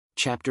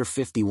Chapter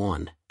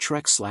 51,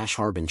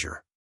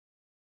 Trek/Harbinger.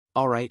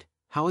 Alright,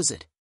 how is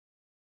it?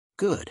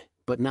 Good,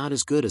 but not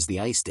as good as the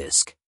ice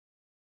disc.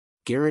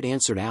 Garrett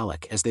answered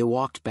Alec as they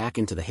walked back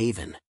into the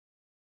haven.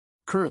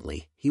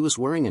 Currently, he was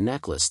wearing a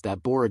necklace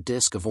that bore a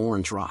disc of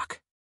orange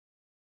rock.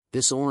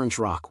 This orange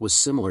rock was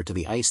similar to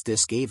the ice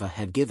disc Ava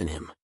had given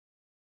him.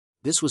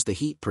 This was the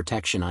heat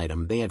protection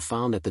item they had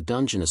found at the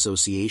Dungeon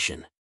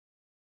Association.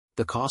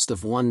 The cost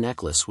of one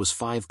necklace was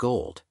 5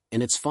 gold,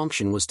 and its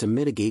function was to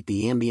mitigate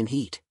the ambient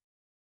heat.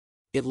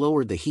 It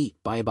lowered the heat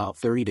by about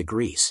 30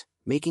 degrees,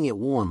 making it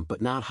warm but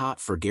not hot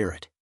for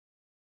Garrett.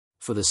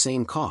 For the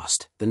same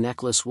cost, the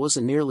necklace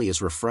wasn't nearly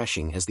as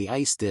refreshing as the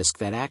ice disc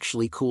that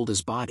actually cooled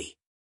his body.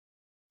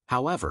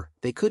 However,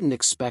 they couldn't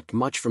expect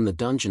much from the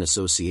Dungeon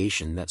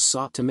Association that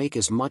sought to make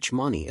as much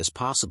money as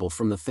possible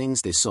from the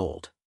things they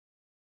sold.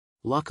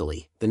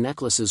 Luckily, the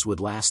necklaces would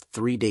last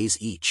 3 days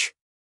each.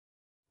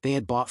 They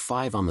had bought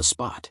 5 on the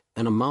spot,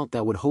 an amount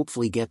that would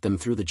hopefully get them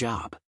through the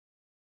job.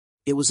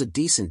 It was a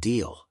decent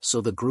deal,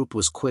 so the group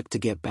was quick to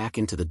get back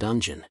into the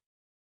dungeon.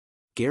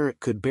 Garrett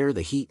could bear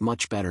the heat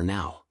much better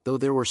now, though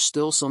there were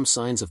still some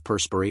signs of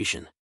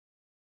perspiration.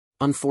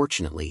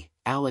 Unfortunately,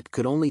 Alec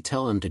could only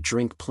tell him to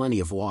drink plenty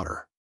of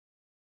water.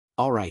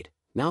 Alright,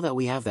 now that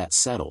we have that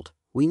settled,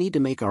 we need to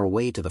make our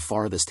way to the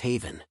farthest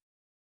haven.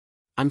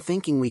 I'm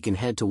thinking we can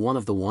head to one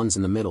of the ones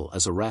in the middle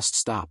as a rest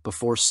stop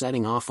before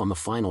setting off on the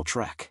final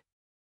trek.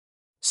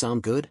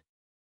 Sound good?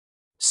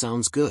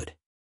 Sounds good.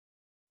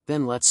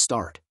 Then let's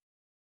start.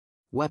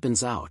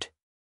 Weapons out.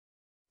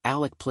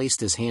 Alec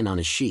placed his hand on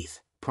his sheath,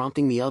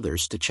 prompting the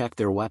others to check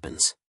their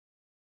weapons.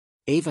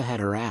 Ava had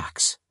her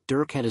axe,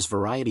 Dirk had his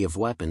variety of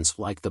weapons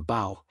like the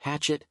bow,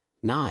 hatchet,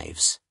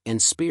 knives,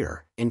 and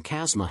spear, and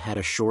Kazma had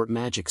a short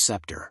magic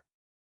scepter.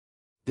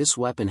 This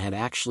weapon had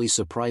actually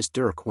surprised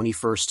Dirk when he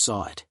first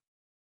saw it.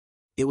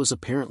 It was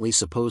apparently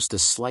supposed to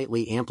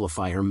slightly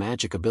amplify her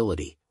magic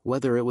ability,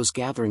 whether it was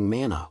gathering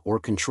mana or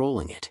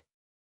controlling it.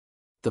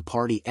 The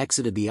party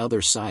exited the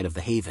other side of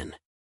the haven.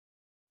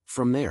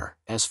 From there,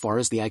 as far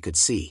as the eye could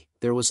see,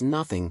 there was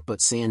nothing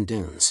but sand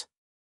dunes.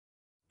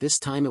 This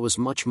time it was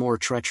much more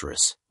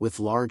treacherous, with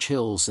large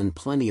hills and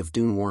plenty of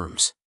dune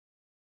worms.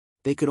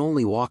 They could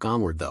only walk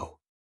onward though.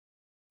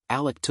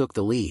 Alec took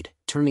the lead,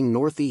 turning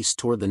northeast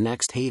toward the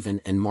next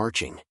haven and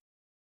marching.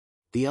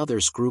 The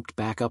others grouped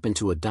back up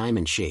into a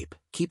diamond shape,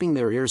 keeping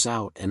their ears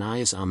out and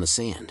eyes on the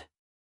sand.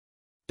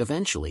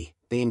 Eventually,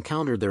 they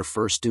encountered their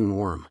first dune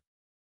worm.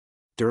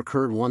 Dirk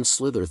heard one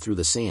slither through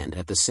the sand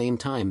at the same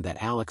time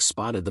that Alec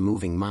spotted the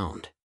moving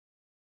mound.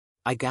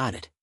 I got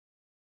it.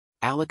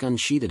 Alec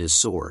unsheathed his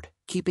sword,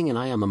 keeping an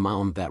eye on the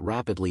mound that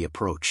rapidly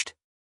approached.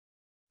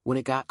 When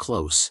it got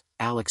close,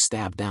 Alec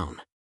stabbed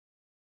down.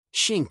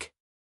 Shink!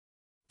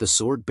 The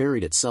sword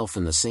buried itself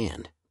in the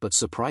sand, but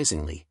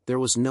surprisingly, there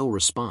was no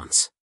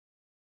response.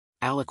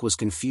 Alec was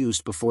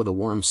confused before the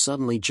worm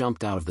suddenly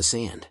jumped out of the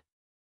sand.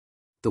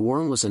 The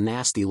worm was a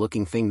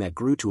nasty-looking thing that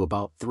grew to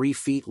about 3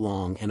 feet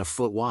long and a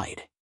foot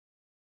wide.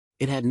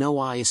 It had no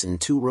eyes and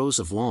 2 rows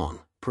of long,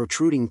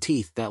 protruding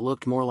teeth that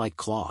looked more like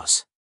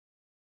claws.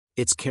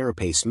 Its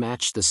carapace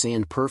matched the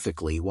sand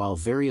perfectly while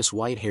various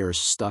white hairs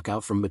stuck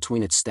out from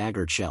between its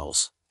staggered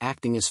shells,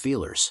 acting as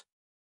feelers.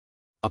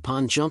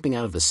 Upon jumping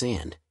out of the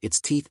sand,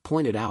 its teeth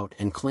pointed out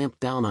and clamped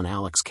down on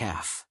Alec's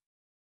calf.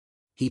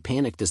 He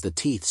panicked as the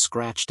teeth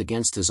scratched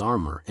against his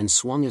armor and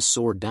swung his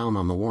sword down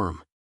on the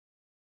worm.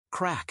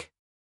 Crack!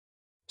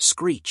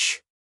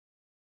 Screech!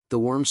 The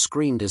worm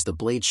screamed as the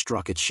blade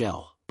struck its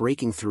shell,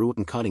 breaking through it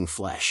and cutting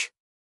flesh.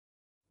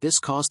 This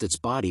caused its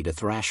body to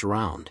thrash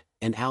around,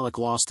 and Alec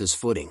lost his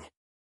footing.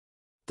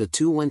 The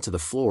two went to the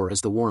floor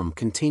as the worm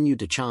continued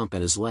to chomp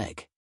at his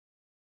leg.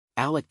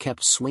 Alec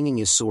kept swinging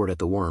his sword at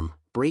the worm,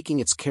 breaking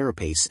its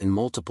carapace in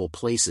multiple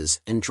places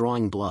and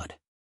drawing blood.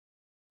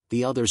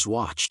 The others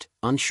watched,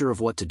 unsure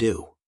of what to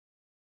do.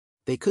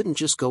 They couldn't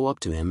just go up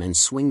to him and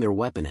swing their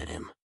weapon at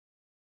him.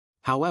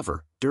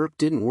 However, Dirk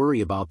didn't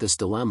worry about this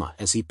dilemma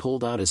as he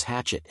pulled out his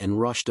hatchet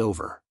and rushed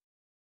over.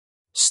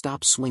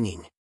 Stop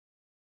swinging.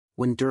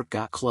 When Dirk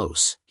got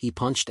close, he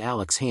punched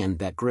Alec's hand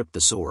that gripped the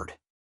sword.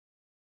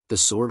 The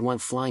sword went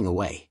flying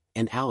away,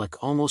 and Alec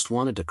almost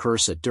wanted to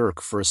curse at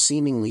Dirk for a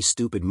seemingly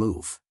stupid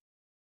move.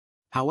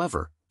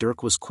 However,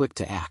 Dirk was quick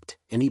to act,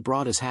 and he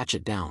brought his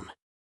hatchet down.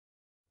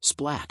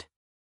 Splat!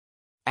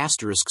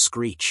 Asterisk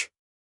screech.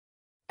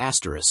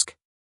 Asterisk.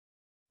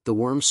 The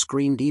worm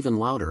screamed even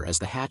louder as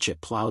the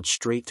hatchet plowed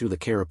straight through the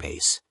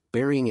carapace,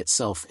 burying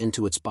itself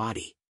into its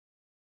body.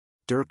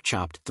 Dirk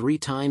chopped 3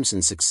 times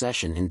in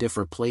succession in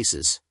different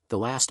places, the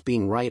last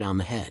being right on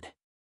the head.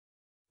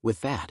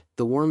 With that,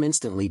 the worm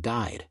instantly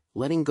died,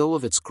 letting go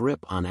of its grip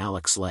on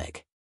Alec's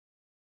leg.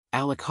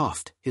 Alec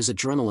huffed, his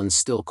adrenaline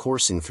still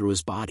coursing through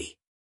his body.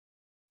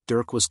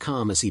 Dirk was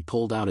calm as he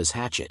pulled out his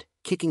hatchet,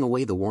 kicking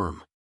away the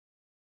worm.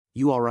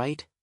 You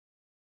alright?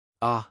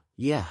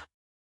 Yeah.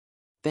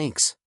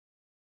 Thanks.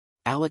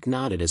 Alec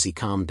nodded as he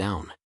calmed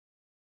down.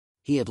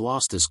 He had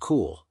lost his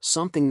cool,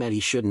 something that he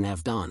shouldn't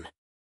have done.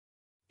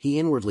 He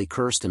inwardly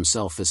cursed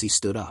himself as he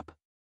stood up.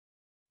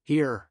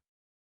 Here.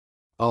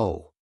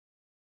 Oh.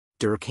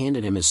 Dirk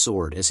handed him his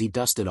sword as he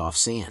dusted off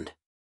sand.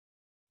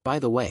 By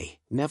the way,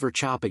 never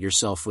chop at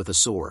yourself with a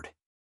sword.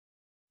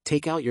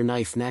 Take out your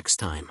knife next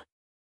time.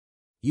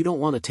 You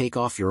don't want to take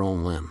off your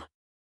own limb.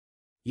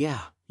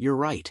 Yeah, you're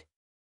right.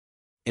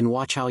 And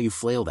watch how you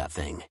flail that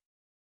thing.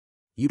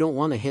 You don't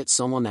want to hit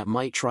someone that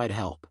might try to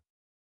help.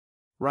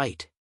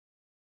 Right.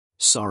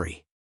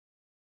 Sorry.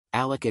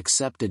 Alec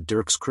accepted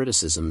Dirk's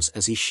criticisms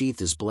as he sheathed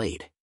his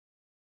blade.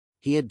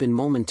 He had been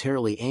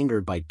momentarily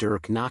angered by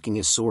Dirk knocking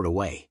his sword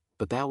away,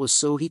 but that was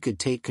so he could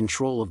take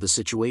control of the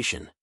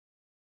situation.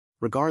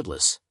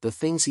 Regardless, the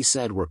things he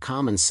said were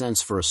common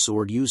sense for a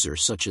sword user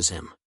such as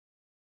him.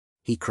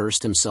 He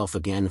cursed himself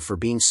again for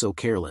being so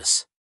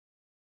careless.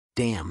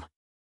 Damn.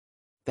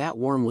 That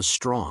worm was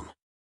strong.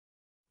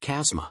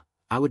 Kazma,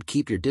 I would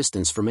keep your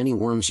distance from any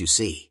worms you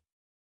see.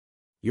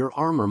 Your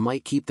armor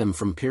might keep them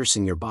from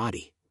piercing your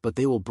body, but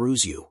they will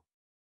bruise you.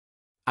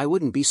 I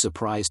wouldn't be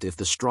surprised if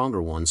the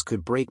stronger ones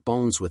could break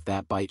bones with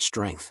that bite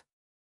strength.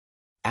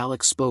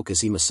 Alex spoke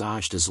as he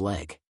massaged his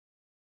leg.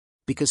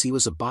 Because he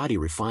was a body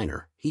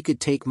refiner, he could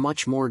take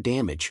much more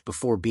damage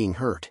before being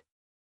hurt.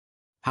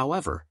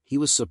 However, he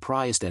was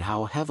surprised at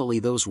how heavily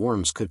those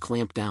worms could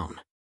clamp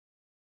down.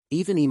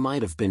 Even he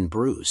might have been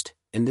bruised,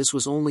 and this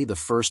was only the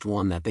first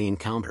one that they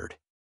encountered.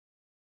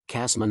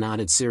 Kazma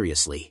nodded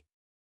seriously.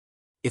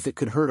 If it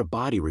could hurt a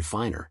body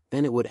refiner,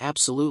 then it would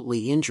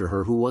absolutely injure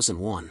her who wasn't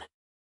one.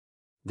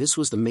 This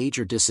was the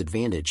major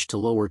disadvantage to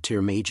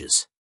lower-tier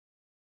mages.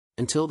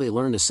 Until they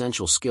learned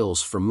essential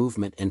skills for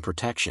movement and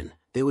protection,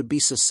 they would be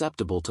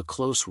susceptible to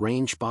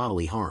close-range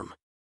bodily harm.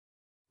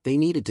 They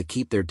needed to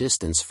keep their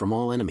distance from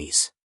all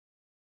enemies.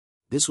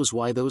 This was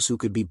why those who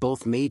could be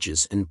both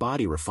mages and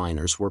body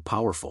refiners were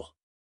powerful.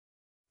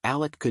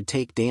 Alec could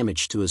take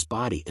damage to his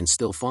body and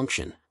still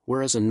function,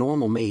 whereas a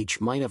normal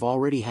mage might have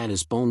already had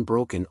his bone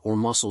broken or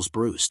muscles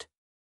bruised.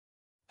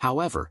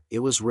 However, it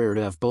was rare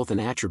to have both an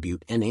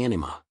attribute and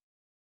anima.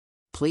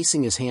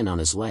 Placing his hand on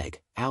his leg,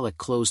 Alec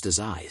closed his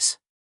eyes.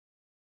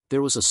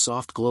 There was a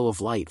soft glow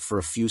of light for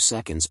a few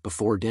seconds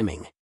before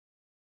dimming.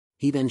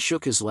 He then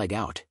shook his leg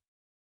out.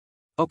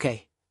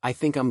 Okay, I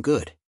think I'm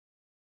good.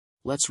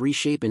 Let's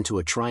reshape into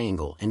a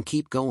triangle and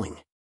keep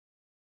going.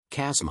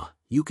 Kazma,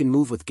 you can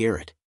move with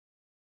Garrett.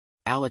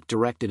 Alec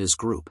directed his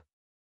group.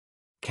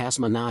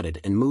 Kazma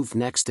nodded and moved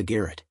next to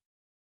Garrett.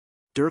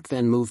 Dirk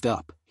then moved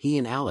up, he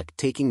and Alec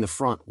taking the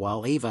front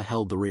while Ava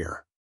held the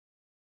rear.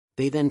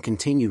 They then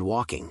continued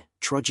walking,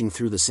 trudging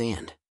through the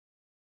sand.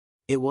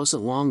 It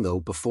wasn't long though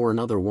before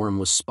another worm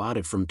was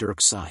spotted from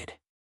Dirk's side.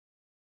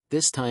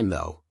 This time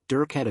though,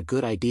 Dirk had a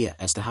good idea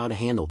as to how to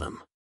handle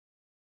them.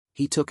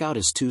 He took out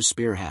his two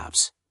spear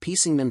halves,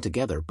 piecing them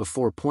together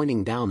before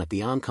pointing down at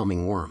the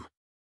oncoming worm.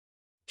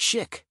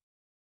 Shick!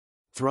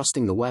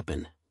 Thrusting the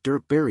weapon,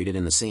 Dirk buried it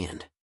in the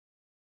sand.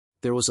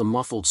 There was a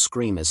muffled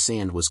scream as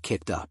sand was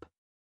kicked up.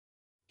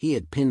 He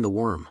had pinned the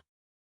worm.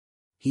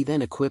 He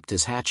then equipped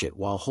his hatchet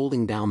while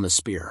holding down the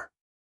spear.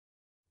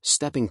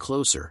 Stepping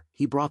closer,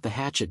 he brought the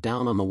hatchet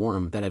down on the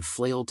worm that had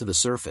flailed to the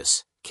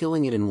surface,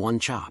 killing it in one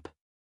chop.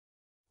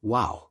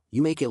 Wow,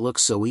 you make it look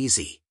so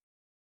easy.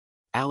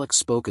 Alex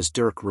spoke as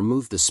Dirk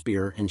removed the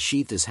spear and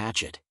sheathed his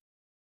hatchet.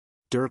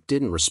 Dirk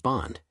didn't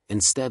respond,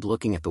 instead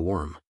looking at the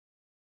worm.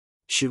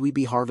 Should we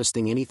be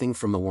harvesting anything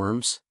from the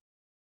worms?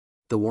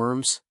 The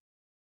worms?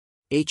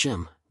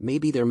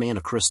 Maybe they're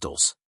mana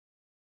crystals.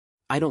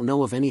 I don't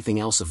know of anything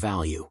else of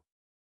value.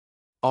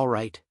 All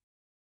right.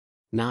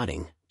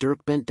 Nodding,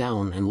 Dirk bent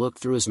down and looked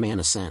through his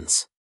mana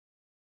sense.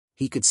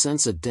 He could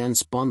sense a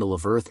dense bundle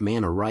of earth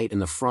mana right in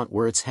the front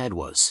where its head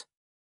was.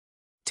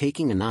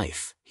 Taking a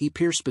knife, he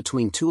pierced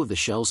between two of the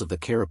shells of the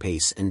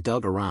carapace and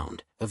dug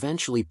around,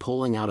 eventually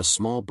pulling out a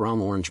small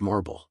brown-orange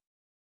marble.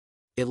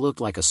 It looked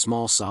like a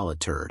small solid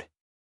turd.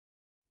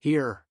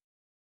 Here.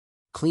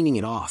 Cleaning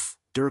it off,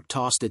 Dirk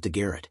tossed it to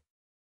Garrett.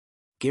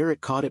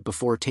 Garrett caught it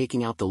before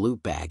taking out the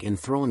loot bag and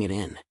throwing it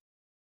in.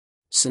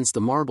 Since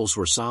the marbles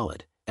were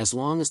solid, as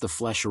long as the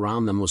flesh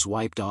around them was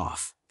wiped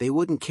off, they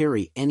wouldn't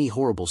carry any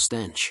horrible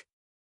stench.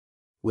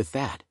 With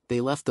that,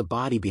 they left the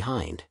body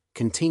behind,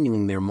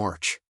 continuing their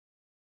march.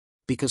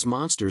 Because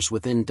monsters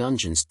within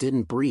dungeons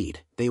didn't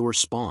breed, they were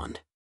spawned.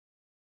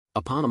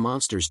 Upon a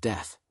monster's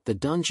death, the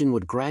dungeon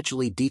would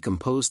gradually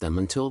decompose them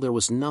until there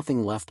was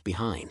nothing left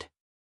behind.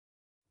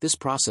 This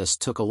process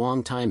took a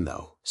long time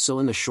though, so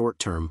in the short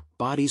term,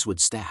 bodies would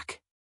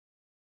stack.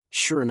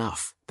 Sure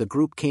enough, the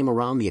group came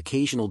around the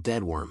occasional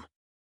dead worm.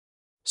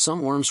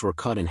 Some worms were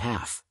cut in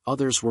half,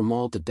 others were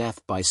mauled to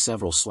death by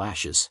several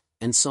slashes,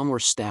 and some were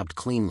stabbed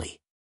cleanly.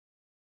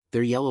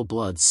 Their yellow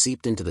blood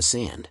seeped into the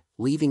sand,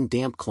 leaving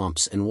damp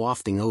clumps and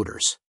wafting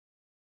odors.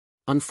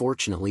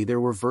 Unfortunately, there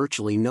were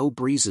virtually no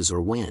breezes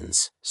or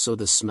winds, so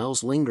the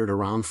smells lingered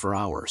around for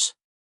hours.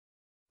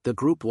 The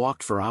group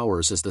walked for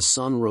hours as the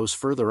sun rose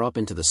further up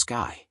into the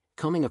sky,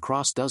 coming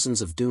across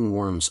dozens of dune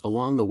worms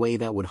along the way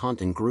that would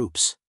hunt in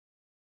groups.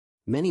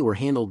 Many were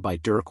handled by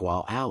Dirk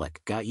while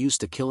Alec got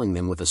used to killing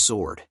them with a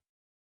sword.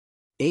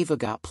 Ava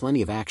got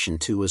plenty of action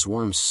too as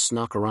worms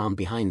snuck around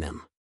behind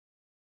them.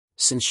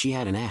 Since she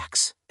had an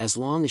axe, as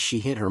long as she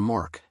hit her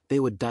mark, they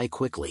would die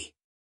quickly.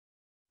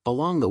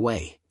 Along the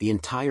way, the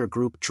entire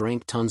group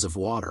drank tons of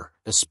water,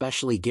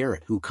 especially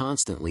Garrett, who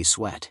constantly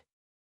sweat.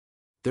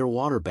 Their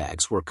water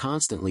bags were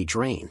constantly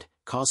drained,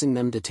 causing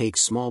them to take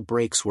small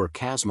breaks where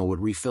Kazuma would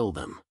refill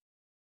them.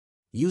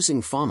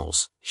 Using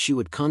funnels, she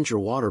would conjure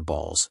water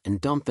balls and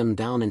dump them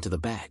down into the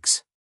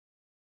bags.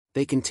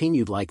 They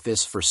continued like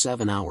this for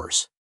 7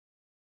 hours.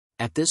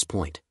 At this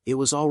point, it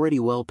was already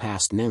well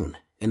past noon,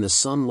 and the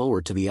sun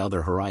lowered to the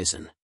other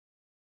horizon.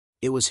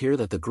 It was here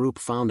that the group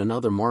found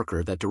another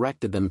marker that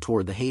directed them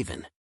toward the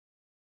haven.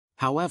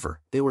 However,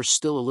 they were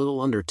still a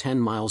little under 10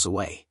 miles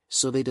away,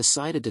 so they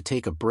decided to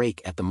take a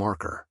break at the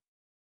marker.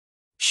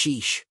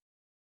 Sheesh.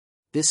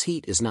 This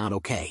heat is not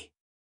okay.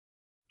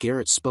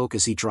 Garrett spoke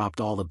as he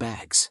dropped all the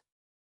bags.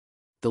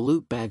 The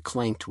loot bag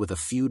clanked with a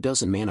few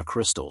dozen mana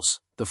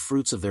crystals, the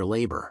fruits of their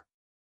labor.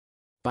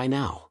 By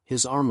now,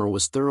 his armor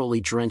was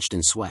thoroughly drenched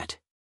in sweat.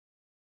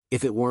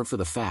 If it weren't for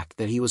the fact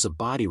that he was a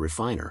body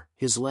refiner,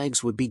 his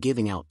legs would be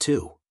giving out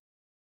too.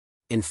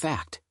 In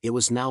fact, it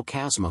was now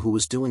Kazuma who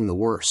was doing the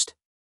worst.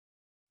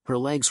 Her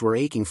legs were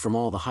aching from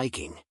all the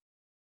hiking.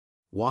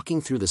 Walking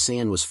through the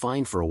sand was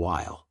fine for a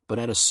while, but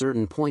at a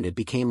certain point it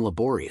became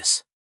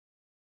laborious.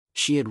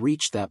 She had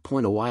reached that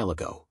point a while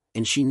ago,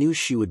 and she knew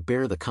she would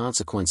bear the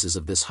consequences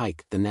of this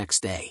hike the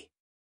next day.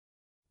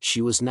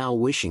 She was now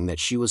wishing that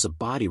she was a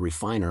body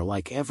refiner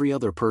like every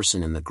other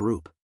person in the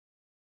group.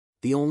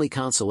 The only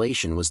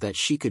consolation was that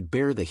she could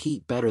bear the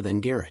heat better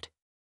than Garrett.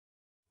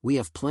 We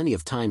have plenty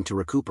of time to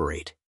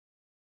recuperate.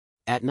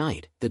 At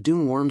night, the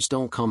dune worms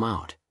don't come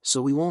out,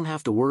 so we won't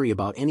have to worry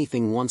about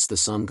anything once the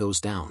sun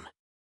goes down.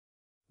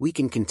 We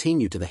can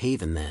continue to the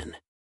haven then.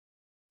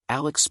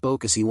 Alex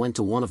spoke as he went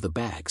to one of the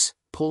bags,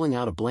 pulling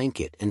out a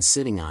blanket and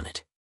sitting on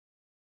it.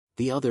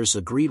 The others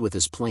agreed with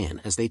his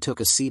plan as they took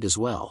a seat as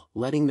well,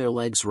 letting their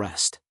legs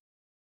rest.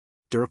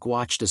 Dirk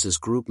watched as his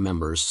group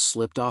members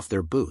slipped off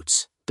their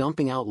boots,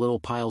 dumping out little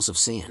piles of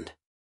sand.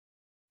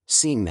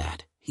 Seeing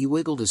that, he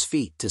wiggled his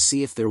feet to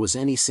see if there was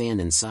any sand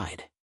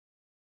inside.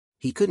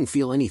 He couldn't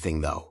feel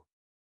anything though.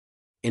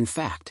 In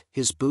fact,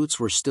 his boots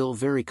were still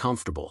very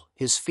comfortable,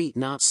 his feet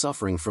not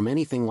suffering from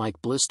anything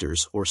like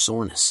blisters or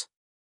soreness.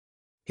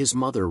 His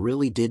mother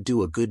really did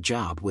do a good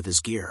job with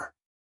his gear.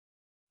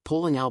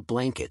 Pulling out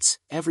blankets,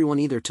 everyone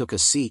either took a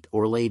seat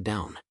or laid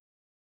down.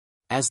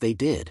 As they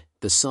did,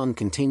 the sun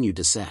continued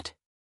to set.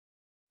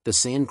 The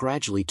sand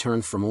gradually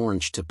turned from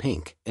orange to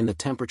pink, and the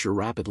temperature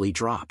rapidly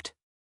dropped.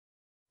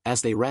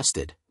 As they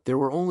rested, there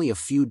were only a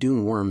few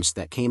dune worms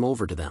that came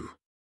over to them.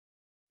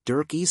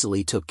 Dirk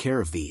easily took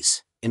care of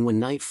these, and when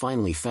night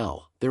finally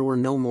fell, there were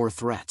no more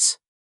threats.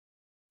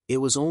 It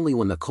was only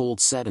when the cold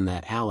set in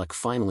that Alec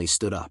finally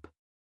stood up.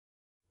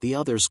 The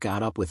others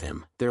got up with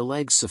him, their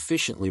legs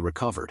sufficiently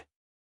recovered.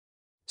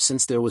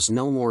 Since there was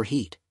no more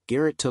heat,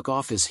 Garrett took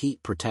off his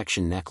heat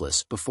protection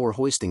necklace before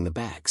hoisting the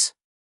bags.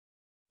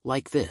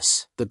 Like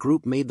this, the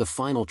group made the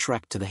final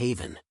trek to the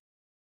haven.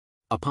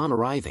 Upon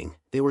arriving,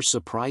 they were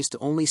surprised to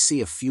only see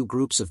a few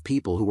groups of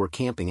people who were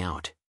camping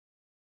out.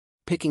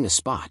 Picking a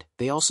spot,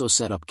 they also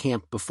set up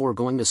camp before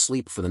going to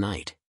sleep for the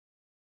night.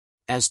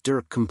 As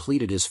Dirk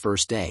completed his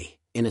first day,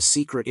 in a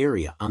secret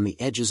area on the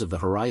edges of the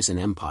Horizon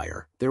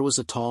Empire, there was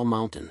a tall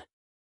mountain.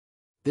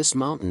 This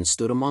mountain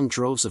stood among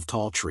droves of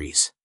tall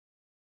trees.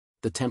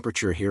 The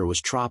temperature here was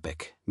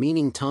tropic,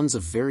 meaning tons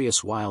of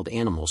various wild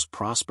animals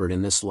prospered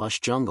in this lush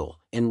jungle,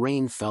 and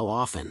rain fell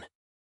often.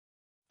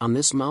 On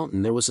this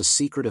mountain there was a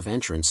secretive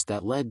entrance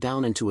that led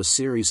down into a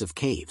series of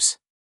caves.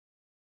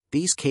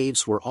 These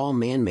caves were all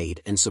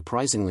man-made and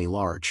surprisingly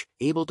large,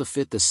 able to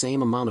fit the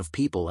same amount of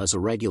people as a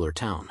regular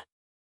town.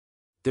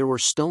 There were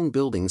stone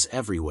buildings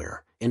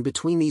everywhere, and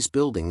between these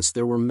buildings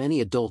there were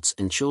many adults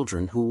and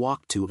children who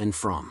walked to and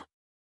from.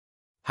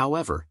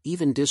 However,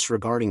 even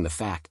disregarding the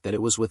fact that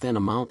it was within a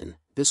mountain,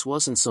 this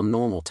wasn't some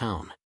normal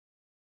town.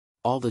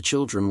 All the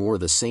children wore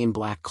the same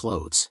black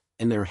clothes,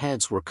 and their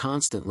heads were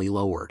constantly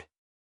lowered.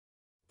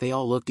 They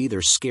all looked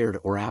either scared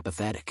or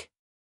apathetic.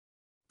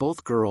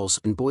 Both girls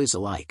and boys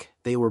alike,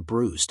 they were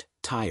bruised,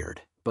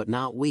 tired, but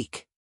not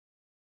weak.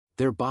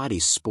 Their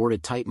bodies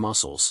sported tight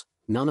muscles,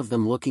 none of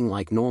them looking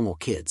like normal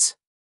kids.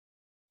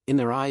 In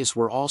their eyes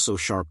were also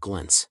sharp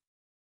glints.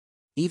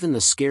 Even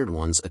the scared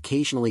ones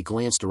occasionally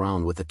glanced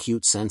around with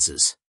acute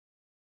senses.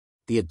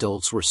 The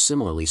adults were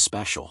similarly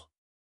special.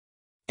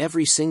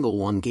 Every single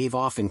one gave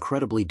off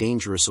incredibly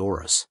dangerous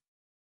auras.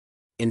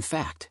 In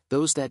fact,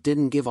 those that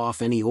didn't give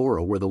off any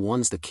aura were the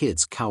ones the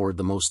kids cowered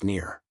the most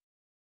near.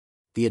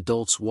 The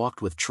adults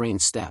walked with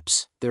trained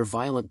steps, their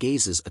violent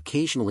gazes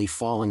occasionally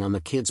falling on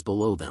the kids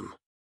below them.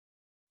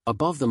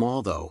 Above them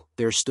all though,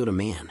 there stood a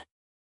man.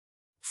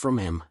 From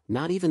him,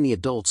 not even the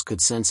adults could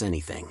sense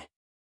anything.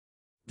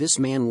 This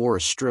man wore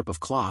a strip of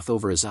cloth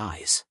over his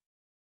eyes.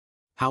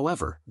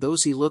 However,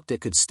 those he looked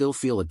at could still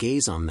feel a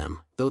gaze on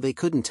them, though they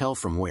couldn't tell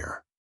from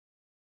where.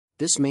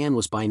 This man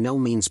was by no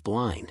means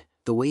blind,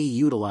 the way he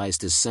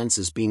utilized his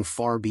senses being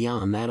far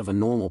beyond that of a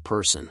normal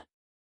person.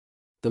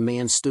 The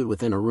man stood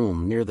within a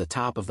room near the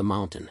top of the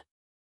mountain.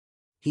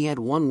 He had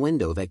one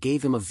window that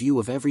gave him a view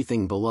of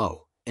everything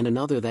below, and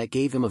another that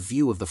gave him a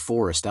view of the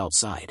forest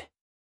outside.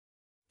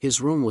 His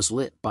room was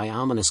lit by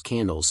ominous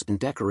candles and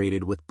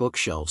decorated with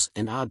bookshelves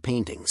and odd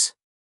paintings.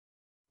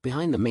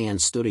 Behind the man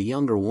stood a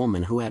younger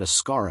woman who had a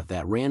scar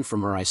that ran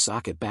from her eye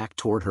socket back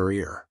toward her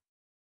ear.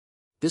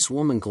 This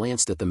woman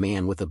glanced at the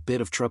man with a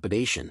bit of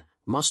trepidation,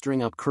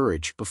 mustering up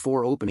courage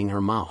before opening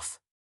her mouth.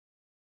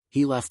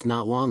 He left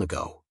not long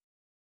ago.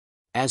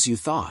 As you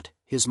thought,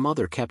 his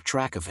mother kept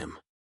track of him.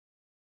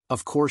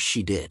 Of course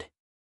she did.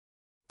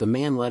 The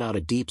man let out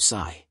a deep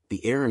sigh,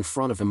 the air in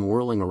front of him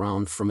whirling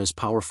around from his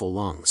powerful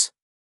lungs.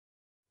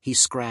 He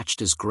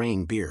scratched his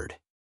graying beard.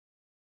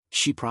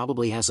 She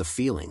probably has a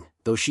feeling,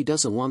 though she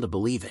doesn't want to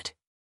believe it.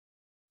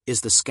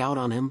 Is the scout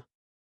on him?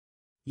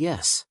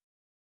 Yes.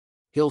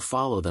 He'll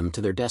follow them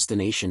to their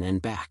destination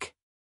and back.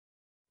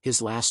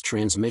 His last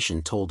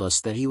transmission told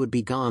us that he would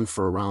be gone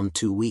for around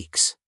 2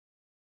 weeks.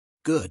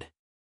 Good.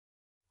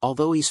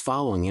 Although he's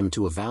following him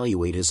to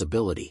evaluate his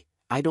ability,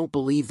 I don't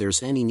believe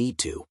there's any need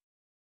to.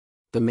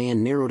 The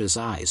man narrowed his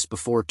eyes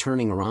before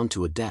turning around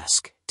to a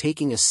desk,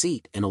 taking a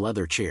seat in a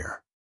leather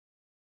chair.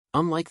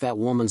 Unlike that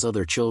woman's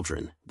other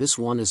children, this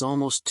one is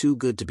almost too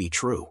good to be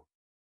true.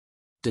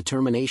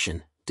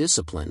 Determination,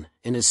 discipline,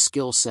 and his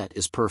skill set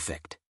is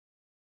perfect.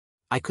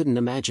 I couldn't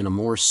imagine a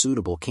more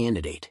suitable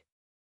candidate.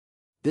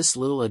 This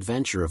little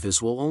adventure of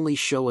his will only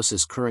show us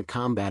his current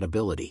combat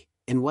ability,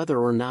 and whether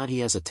or not he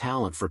has a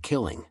talent for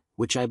killing,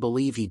 which I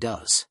believe he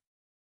does.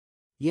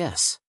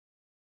 Yes.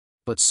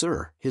 But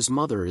sir, his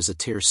mother is a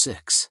tier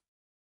 6.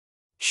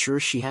 Sure,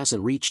 she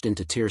hasn't reached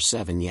into tier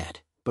 7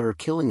 yet, but her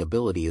killing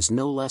ability is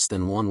no less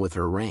than one with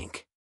her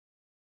rank.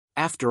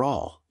 After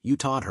all, you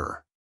taught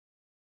her.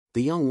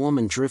 The young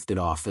woman drifted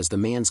off as the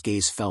man's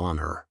gaze fell on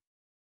her.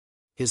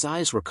 His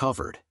eyes were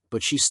covered,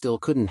 but she still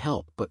couldn't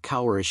help but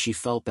cower as she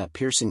felt that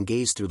piercing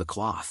gaze through the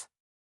cloth.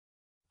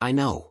 I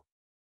know.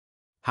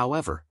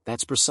 However,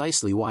 that's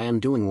precisely why I'm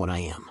doing what I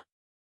am.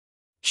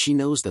 She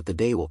knows that the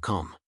day will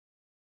come.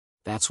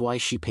 That's why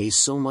she pays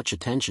so much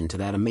attention to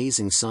that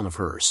amazing son of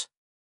hers.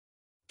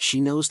 She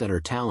knows that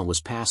her talent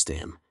was passed to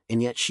him,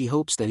 and yet she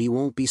hopes that he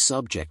won't be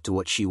subject to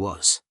what she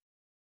was.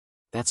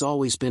 That's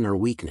always been her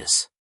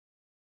weakness.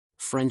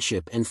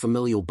 Friendship and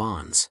familial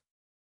bonds.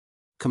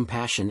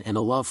 Compassion and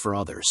a love for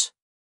others.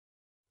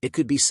 It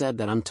could be said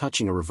that I'm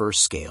touching a reverse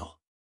scale.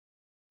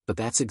 But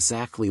that's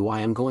exactly why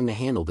I'm going to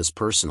handle this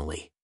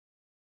personally.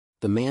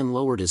 The man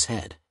lowered his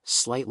head,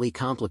 slightly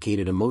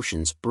complicated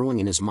emotions brewing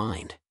in his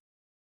mind.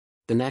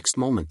 The next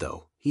moment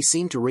though, he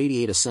seemed to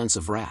radiate a sense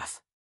of wrath.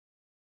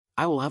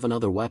 I will have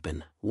another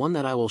weapon, one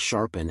that I will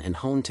sharpen and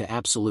hone to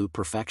absolute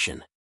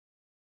perfection.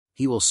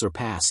 He will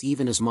surpass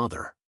even his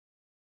mother.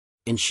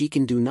 And she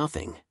can do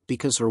nothing,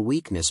 because her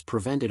weakness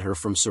prevented her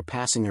from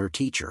surpassing her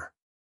teacher.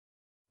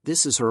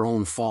 This is her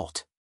own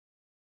fault.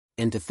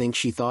 And to think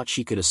she thought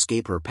she could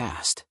escape her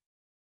past.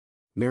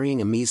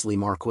 Marrying a measly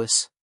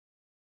marquis?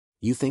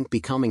 You think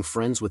becoming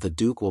friends with a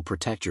duke will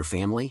protect your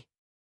family?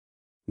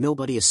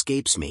 Nobody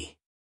escapes me.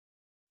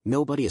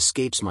 Nobody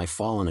escapes my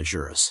fallen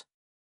Azuras.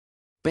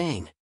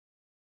 Bang!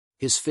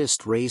 His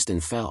fist raised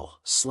and fell,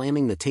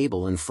 slamming the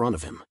table in front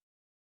of him.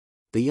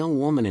 The young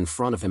woman in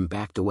front of him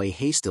backed away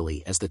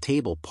hastily as the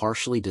table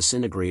partially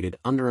disintegrated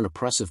under an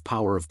oppressive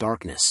power of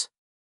darkness.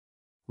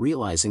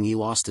 Realizing he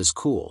lost his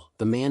cool,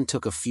 the man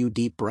took a few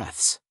deep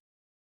breaths.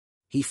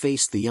 He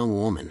faced the young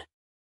woman.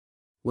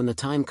 When the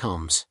time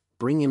comes,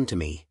 bring him to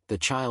me, the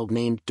child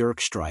named Dirk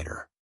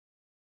Strider.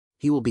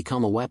 He will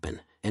become a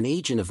weapon, an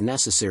agent of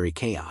necessary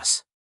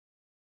chaos.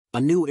 A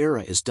new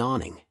era is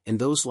dawning, and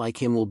those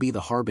like him will be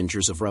the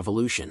harbingers of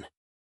revolution.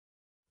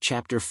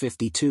 Chapter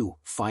 52,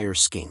 Fire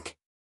Skink.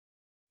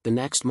 The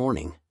next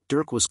morning,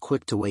 Dirk was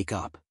quick to wake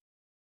up.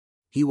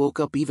 He woke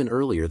up even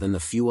earlier than the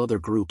few other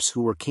groups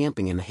who were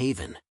camping in the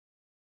haven.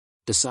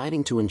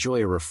 Deciding to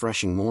enjoy a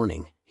refreshing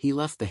morning, he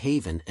left the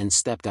haven and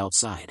stepped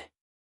outside.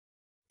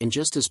 In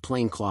just his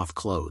plaincloth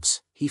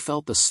clothes, he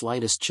felt the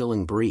slightest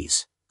chilling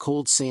breeze,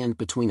 cold sand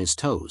between his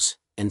toes,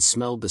 and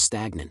smelled the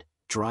stagnant,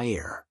 dry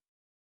air.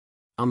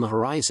 On the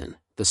horizon,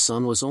 the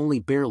sun was only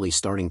barely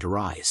starting to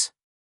rise.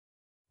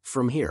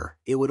 From here,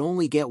 it would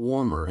only get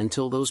warmer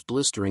until those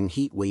blistering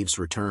heat waves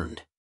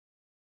returned.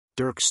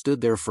 Dirk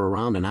stood there for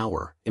around an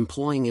hour,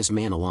 employing his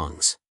mana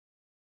lungs.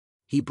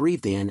 He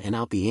breathed in and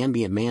out the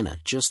ambient mana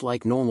just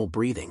like normal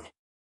breathing.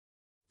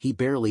 He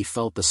barely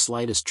felt the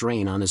slightest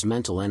drain on his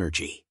mental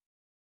energy.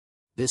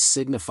 This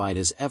signified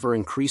his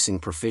ever-increasing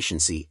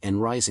proficiency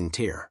and rising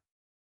tier.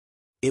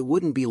 It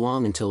wouldn't be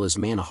long until his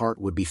mana heart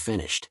would be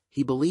finished.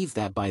 He believed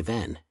that by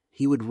then,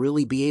 he would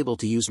really be able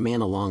to use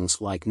mana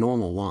lungs like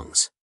normal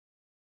lungs.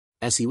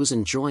 As he was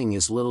enjoying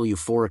his little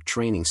euphoric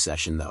training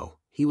session though,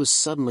 he was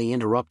suddenly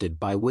interrupted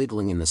by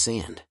wiggling in the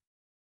sand.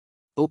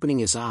 Opening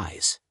his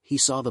eyes, he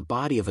saw the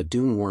body of a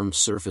dune worm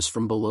surface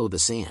from below the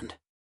sand.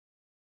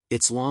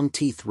 Its long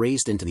teeth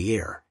raised into the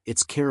air,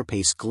 its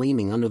carapace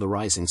gleaming under the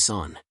rising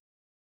sun.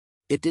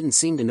 It didn't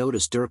seem to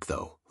notice Dirk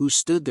though, who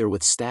stood there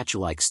with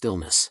statue-like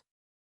stillness.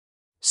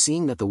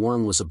 Seeing that the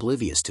worm was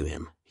oblivious to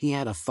him, he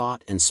had a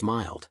thought and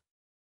smiled.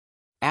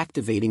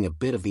 Activating a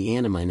bit of the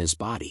anima in his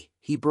body,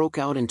 he broke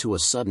out into a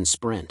sudden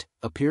sprint,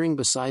 appearing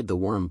beside the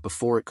worm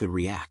before it could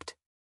react.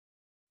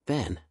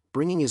 Then,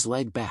 bringing his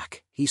leg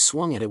back, he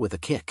swung at it with a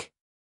kick.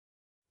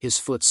 His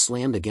foot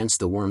slammed against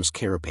the worm's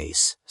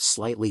carapace,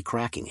 slightly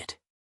cracking it.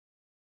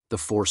 The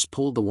force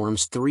pulled the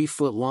worm's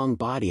 3-foot-long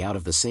body out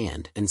of the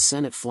sand and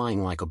sent it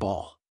flying like a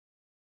ball.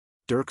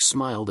 Dirk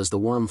smiled as the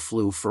worm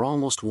flew for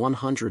almost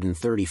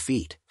 130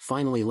 feet,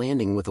 finally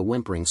landing with a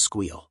whimpering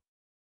squeal.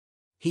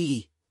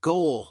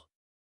 Goal!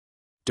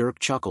 Dirk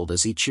chuckled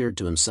as he cheered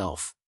to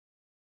himself.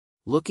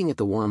 Looking at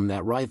the worm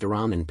that writhed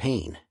around in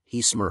pain,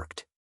 he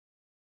smirked.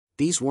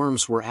 These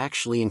worms were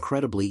actually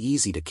incredibly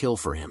easy to kill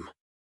for him.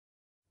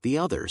 The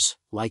others,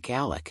 like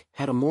Alec,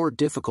 had a more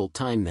difficult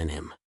time than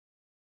him.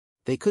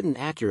 They couldn't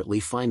accurately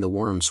find the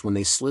worms when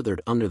they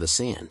slithered under the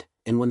sand,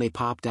 and when they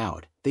popped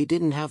out, they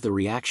didn't have the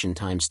reaction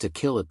times to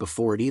kill it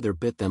before it either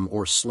bit them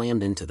or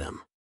slammed into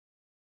them.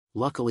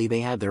 Luckily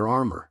they had their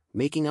armor,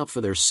 making up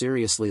for their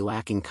seriously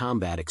lacking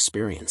combat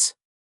experience.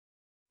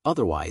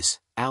 Otherwise,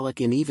 Alec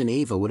and even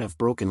Ava would have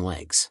broken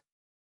legs.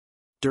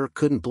 Dirk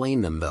couldn't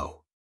blame them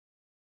though.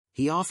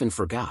 He often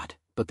forgot,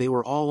 but they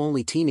were all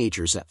only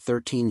teenagers at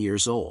 13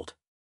 years old.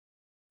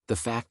 The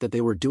fact that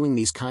they were doing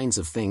these kinds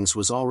of things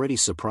was already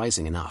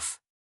surprising enough.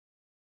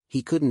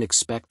 He couldn't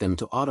expect them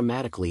to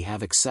automatically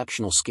have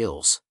exceptional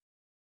skills.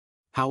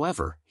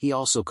 However, he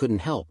also couldn't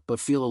help but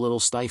feel a little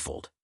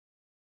stifled.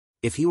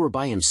 If he were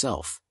by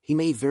himself, he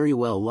may very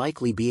well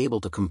likely be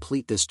able to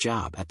complete this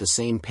job at the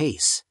same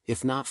pace,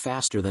 if not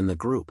faster than the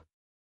group.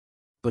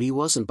 But he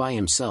wasn't by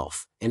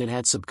himself, and it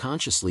had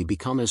subconsciously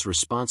become his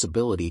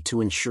responsibility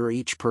to ensure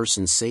each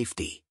person's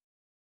safety.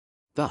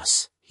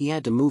 Thus, he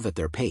had to move at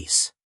their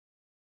pace.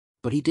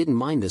 But he didn't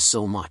mind this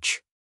so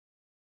much.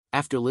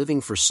 After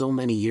living for so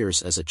many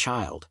years as a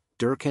child,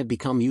 Dirk had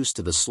become used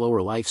to the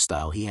slower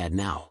lifestyle he had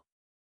now.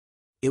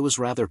 It was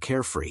rather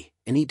carefree,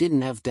 and he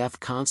didn't have death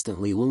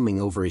constantly looming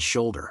over his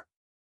shoulder.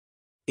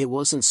 It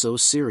wasn't so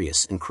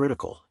serious and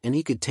critical, and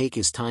he could take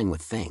his time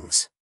with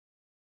things.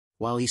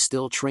 While he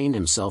still trained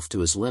himself to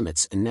his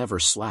limits and never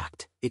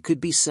slacked, it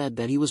could be said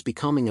that he was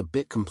becoming a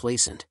bit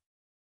complacent.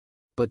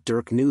 But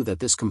Dirk knew that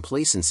this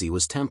complacency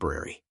was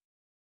temporary.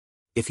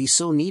 If he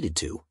so needed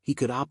to, he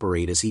could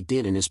operate as he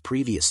did in his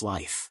previous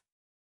life.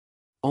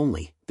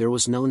 Only, there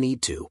was no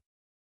need to.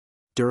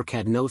 Dirk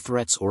had no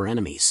threats or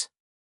enemies.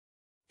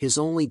 His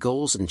only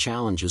goals and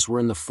challenges were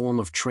in the form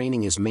of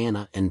training his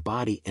mana and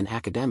body and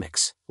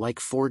academics, like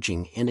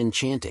forging and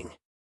enchanting.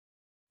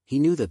 He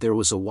knew that there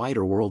was a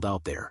wider world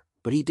out there,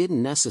 but he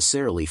didn't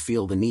necessarily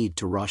feel the need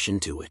to rush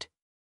into it.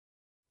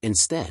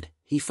 Instead,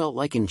 he felt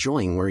like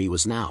enjoying where he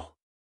was now.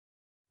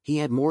 He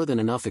had more than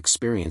enough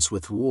experience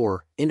with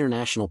war,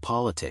 international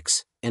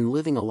politics, and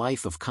living a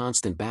life of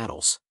constant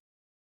battles.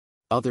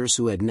 Others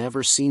who had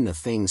never seen the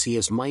things he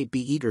has might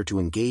be eager to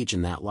engage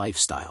in that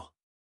lifestyle.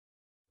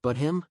 But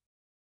him?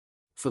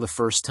 For the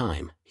first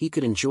time, he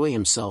could enjoy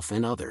himself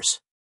and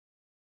others.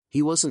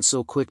 He wasn't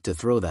so quick to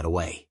throw that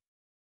away.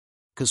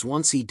 'Cause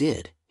once he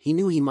did, he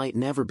knew he might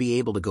never be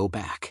able to go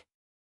back.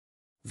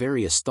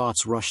 Various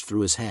thoughts rushed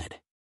through his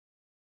head.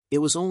 It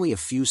was only a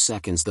few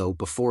seconds though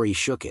before he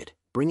shook it,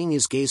 bringing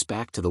his gaze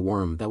back to the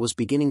worm that was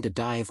beginning to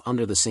dive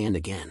under the sand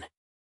again.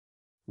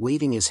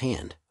 Waving his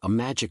hand, a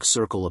magic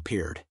circle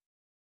appeared.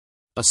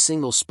 A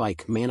single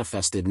spike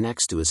manifested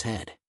next to his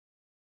head.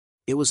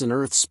 It was an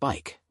earth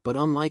spike, but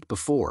unlike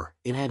before,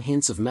 it had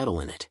hints of metal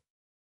in it.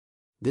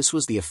 This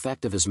was the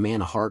effect of his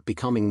mana heart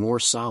becoming more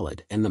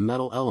solid and the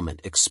metal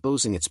element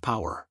exposing its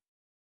power.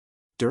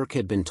 Dirk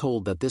had been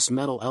told that this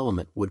metal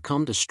element would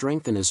come to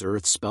strengthen his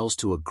earth spells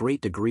to a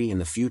great degree in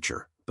the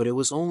future, but it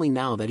was only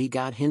now that he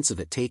got hints of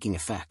it taking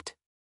effect.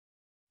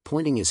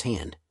 Pointing his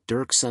hand,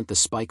 Dirk sent the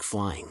spike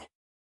flying.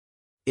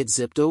 It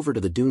zipped over to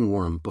the dune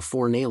worm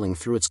before nailing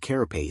through its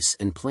carapace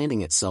and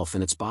planting itself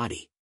in its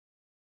body.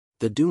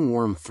 The dune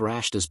worm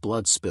thrashed as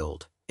blood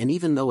spilled, and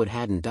even though it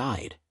hadn't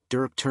died,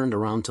 Dirk turned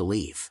around to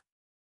leave.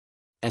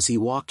 As he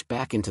walked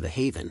back into the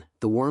haven,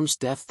 the worm's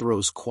death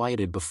throes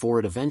quieted before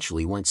it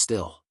eventually went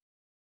still.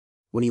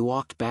 When he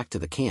walked back to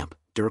the camp,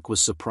 Dirk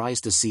was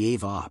surprised to see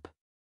Ava up.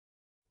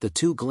 The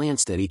two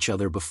glanced at each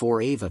other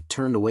before Ava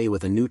turned away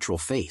with a neutral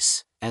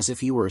face, as if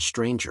he were a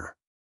stranger.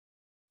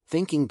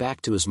 Thinking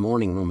back to his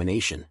morning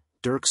rumination,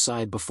 Dirk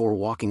sighed before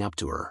walking up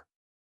to her.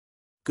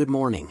 "Good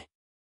morning."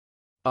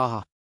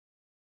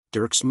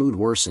 Dirk's mood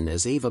worsened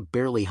as Ava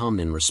barely hummed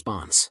in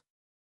response.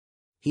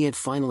 He had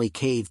finally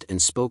caved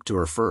and spoke to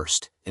her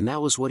first, and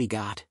that was what he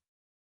got.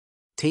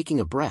 Taking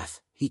a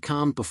breath, he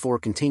calmed before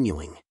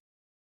continuing.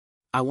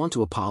 "I want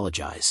to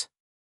apologize."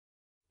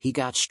 He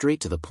got straight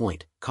to the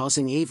point,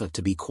 causing Ava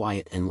to be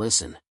quiet and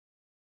listen.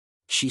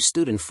 She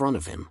stood in front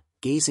of him,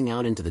 gazing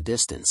out into the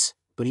distance,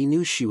 but he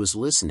knew she was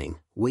listening,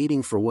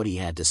 waiting for what he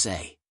had to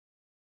say.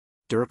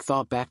 Dirk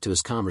thought back to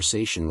his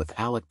conversation with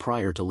Alec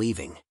prior to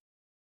leaving.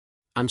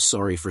 "I'm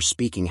sorry for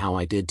speaking how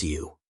I did to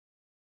you.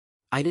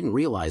 I didn't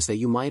realize that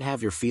you might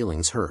have your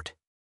feelings hurt."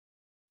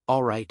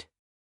 "All right.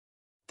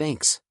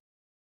 Thanks.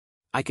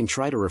 I can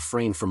try to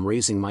refrain from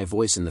raising my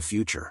voice in the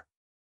future.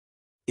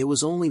 It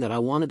was only that I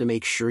wanted to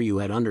make sure you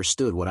had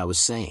understood what I was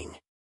saying."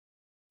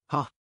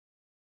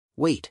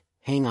 Wait,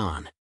 hang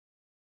on.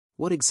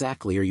 What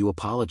exactly are you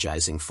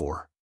apologizing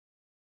for?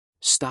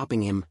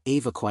 Stopping him,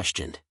 Ava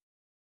questioned.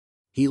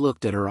 He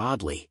looked at her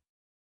oddly.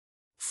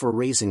 For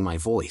raising my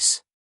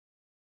voice.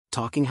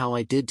 Talking how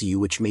I did to you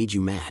which made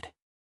you mad.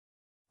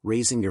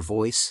 Raising your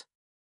voice?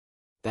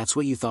 That's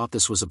what you thought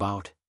this was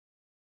about?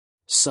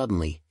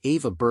 Suddenly,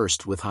 Ava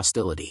burst with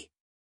hostility.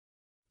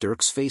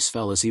 Dirk's face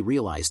fell as he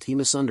realized he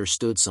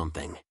misunderstood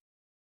something.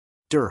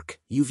 Dirk,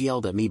 you've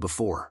yelled at me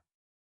before.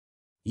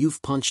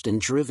 You've punched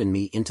and driven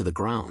me into the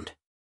ground.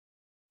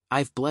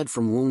 I've bled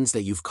from wounds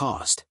that you've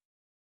caused.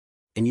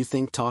 And you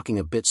think talking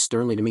a bit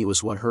sternly to me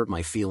was what hurt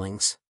my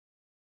feelings?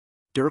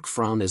 Dirk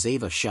frowned as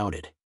Ava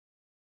shouted.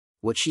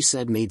 What she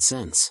said made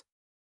sense.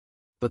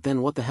 But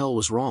then what the hell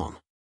was wrong?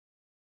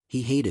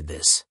 He hated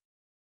this.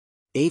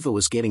 Ava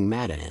was getting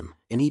mad at him,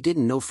 and he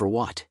didn't know for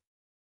what.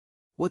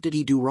 What did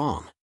he do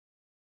wrong?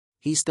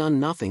 He's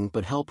done nothing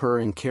but help her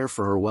and care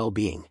for her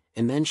well-being,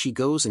 and then she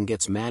goes and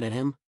gets mad at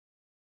him?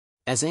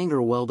 As anger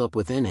welled up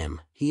within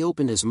him, he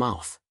opened his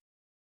mouth.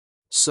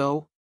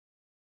 So?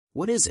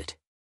 What is it?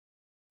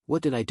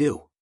 What did I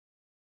do?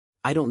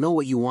 I don't know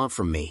what you want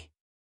from me.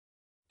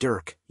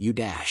 Dirk, you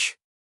dash.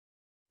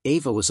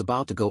 Ava was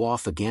about to go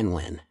off again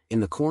when, in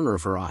the corner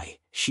of her eye,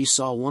 she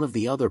saw one of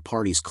the other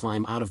parties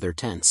climb out of their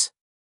tents.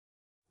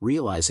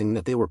 Realizing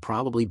that they were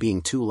probably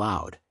being too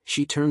loud,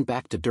 she turned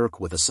back to Dirk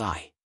with a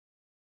sigh.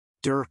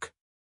 Dirk.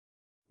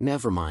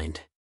 Never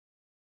mind.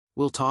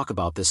 We'll talk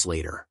about this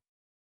later.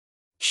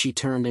 She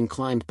turned and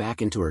climbed back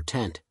into her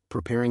tent,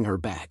 preparing her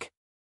bag.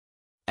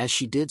 As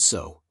she did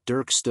so,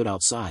 Dirk stood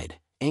outside,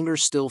 anger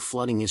still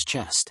flooding his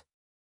chest.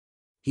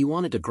 He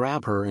wanted to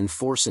grab her and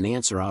force an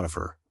answer out of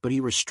her, but he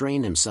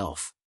restrained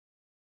himself.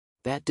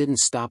 That didn't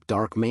stop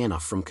dark mana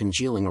from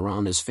congealing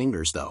around his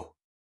fingers though.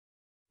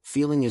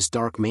 Feeling his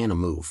dark mana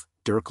move,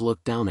 Dirk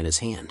looked down at his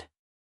hand.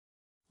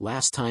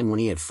 Last time when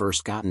he had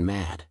first gotten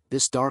mad,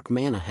 this dark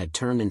mana had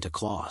turned into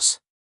claws.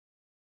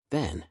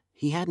 Then,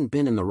 he hadn't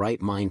been in the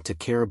right mind to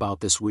care about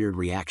this weird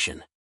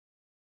reaction.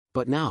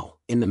 But now,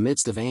 in the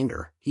midst of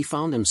anger, he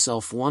found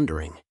himself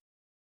wondering.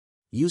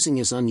 Using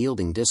his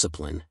unyielding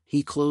discipline,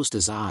 he closed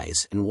his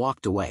eyes and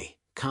walked away,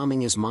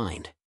 calming his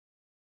mind.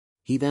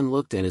 He then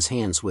looked at his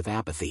hands with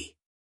apathy.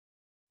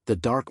 The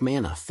dark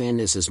mana thinned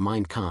as his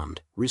mind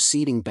calmed,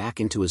 receding back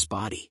into his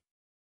body.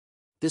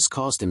 This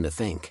caused him to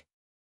think.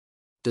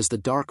 Does the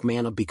dark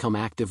mana become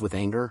active with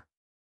anger?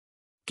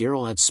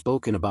 Geralt had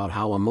spoken about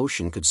how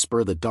emotion could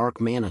spur the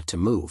dark mana to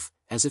move,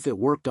 as if it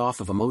worked off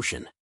of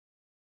emotion.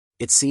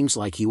 It seems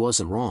like he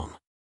wasn't wrong.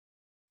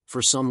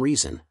 For some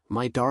reason,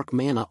 my dark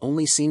mana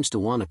only seems to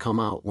want to come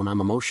out when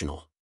I'm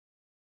emotional.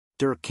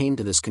 Dirk came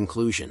to this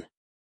conclusion.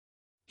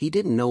 He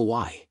didn't know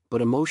why,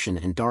 but emotion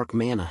and dark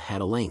mana had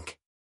a link.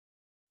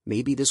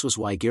 Maybe this was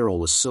why Geralt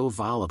was so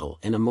volatile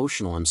and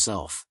emotional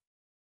himself.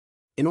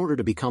 In order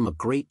to become a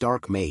great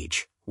dark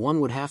mage, one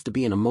would have to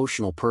be an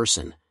emotional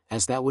person,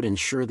 as that would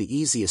ensure the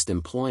easiest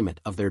employment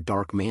of their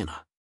dark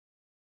mana.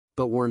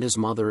 But weren't his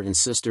mother and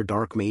sister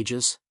dark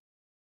mages?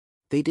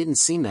 They didn't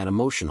seem that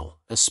emotional,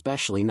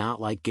 especially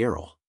not like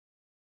Geralt.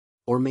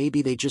 Or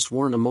maybe they just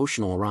weren't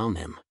emotional around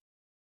him.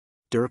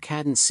 Dirk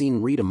hadn't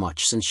seen Rita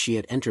much since she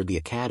had entered the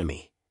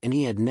academy, and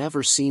he had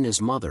never seen his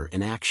mother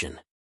in action.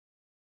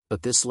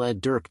 But this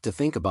led Dirk to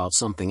think about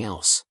something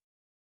else.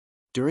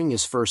 During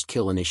his first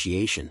kill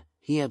initiation,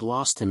 he had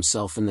lost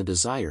himself in the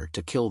desire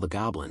to kill the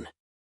goblin.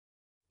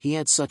 He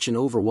had such an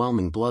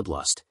overwhelming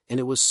bloodlust, and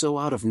it was so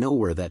out of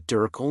nowhere that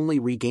Dirk only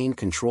regained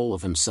control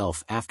of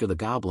himself after the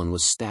goblin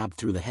was stabbed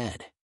through the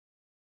head.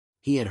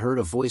 He had heard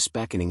a voice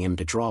beckoning him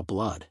to draw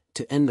blood,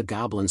 to end the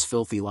goblin's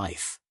filthy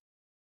life.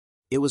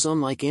 It was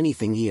unlike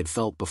anything he had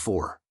felt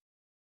before.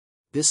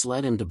 This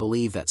led him to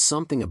believe that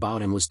something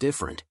about him was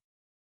different.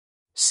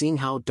 Seeing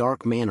how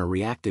dark mana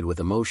reacted with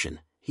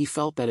emotion, he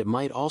felt that it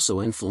might also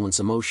influence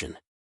emotion.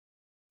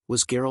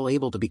 Was Geralt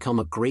able to become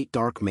a great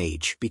dark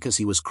mage because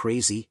he was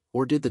crazy,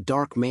 or did the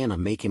dark mana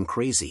make him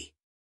crazy?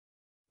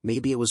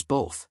 Maybe it was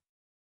both.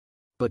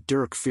 But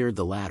Dirk feared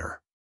the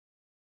latter.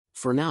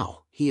 For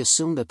now, he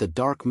assumed that the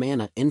dark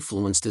mana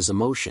influenced his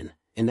emotion,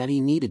 and that he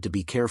needed to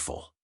be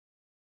careful.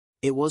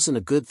 It wasn't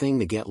a good thing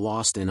to get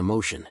lost in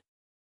emotion.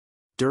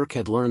 Dirk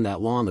had learned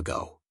that long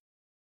ago.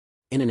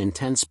 In an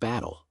intense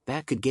battle,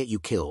 that could get you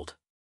killed.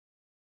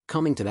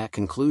 Coming to that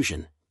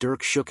conclusion,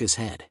 Dirk shook his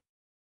head.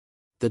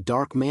 The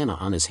dark mana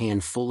on his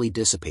hand fully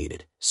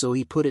dissipated, so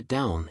he put it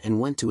down and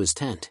went to his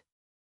tent.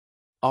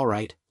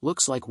 Alright,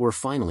 looks like we're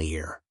finally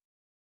here.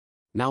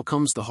 Now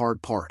comes the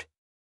hard part.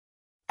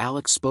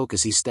 Alex spoke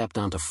as he stepped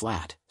onto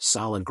flat,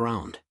 solid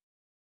ground.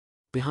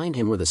 Behind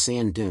him were the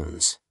sand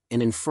dunes,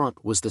 and in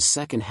front was the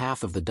second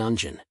half of the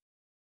dungeon.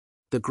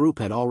 The group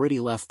had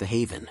already left the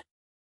haven.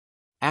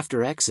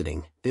 After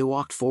exiting, they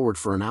walked forward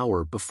for an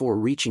hour before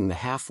reaching the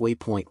halfway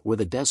point where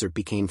the desert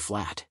became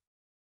flat.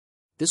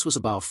 This was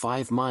about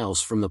 5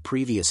 miles from the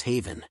previous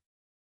haven.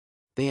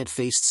 They had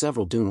faced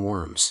several dune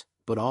worms,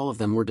 but all of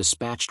them were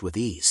dispatched with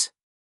ease.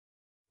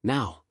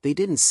 Now, they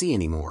didn't see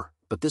any more,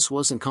 but this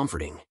wasn't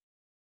comforting.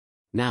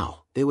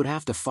 Now, they would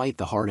have to fight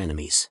the hard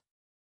enemies.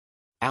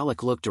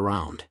 Alec looked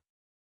around.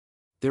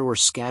 There were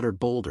scattered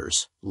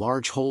boulders,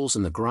 large holes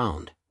in the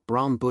ground,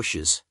 brown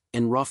bushes,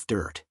 and rough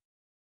dirt.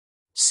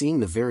 Seeing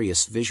the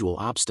various visual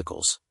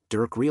obstacles,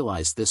 Dirk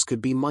realized this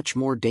could be much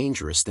more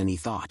dangerous than he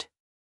thought.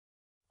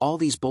 All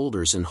these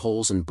boulders and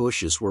holes and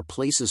bushes were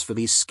places for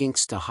these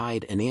skinks to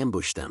hide and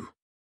ambush them.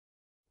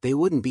 They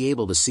wouldn't be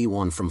able to see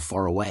one from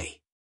far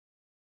away.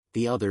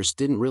 The others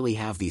didn't really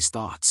have these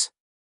thoughts.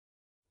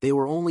 They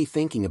were only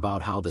thinking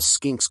about how the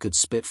skinks could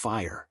spit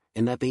fire,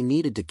 and that they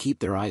needed to keep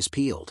their eyes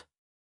peeled.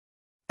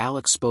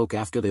 Alec spoke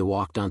after they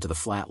walked onto the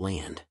flat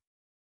land.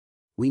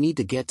 We need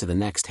to get to the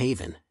next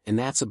haven, and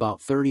that's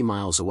about 30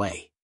 miles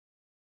away.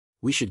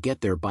 We should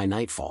get there by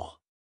nightfall.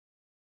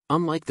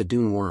 Unlike the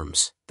dune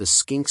worms, the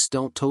skinks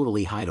don't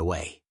totally hide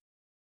away.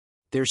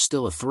 They're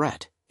still a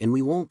threat, and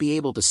we won't be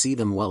able to see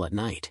them well at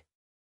night.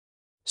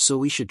 So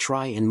we should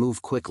try and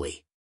move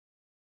quickly.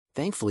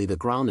 Thankfully the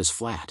ground is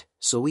flat,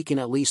 so we can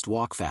at least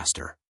walk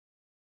faster.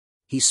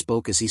 He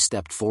spoke as he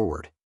stepped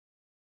forward.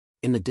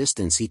 In the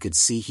distance he could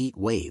see heat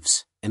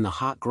waves, and the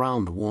hot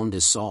ground warmed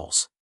his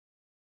soles.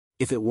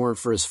 If it weren't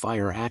for his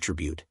fire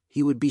attribute,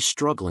 he would be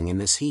struggling in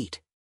this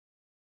heat.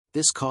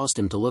 This caused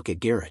him to look at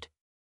Garrett.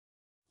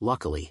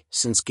 Luckily,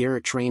 since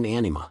Garrett trained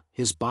Anima,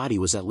 his body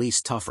was at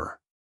least tougher.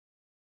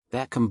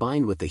 That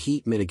combined with the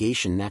heat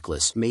mitigation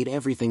necklace made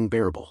everything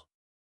bearable.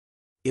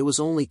 It was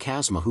only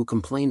Kazma who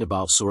complained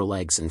about sore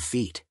legs and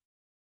feet.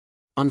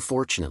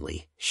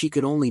 Unfortunately, she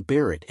could only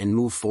bear it and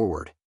move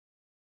forward.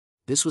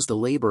 This was the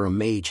labor a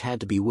mage had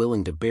to be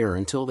willing to bear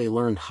until they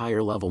learned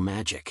higher-level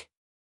magic.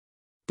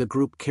 The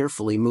group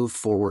carefully moved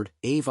forward,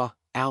 Ava,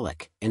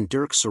 Alec, and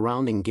Dirk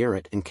surrounding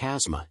Garrett and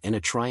Kazma in a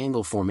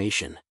triangle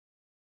formation.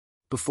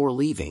 Before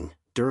leaving,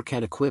 Dirk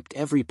had equipped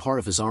every part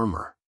of his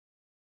armor.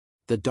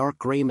 The dark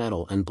gray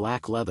metal and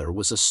black leather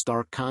was a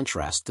stark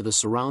contrast to the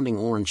surrounding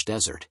orange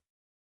desert.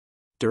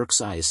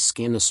 Dirk's eyes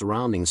scanned the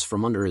surroundings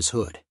from under his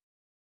hood.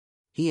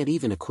 He had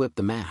even equipped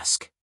the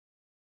mask.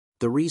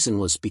 The reason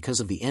was because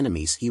of the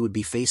enemies he would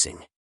be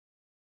facing.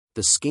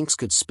 The skinks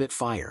could spit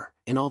fire,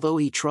 and although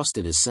he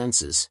trusted his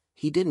senses,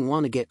 he didn't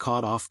want to get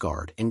caught off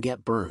guard and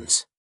get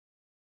burns.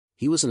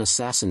 He was an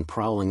assassin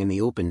prowling in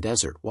the open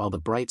desert while the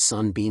bright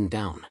sun beamed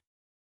down.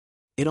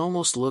 It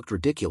almost looked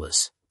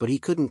ridiculous, but he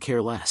couldn't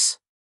care less.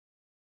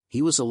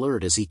 He was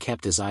alert as he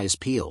kept his eyes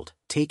peeled,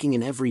 taking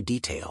in every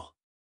detail.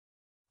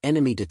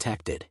 Enemy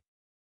detected.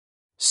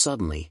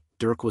 Suddenly,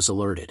 Dirk was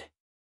alerted.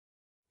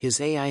 His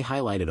AI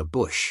highlighted a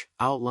bush,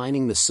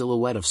 outlining the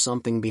silhouette of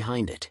something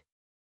behind it.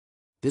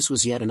 This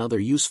was yet another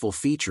useful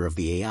feature of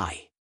the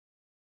AI.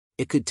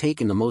 It could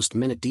take in the most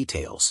minute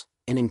details,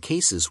 and in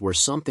cases where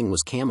something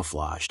was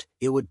camouflaged,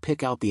 it would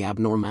pick out the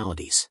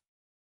abnormalities.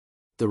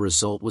 The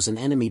result was an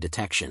enemy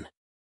detection.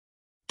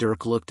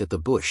 Dirk looked at the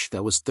bush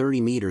that was 30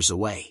 meters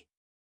away.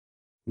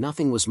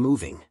 Nothing was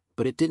moving,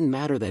 but it didn't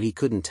matter that he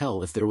couldn't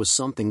tell if there was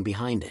something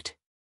behind it.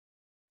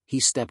 He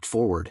stepped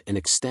forward and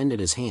extended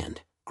his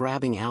hand,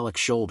 grabbing Alec's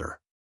shoulder.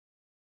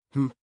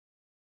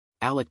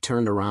 Alec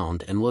turned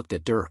around and looked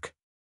at Dirk.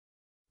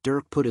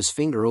 Dirk put his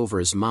finger over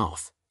his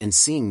mouth, and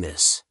seeing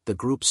this, the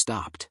group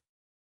stopped.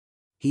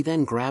 He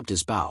then grabbed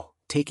his bow,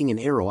 taking an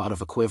arrow out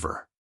of a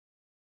quiver.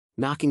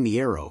 Knocking the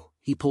arrow,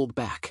 he pulled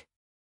back.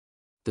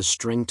 The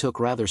string took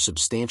rather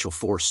substantial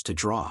force to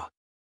draw.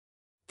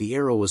 The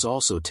arrow was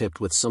also tipped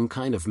with some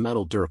kind of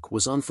metal Dirk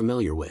was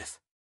unfamiliar with.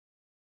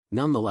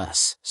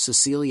 Nonetheless,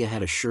 Cecilia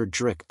had assured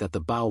Dirk that the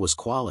bow was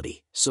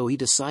quality, so he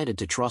decided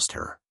to trust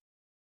her.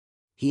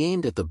 He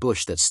aimed at the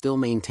bush that still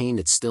maintained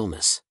its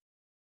stillness.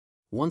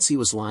 Once he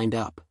was lined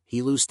up,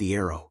 he loosed the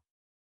arrow.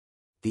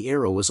 The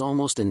arrow was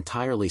almost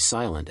entirely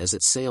silent as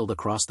it sailed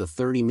across the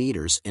 30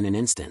 meters in an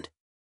instant.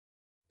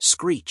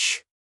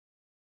 Screech!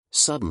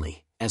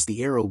 Suddenly, as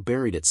the arrow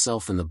buried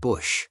itself in the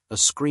bush, a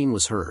scream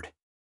was heard.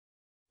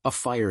 A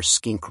fire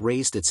skink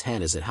raised its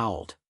head as it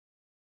howled.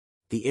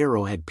 The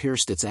arrow had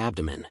pierced its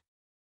abdomen.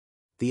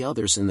 The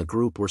others in the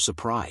group were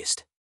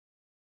surprised.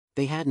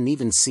 They hadn't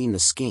even seen the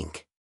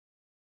skink.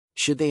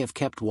 Should they have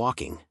kept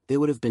walking, they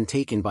would have been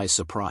taken by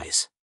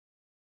surprise.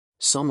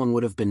 Someone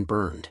would have been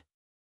burned.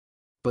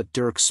 But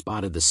Dirk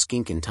spotted the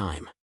skink in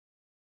time.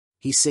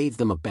 He saved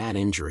them a bad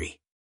injury.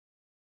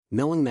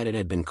 Knowing that it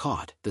had been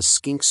caught, the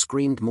skink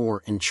screamed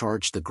more and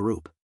charged the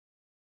group.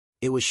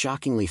 It was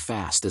shockingly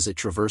fast as it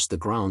traversed the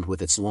ground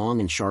with its long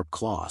and sharp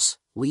claws,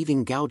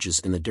 leaving gouges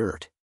in the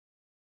dirt.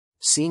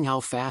 Seeing how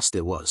fast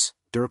it was,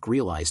 Dirk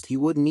realized he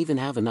wouldn't even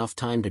have enough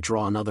time to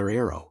draw another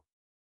arrow.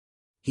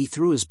 He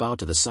threw his bow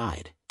to the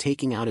side,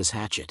 taking out his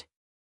hatchet.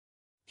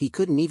 He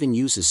couldn't even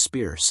use his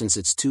spear since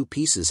its two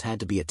pieces had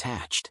to be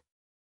attached.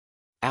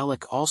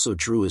 Alec also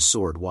drew his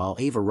sword while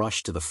Ava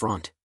rushed to the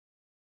front.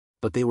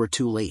 But they were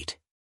too late.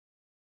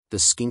 The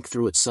skink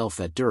threw itself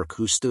at Dirk,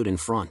 who stood in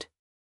front.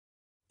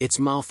 Its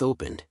mouth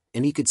opened,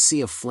 and he could see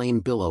a flame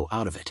billow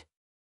out of it.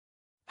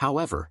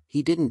 However,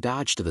 he didn't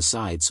dodge to the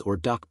sides or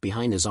duck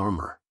behind his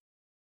armor.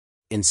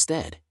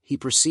 Instead, he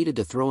proceeded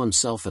to throw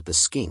himself at the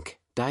skink,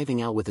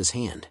 diving out with his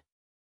hand.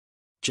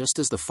 Just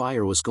as the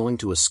fire was going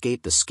to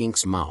escape the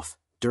skink's mouth,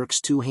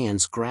 Dirk's two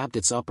hands grabbed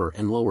its upper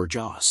and lower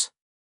jaws.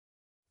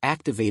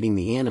 Activating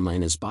the anima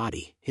in his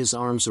body, his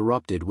arms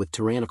erupted with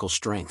tyrannical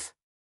strength.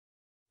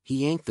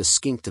 He yanked the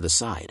skink to the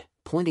side,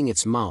 pointing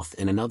its mouth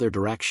in another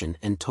direction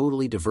and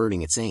totally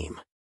diverting its aim.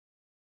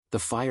 The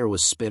fire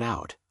was spit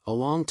out, a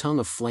long tongue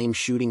of flame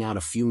shooting out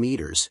a few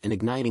meters and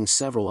igniting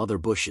several other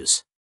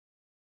bushes.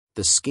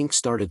 The skink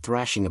started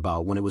thrashing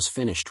about when it was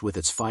finished with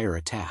its fire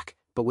attack,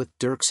 but with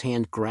Dirk's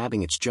hand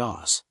grabbing its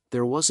jaws,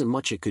 there wasn't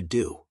much it could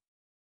do.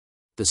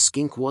 The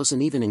skink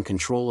wasn't even in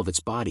control of its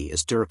body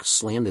as Dirk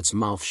slammed its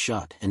mouth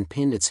shut and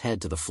pinned its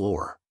head to the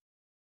floor.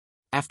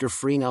 After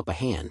freeing up a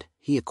hand,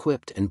 he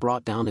equipped and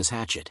brought down his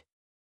hatchet.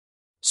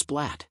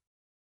 Splat!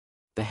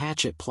 The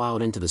hatchet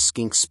plowed into the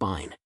skink's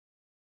spine.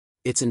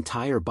 Its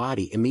entire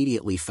body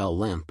immediately fell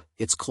limp,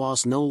 its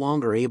claws no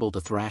longer able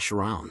to thrash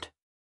around.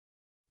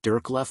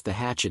 Dirk left the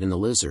hatchet in the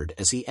lizard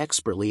as he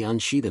expertly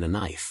unsheathed a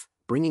knife,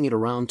 bringing it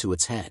around to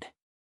its head.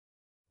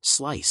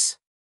 Slice!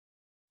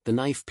 The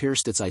knife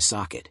pierced its eye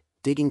socket,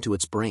 digging to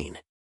its brain.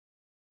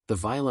 The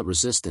violent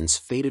resistance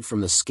faded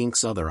from the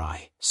skink's other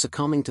eye,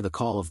 succumbing to the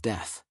call of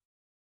death.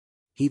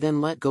 He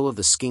then let go of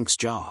the skink's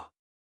jaw.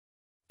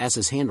 As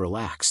his hand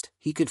relaxed,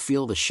 he could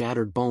feel the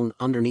shattered bone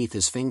underneath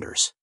his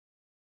fingers.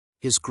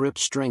 His grip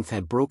strength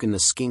had broken the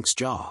skink's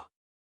jaw.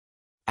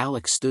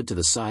 Alec stood to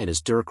the side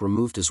as Dirk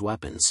removed his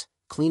weapons,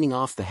 cleaning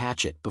off the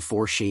hatchet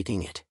before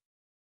sheathing it.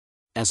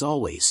 As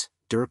always,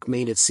 Dirk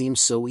made it seem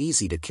so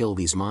easy to kill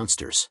these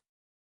monsters.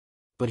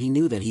 But he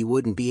knew that he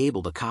wouldn't be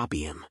able to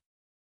copy him.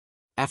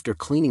 After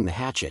cleaning the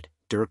hatchet,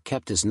 Dirk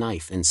kept his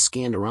knife and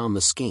scanned around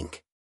the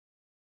skink.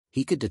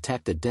 He could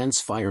detect a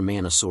dense fire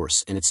mana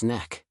source in its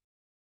neck.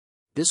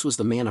 This was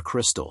the mana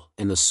crystal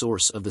and the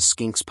source of the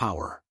skink's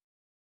power.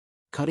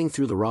 Cutting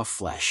through the rough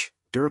flesh,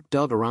 Dirk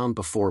dug around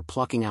before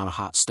plucking out a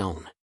hot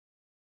stone.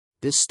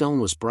 This stone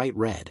was bright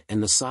red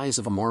and the size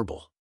of a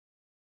marble.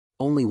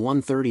 Only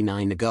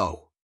 139 to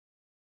go.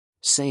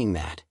 Saying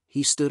that,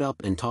 he stood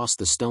up and tossed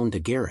the stone to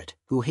Garrett,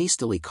 who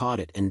hastily caught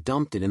it and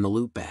dumped it in the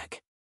loot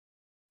bag.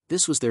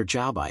 This was their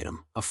job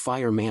item, a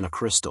fire mana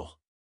crystal.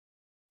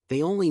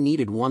 They only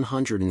needed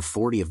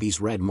 140 of these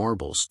red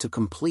marbles to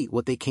complete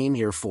what they came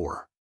here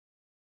for.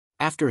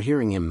 After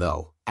hearing him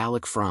though,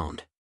 Alec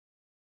frowned.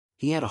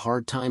 He had a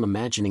hard time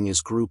imagining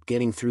his group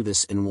getting through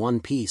this in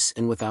one piece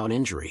and without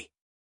injury.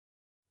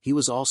 He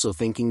was also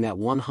thinking that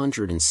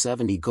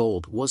 170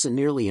 gold wasn't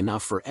nearly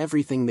enough for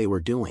everything they were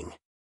doing.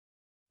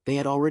 They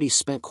had already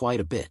spent quite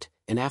a bit,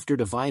 and after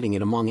dividing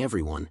it among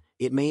everyone,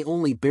 it may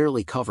only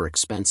barely cover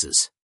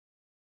expenses.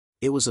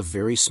 It was a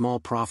very small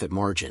profit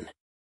margin.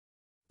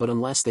 But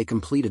unless they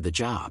completed the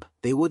job,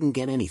 they wouldn't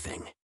get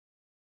anything.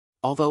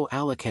 Although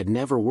Alec had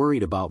never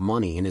worried about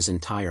money in his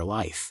entire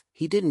life,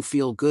 he didn't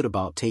feel good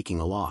about taking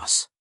a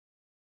loss.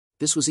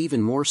 This was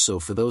even more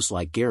so for those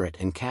like Garrett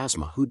and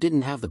Kazma who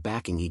didn't have the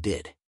backing he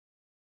did.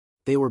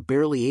 They were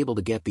barely able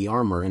to get the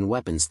armor and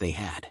weapons they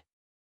had.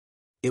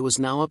 It was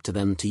now up to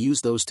them to use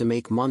those to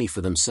make money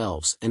for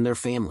themselves and their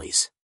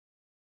families.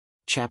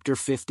 Chapter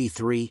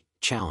 53,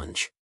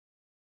 Challenge.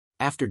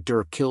 After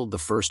Dirk killed the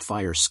first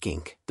fire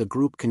skink, the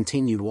group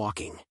continued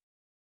walking.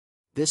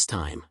 This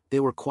time, they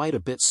were quite a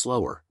bit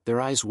slower,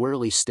 their eyes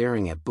warily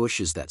staring at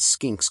bushes that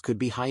skinks could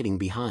be hiding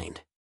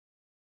behind.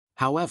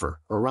 However,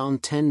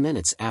 around 10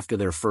 minutes after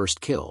their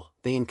first kill,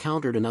 they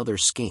encountered another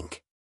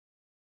skink.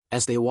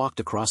 As they walked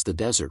across the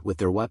desert with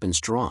their weapons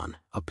drawn,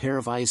 a pair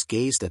of eyes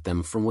gazed at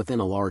them from within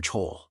a large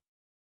hole.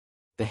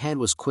 The head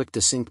was quick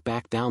to sink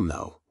back down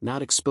though,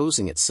 not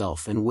exposing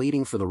itself and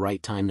waiting for the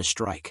right time to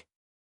strike.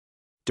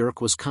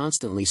 Dirk was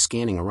constantly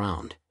scanning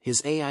around,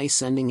 his AI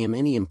sending him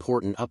any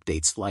important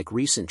updates like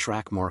recent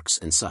track marks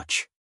and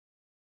such.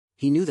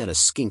 He knew that a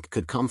skink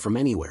could come from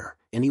anywhere,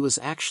 and he was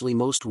actually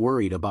most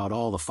worried about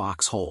all the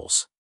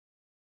foxholes.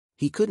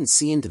 He couldn't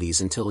see into these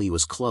until he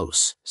was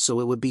close, so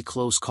it would be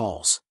close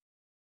calls.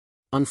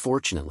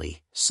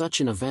 Unfortunately, such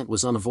an event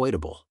was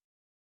unavoidable.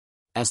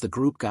 As the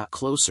group got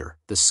closer,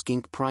 the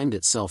skink primed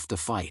itself to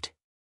fight.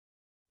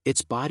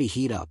 Its body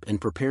heated up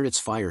and prepared its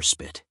fire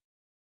spit.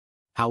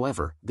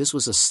 However, this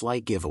was a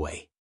slight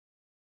giveaway.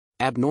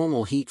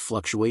 Abnormal heat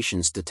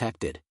fluctuations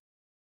detected.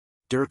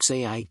 Dirk's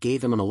AI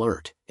gave him an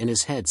alert, and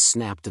his head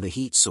snapped to the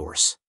heat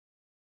source.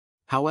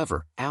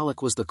 However,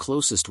 Alec was the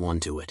closest one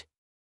to it.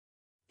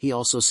 He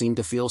also seemed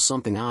to feel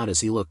something odd as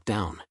he looked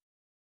down.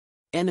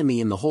 "Enemy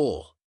in the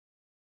hole!"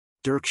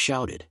 Dirk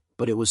shouted,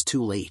 but it was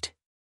too late.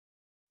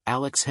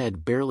 Alec's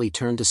head barely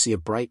turned to see a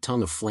bright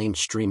tongue of flame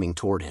streaming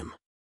toward him.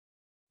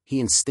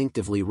 He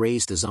instinctively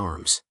raised his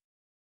arms.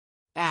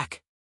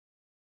 "Ack!"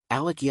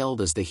 Alec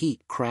yelled as the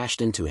heat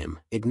crashed into him,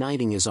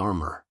 igniting his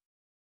armor.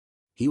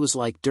 He was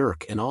like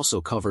Dirk and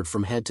also covered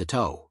from head to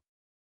toe.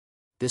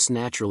 This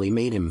naturally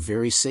made him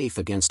very safe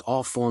against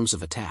all forms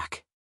of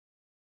attack.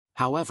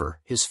 However,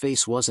 his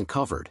face wasn't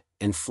covered,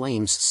 and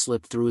flames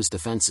slipped through his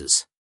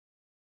defenses.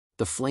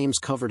 The flames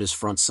covered his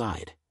front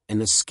side,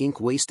 and the skink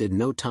wasted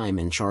no time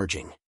in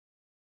charging.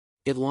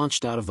 It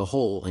launched out of the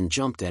hole and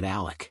jumped at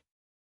Alec.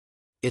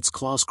 Its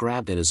claws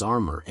grabbed at his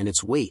armor and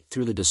its weight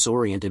threw the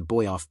disoriented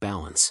boy off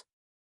balance.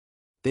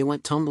 They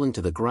went tumbling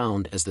to the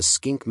ground as the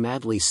skink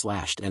madly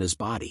slashed at his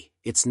body,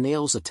 its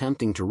nails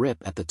attempting to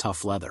rip at the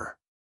tough leather.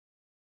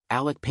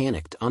 Alec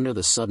panicked under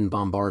the sudden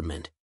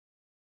bombardment.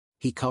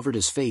 He covered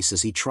his face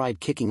as he tried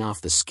kicking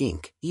off the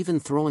skink, even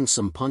throwing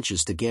some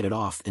punches to get it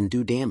off and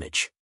do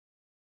damage.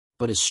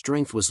 But his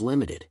strength was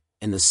limited,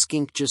 and the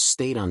skink just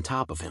stayed on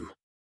top of him.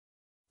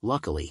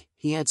 Luckily,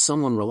 he had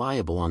someone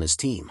reliable on his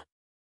team.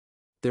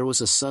 There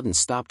was a sudden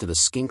stop to the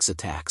skink's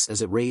attacks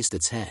as it raised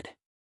its head.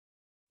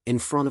 In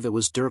front of it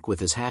was Dirk with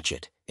his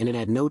hatchet, and it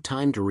had no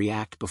time to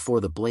react before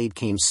the blade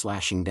came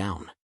slashing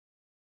down.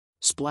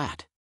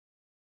 Splat!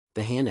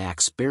 The hand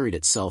axe buried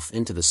itself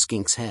into the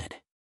skink's head.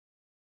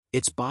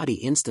 Its body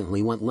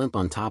instantly went limp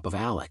on top of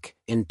Alec,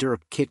 and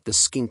Dirk kicked the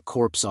skink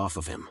corpse off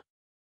of him.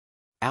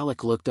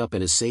 Alec looked up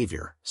at his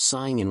savior,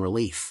 sighing in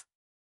relief.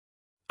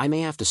 "I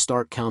may have to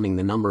start counting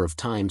the number of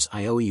times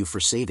I owe you for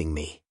saving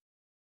me."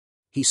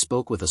 He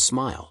spoke with a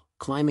smile,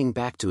 climbing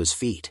back to his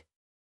feet.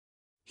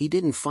 He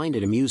didn't find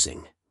it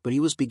amusing, but he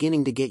was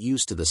beginning to get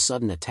used to the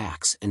sudden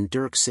attacks and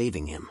Dirk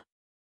saving him.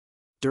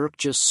 Dirk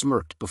just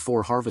smirked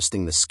before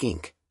harvesting the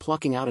skink,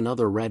 plucking out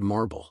another red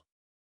marble.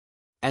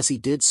 As he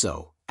did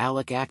so,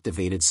 Alec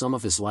activated some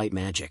of his light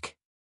magic.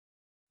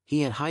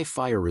 He had high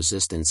fire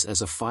resistance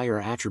as a fire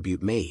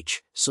attribute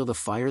mage, so the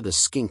fire the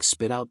skink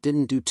spit out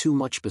didn't do too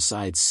much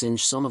besides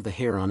singe some of the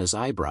hair on his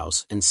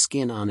eyebrows and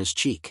skin on his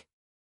cheek.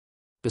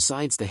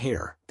 Besides the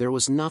hair, there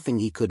was nothing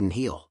he couldn't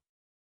heal.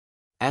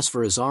 As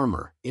for his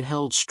armor, it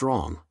held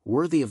strong,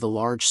 worthy of the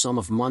large sum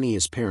of money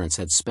his parents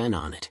had spent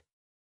on it.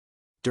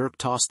 Dirk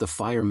tossed the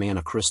fire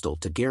mana crystal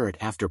to Garrett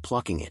after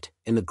plucking it,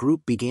 and the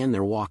group began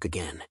their walk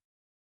again.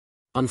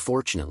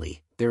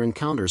 Unfortunately, their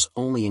encounters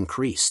only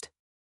increased.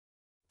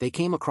 They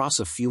came across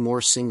a few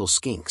more single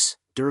skinks,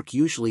 Dirk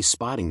usually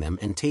spotting them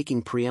and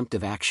taking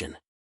preemptive action.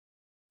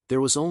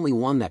 There was only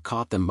one that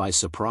caught them by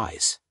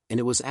surprise, and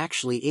it was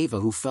actually Ava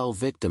who fell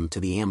victim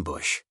to the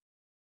ambush.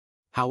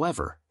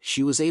 However,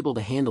 she was able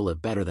to handle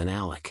it better than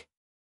Alec.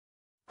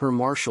 Her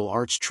martial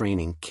arts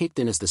training kicked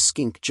in as the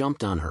skink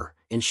jumped on her,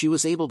 and she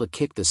was able to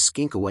kick the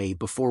skink away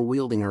before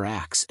wielding her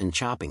axe and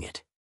chopping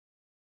it.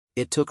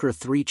 It took her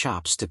 3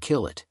 chops to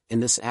kill it,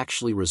 and this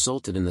actually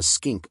resulted in the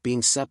skink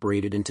being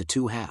separated into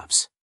 2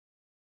 halves.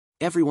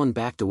 Everyone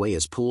backed away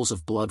as pools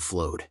of blood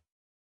flowed.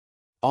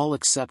 All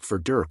except for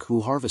Dirk,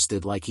 who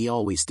harvested like he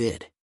always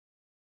did.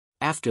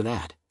 After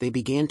that, they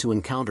began to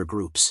encounter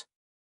groups.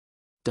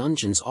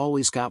 Dungeons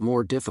always got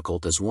more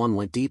difficult as one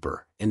went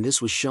deeper, and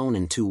this was shown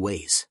in 2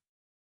 ways.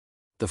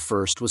 The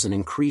first was an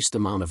increased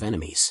amount of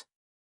enemies.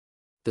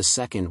 The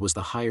second was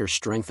the higher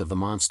strength of the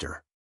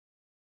monster.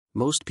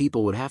 Most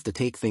people would have to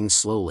take things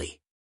slowly.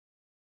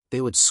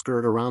 They would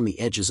skirt around the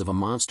edges of a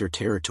monster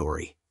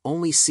territory,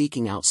 only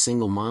seeking out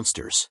single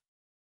monsters.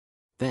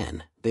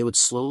 Then, they would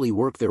slowly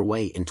work their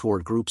way in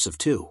toward groups of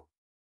 2.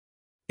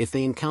 If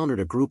they encountered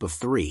a group of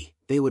 3,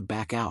 they would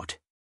back out.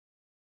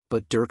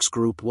 But Dirk's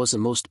group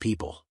wasn't most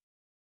people.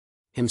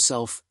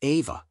 Himself,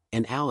 Ava,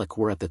 and Alec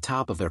were at the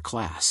top of their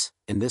class,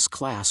 and this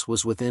class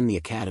was within the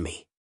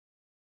academy.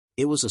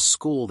 It was a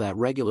school that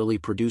regularly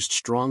produced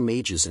strong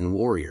mages and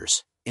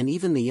warriors, and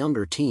even the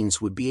younger teens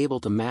would be able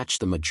to match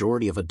the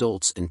majority of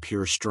adults in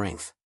pure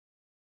strength.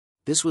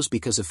 This was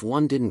because if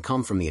one didn't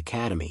come from the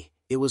academy,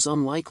 it was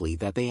unlikely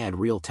that they had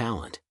real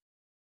talent.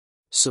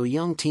 So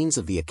young teens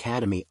of the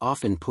academy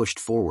often pushed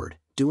forward,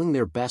 doing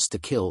their best to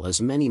kill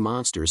as many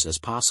monsters as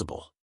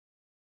possible.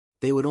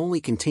 They would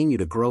only continue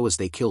to grow as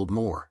they killed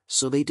more,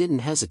 so they didn't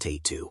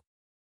hesitate to.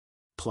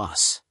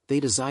 Plus, they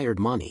desired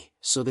money,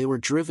 so they were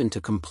driven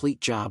to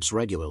complete jobs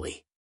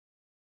regularly.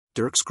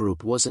 Dirk's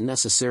group wasn't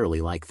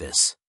necessarily like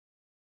this.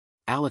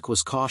 Alec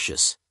was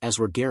cautious, as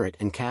were Garrett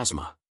and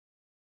Kazma.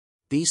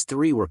 These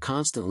 3 were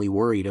constantly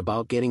worried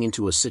about getting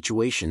into a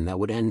situation that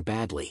would end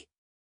badly.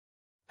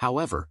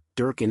 However,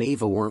 Dirk and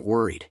Ava weren't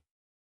worried.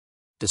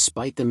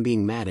 Despite them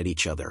being mad at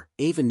each other,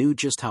 Ava knew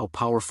just how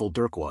powerful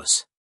Dirk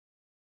was.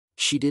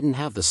 She didn't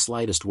have the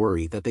slightest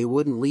worry that they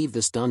wouldn't leave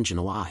this dungeon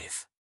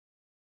alive.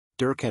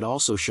 Dirk had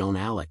also shown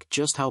Alec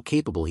just how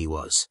capable he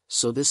was,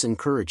 so this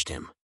encouraged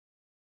him.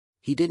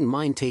 He didn't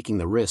mind taking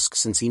the risk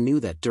since he knew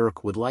that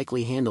Dirk would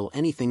likely handle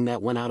anything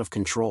that went out of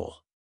control.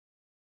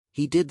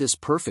 He did this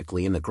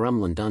perfectly in the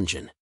Gremlin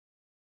dungeon.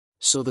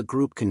 So the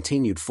group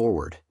continued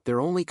forward, their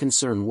only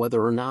concern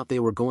whether or not they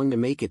were going to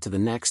make it to the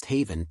next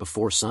haven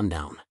before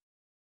sundown.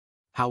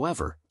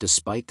 However,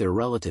 despite their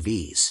relative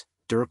ease,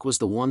 Dirk was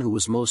the one who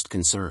was most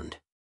concerned.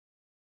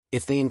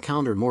 If they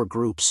encountered more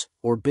groups,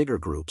 or bigger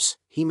groups,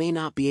 he may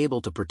not be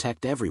able to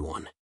protect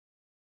everyone.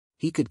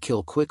 He could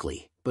kill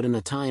quickly, but in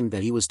the time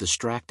that he was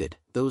distracted,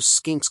 those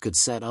skinks could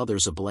set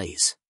others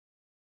ablaze.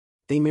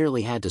 They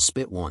merely had to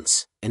spit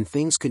once, and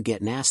things could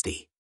get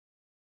nasty.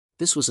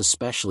 This was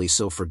especially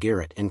so for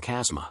Garrett and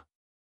Kazma.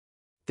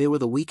 They were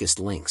the weakest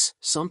links,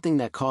 something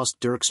that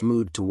caused Dirk's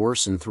mood to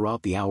worsen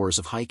throughout the hours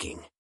of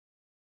hiking.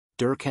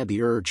 Dirk had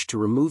the urge to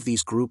remove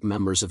these group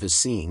members of his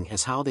seeing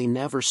as how they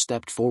never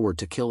stepped forward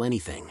to kill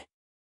anything.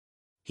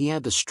 He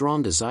had the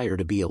strong desire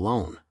to be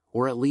alone,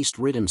 or at least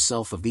rid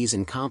himself of these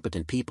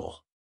incompetent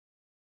people.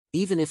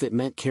 Even if it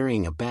meant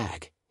carrying a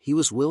bag, he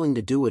was willing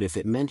to do it if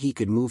it meant he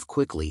could move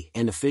quickly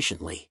and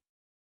efficiently.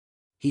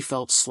 He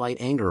felt slight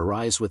anger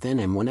arise within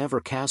him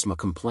whenever Kazma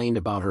complained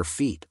about her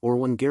feet or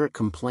when Garrett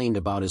complained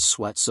about his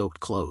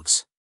sweat-soaked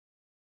clothes.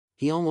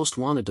 He almost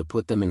wanted to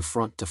put them in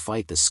front to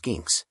fight the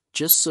skinks,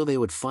 just so they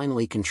would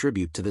finally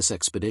contribute to this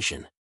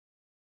expedition.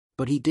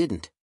 But he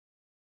didn't.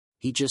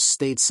 He just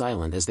stayed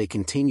silent as they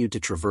continued to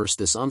traverse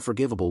this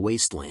unforgivable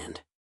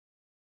wasteland.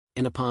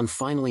 And upon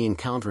finally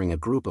encountering a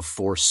group of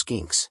 4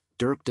 skinks,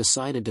 Dirk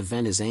decided to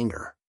vent his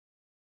anger.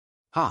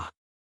 Ha!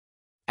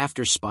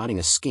 After spotting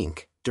a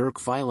skink, Dirk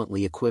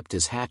violently equipped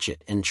his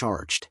hatchet and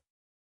charged.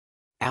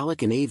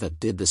 Alec and Ava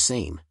did the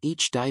same,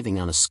 each diving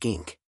on a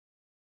skink.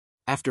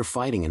 After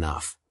fighting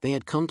enough, they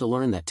had come to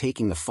learn that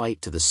taking the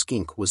fight to the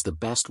skink was the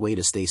best way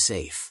to stay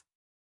safe.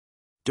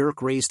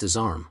 Dirk raised his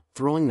arm,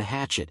 throwing the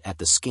hatchet at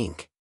the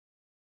skink.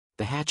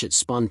 The hatchet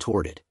spun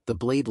toward it, the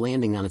blade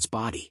landing on its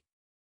body.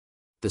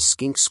 The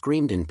skink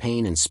screamed in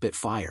pain and spit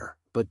fire,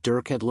 but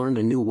Dirk had learned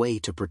a new way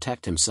to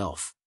protect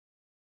himself.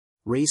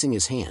 Raising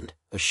his hand,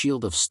 a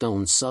shield of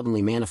stone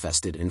suddenly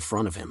manifested in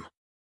front of him.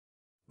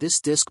 This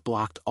disc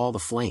blocked all the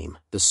flame,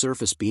 the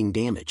surface being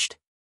damaged.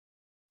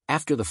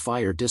 After the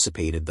fire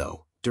dissipated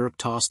though, Dirk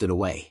tossed it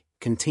away,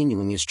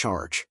 continuing his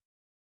charge.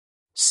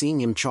 Seeing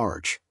him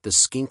charge, the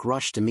skink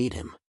rushed to meet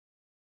him.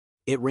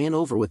 It ran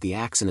over with the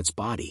axe in its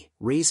body,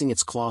 raising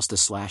its claws to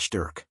slash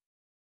Dirk.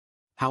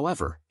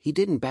 However, he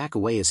didn't back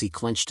away as he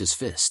clenched his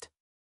fist.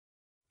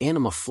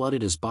 Anima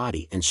flooded his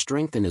body and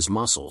strengthened his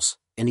muscles,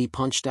 and he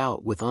punched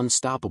out with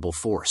unstoppable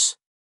force.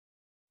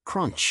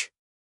 Crunch!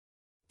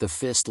 The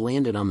fist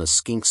landed on the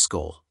skink's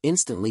skull,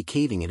 instantly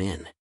caving it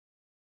in.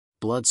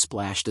 Blood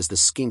splashed as the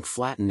skink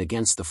flattened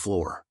against the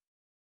floor.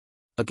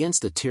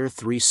 Against a Tier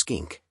 3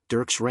 skink,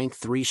 Dirk's Rank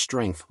 3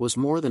 strength was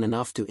more than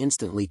enough to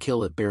instantly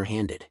kill it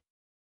barehanded.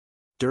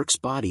 Dirk's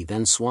body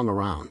then swung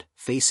around,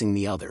 facing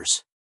the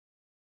others.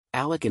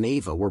 Alec and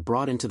Ava were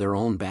brought into their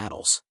own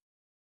battles.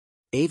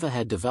 Ava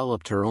had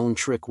developed her own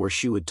trick where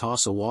she would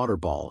toss a water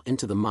ball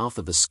into the mouth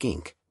of the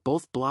skink,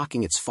 both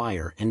blocking its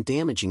fire and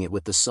damaging it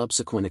with the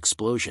subsequent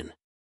explosion.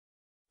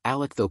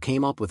 Alec though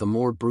came up with a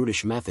more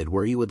brutish method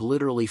where he would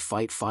literally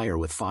fight fire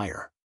with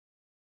fire.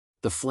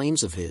 The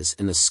flames of his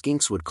and the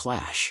skink's would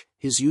clash,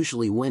 his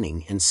usually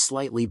winning and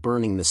slightly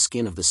burning the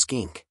skin of the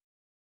skink.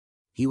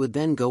 He would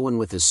then go in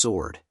with his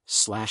sword,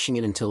 slashing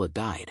it until it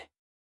died.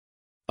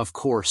 Of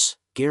course,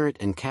 Garrett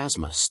and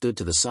Kazma stood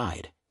to the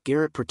side,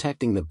 Garrett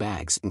protecting the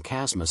bags and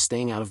Kazma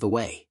staying out of the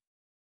way.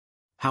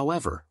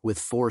 However, with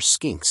 4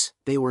 skinks,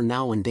 they were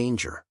now in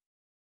danger.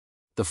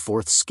 The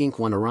 4th skink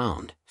went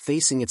around,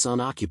 facing its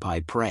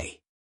unoccupied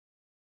prey.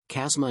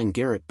 Kazma and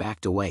Garrett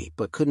backed away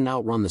but couldn't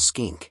outrun the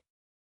skink.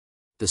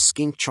 The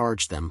skink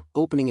charged them,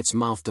 opening its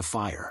mouth to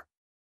fire.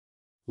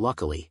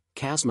 Luckily,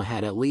 Kazma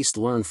had at least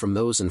learned from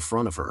those in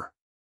front of her.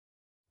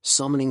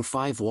 Summoning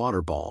 5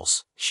 water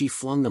balls, she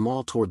flung them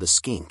all toward the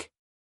skink.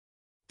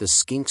 The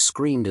skink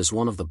screamed as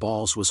one of the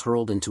balls was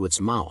hurled into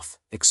its mouth,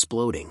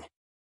 exploding.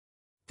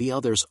 The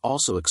others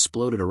also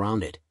exploded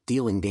around it,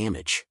 dealing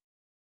damage.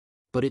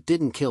 But it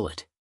didn't kill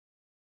it.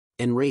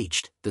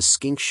 Enraged, the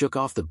skink shook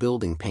off the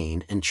building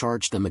pane and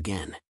charged them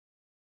again.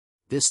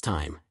 This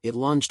time, it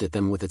lunged at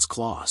them with its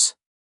claws.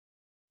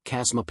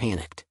 Kazma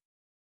panicked.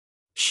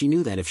 She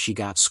knew that if she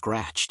got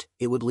scratched,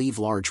 it would leave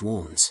large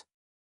wounds.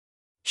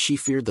 She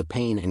feared the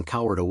pain and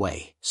cowered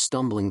away,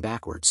 stumbling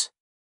backwards.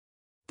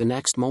 The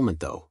next moment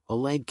though, a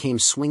leg came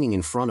swinging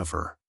in front of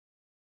her.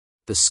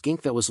 The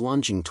skink that was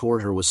lunging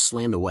toward her was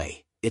slammed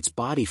away, its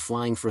body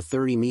flying for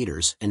 30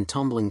 meters and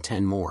tumbling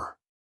 10 more.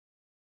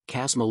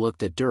 Kazma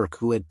looked at Dirk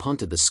who had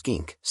punted the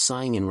skink,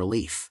 sighing in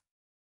relief.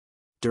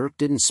 Dirk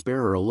didn't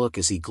spare her a look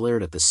as he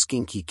glared at the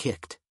skink he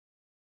kicked.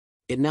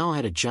 It now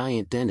had a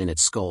giant dent in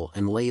its skull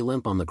and lay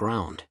limp on the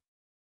ground.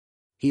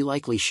 He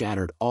likely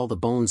shattered all the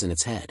bones in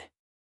its head.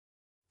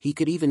 He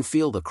could even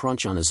feel the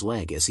crunch on his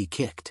leg as he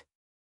kicked.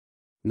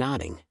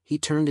 Nodding, he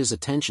turned his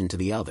attention to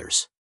the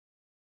others.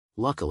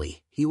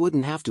 Luckily, he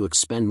wouldn't have to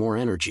expend more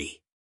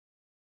energy.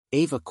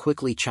 Ava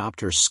quickly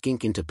chopped her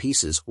skink into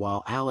pieces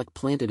while Alec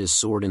planted his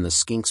sword in the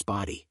skink's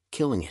body,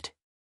 killing it.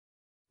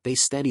 They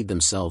steadied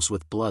themselves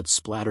with blood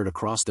splattered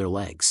across their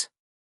legs.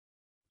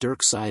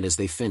 Dirk sighed as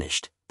they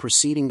finished,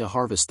 proceeding to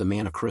harvest the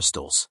mana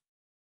crystals.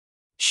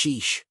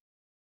 Sheesh.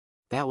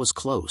 That was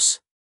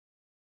close.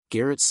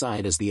 Garrett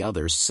sighed as the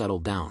others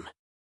settled down.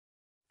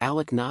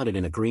 Alec nodded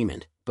in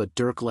agreement, but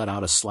Dirk let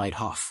out a slight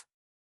huff.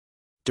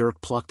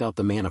 Dirk plucked out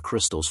the mana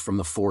crystals from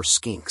the 4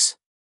 skinks.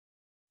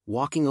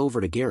 Walking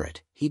over to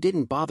Garrett, he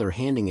didn't bother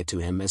handing it to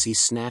him as he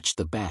snatched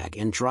the bag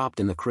and dropped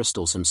in the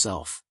crystals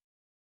himself.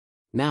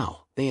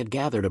 Now, they had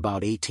gathered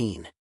about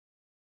 18.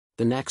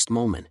 The next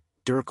moment,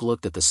 Dirk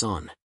looked at the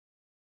sun.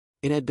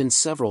 It had been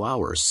several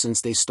hours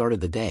since they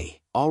started the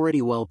day,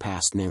 already well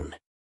past noon.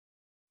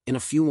 In a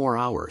few more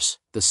hours,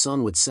 the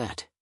sun would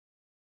set.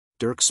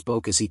 Dirk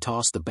spoke as he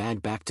tossed the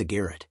bag back to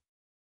Garrett.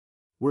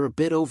 We're a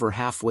bit over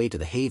halfway to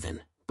the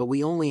haven, but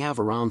we only have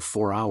around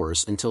 4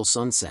 hours until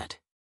sunset.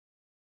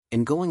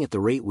 And going at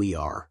the rate we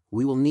are,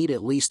 we will need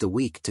at least a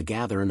week to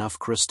gather enough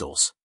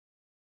crystals.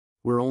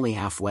 We're only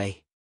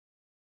halfway.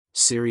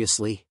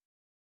 Seriously?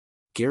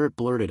 Garrett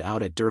blurted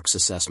out at Dirk's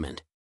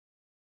assessment.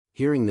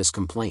 Hearing this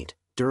complaint,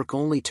 Dirk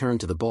only turned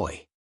to the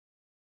boy.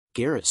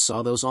 Garrett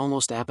saw those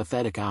almost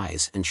apathetic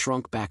eyes and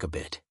shrunk back a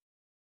bit.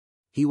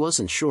 He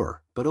wasn't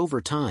sure, but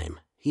over time,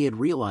 he had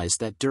realized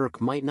that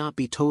Dirk might not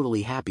be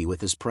totally happy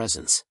with his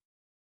presence.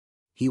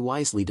 He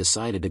wisely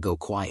decided to go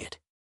quiet.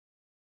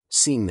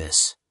 Seeing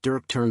this,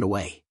 Dirk turned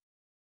away.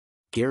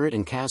 Garrett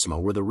and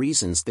Kazmo were the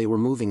reasons they were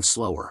moving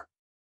slower.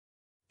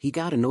 He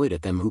got annoyed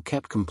at them who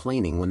kept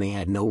complaining when they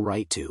had no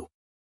right to.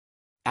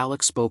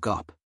 Alec spoke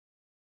up.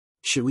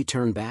 Should we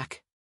turn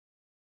back?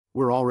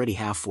 We're already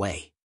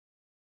halfway.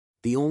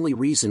 The only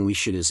reason we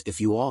should is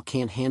if you all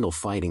can't handle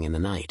fighting in the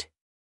night.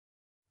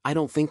 I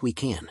don't think we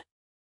can.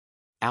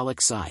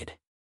 Alec sighed.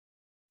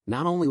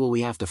 Not only will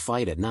we have to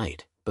fight at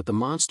night, but the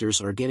monsters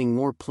are getting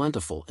more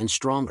plentiful and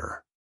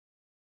stronger.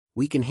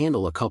 We can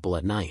handle a couple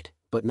at night,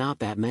 but not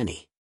that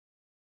many.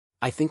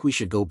 I think we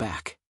should go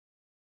back.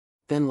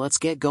 Then let's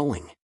get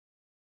going.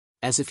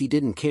 As if he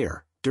didn't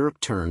care, Dirk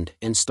turned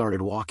and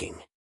started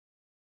walking.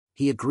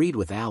 He agreed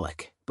with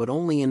Alec, but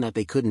only in that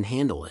they couldn't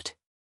handle it.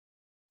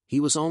 He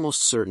was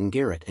almost certain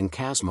Garrett and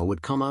Kazmo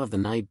would come out of the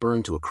night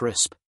burned to a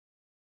crisp.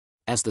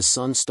 As the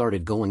sun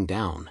started going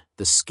down,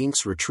 the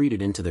skinks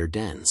retreated into their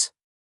dens.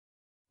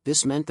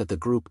 This meant that the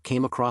group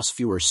came across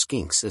fewer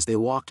skinks as they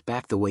walked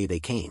back the way they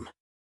came.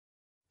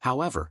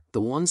 However,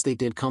 the ones they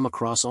did come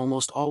across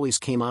almost always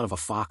came out of a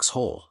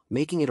foxhole,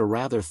 making it a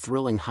rather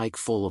thrilling hike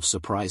full of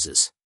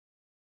surprises.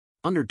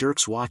 Under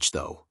Dirk's watch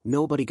though,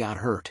 nobody got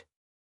hurt.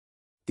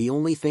 The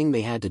only thing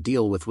they had to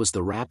deal with was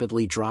the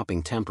rapidly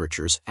dropping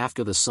temperatures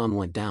after the sun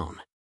went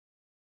down.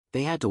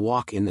 They had to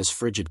walk in this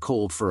frigid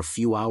cold for a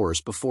few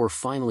hours before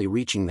finally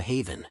reaching the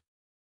haven.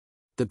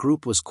 The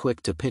group was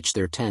quick to pitch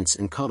their tents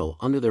and cuddle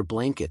under their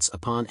blankets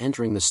upon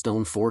entering the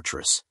stone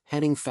fortress,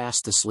 heading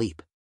fast to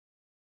sleep.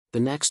 The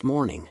next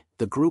morning,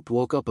 the group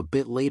woke up a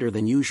bit later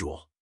than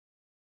usual.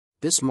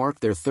 This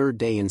marked their third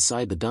day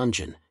inside the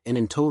dungeon, and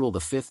in total the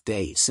fifth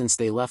day since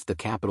they left the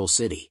capital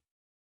city.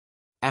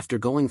 After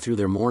going through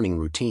their morning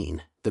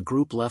routine, the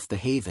group left the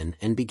haven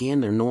and began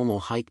their normal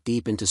hike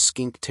deep into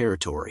skink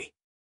territory.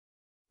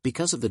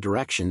 Because of the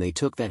direction they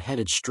took that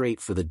headed straight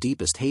for the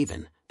deepest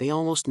haven, they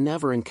almost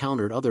never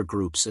encountered other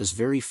groups as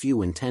very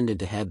few intended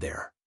to head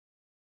there.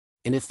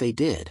 And if they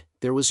did,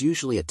 there was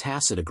usually a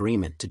tacit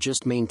agreement to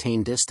just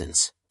maintain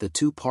distance, the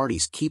two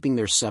parties keeping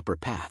their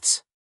separate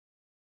paths.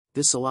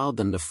 This allowed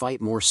them to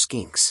fight more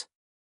skinks.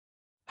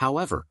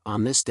 However,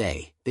 on this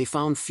day, they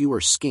found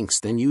fewer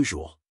skinks than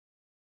usual.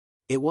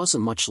 It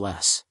wasn't much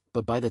less,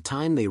 but by the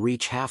time they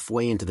reached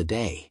halfway into the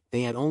day,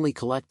 they had only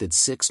collected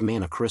 6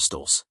 mana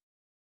crystals.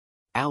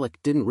 Alec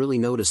didn't really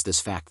notice this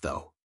fact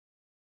though.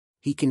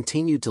 He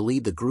continued to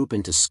lead the group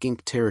into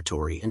skink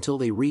territory until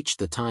they reached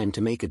the time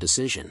to make a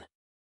decision.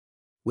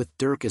 With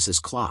Dirk as his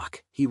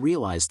clock, he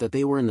realized that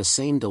they were in the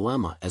same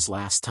dilemma as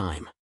last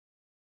time.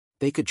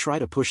 They could try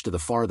to push to the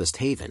farthest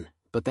haven,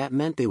 but that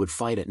meant they would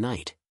fight at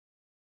night.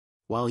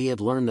 While he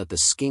had learned that the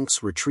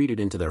skinks retreated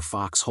into their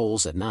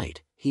foxholes at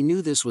night, he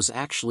knew this was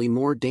actually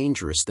more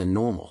dangerous than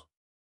normal.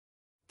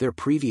 Their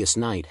previous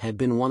night had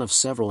been one of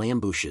several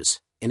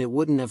ambushes, and it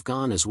wouldn't have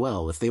gone as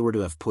well if they were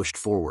to have pushed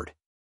forward.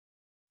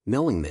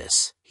 Knowing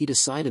this, he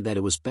decided that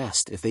it was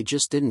best if they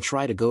just didn't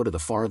try to go to the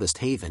farthest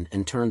haven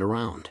and turned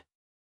around.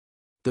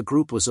 The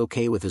group was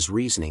okay with his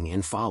reasoning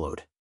and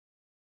followed.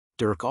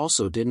 Dirk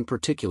also didn't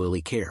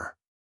particularly care.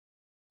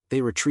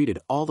 They retreated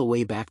all the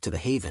way back to the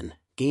haven,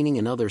 gaining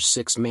another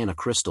 6 mana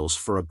crystals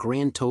for a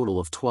grand total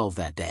of 12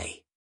 that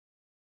day.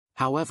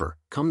 However,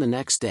 come the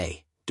next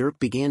day, Dirk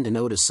began to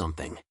notice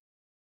something.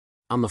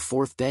 On the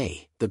 4th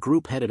day, the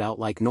group headed out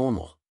like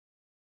normal.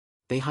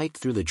 They hiked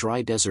through the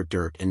dry desert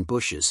dirt and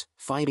bushes,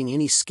 fighting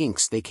any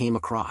skinks they came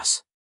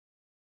across.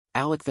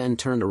 Alec then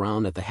turned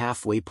around at the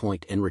halfway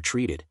point and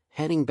retreated,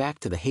 heading back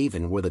to the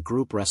haven where the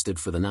group rested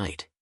for the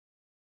night.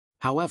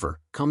 However,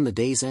 come the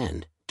day's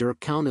end, Dirk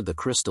counted the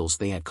crystals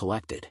they had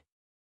collected.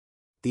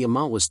 The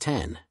amount was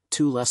 10,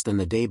 2 less than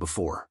the day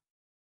before.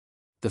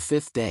 The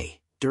 5th day,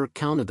 Dirk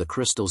counted the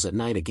crystals at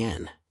night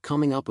again,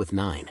 coming up with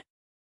 9.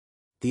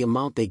 The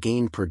amount they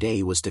gained per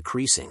day was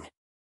decreasing.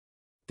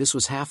 This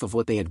was half of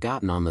what they had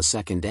gotten on the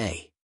 2nd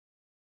day.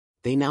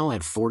 They now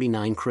had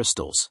 49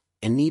 crystals,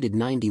 and needed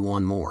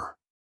 91 more.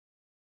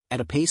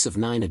 At a pace of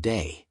 9 a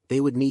day,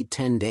 they would need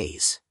 10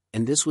 days,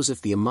 and this was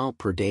if the amount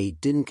per day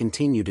didn't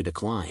continue to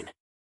decline.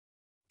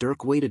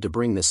 Dirk waited to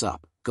bring this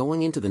up,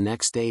 going into the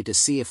next day to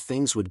see if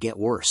things would get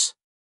worse.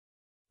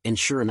 And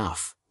sure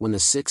enough, when the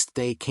 6th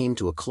day came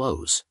to a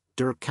close,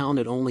 Dirk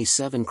counted only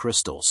 7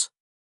 crystals.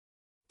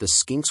 The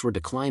skinks were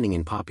declining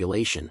in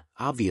population,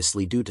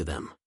 obviously due to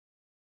them.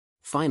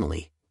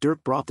 Finally,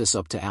 Dirk brought this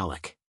up to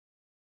Alec.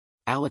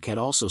 Alec had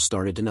also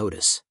started to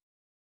notice.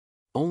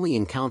 Only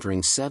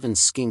encountering 7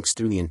 skinks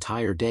through the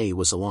entire day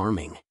was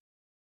alarming.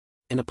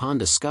 And upon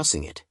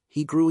discussing it,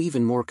 he grew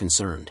even more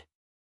concerned.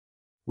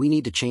 We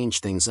need to change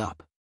things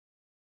up.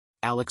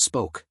 Alec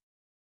spoke.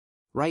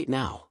 Right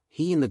now,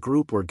 he and the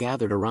group were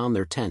gathered around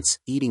their tents,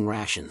 eating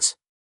rations.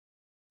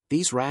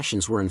 These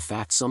rations were in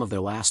fact some of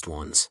their last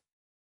ones.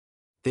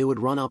 They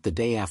would run out the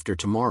day after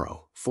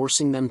tomorrow,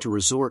 forcing them to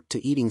resort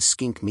to eating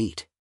skink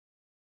meat.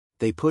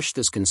 They pushed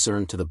this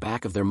concern to the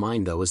back of their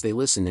mind though as they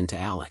listened into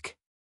Alec.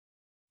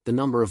 The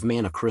number of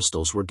mana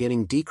crystals were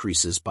getting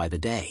decreases by the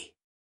day.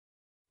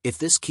 If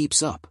this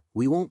keeps up,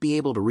 we won't be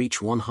able to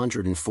reach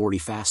 140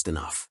 fast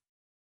enough.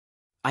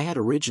 I had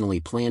originally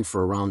planned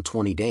for around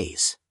 20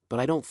 days, but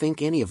I don't think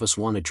any of us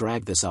want to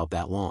drag this out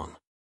that long.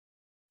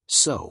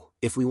 So,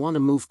 if we want to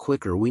move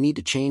quicker we need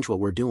to change what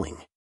we're doing.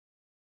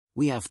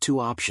 We have two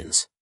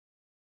options.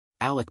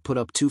 Alec put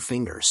up two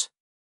fingers.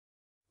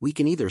 We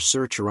can either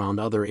search around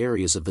other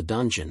areas of the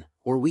dungeon,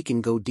 or we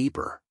can go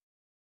deeper.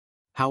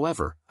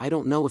 However, I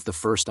don't know if the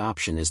first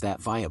option is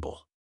that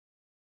viable.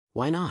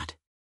 Why not?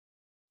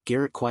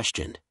 Garrett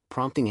questioned,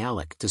 prompting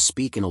Alec to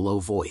speak in a low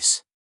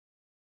voice.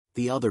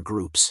 The other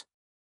groups.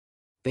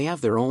 They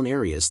have their own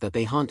areas that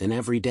they hunt in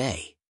every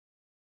day.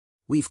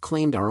 We've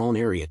claimed our own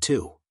area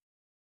too.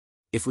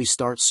 If we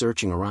start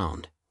searching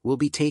around, we'll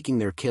be taking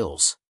their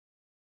kills.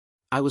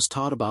 I was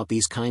taught about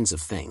these kinds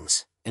of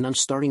things, and I'm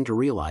starting to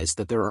realize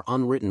that there are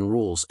unwritten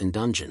rules in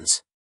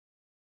dungeons.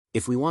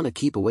 If we want to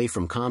keep away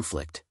from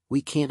conflict,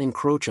 we can't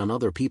encroach on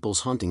other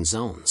people's hunting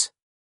zones.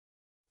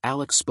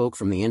 Alex spoke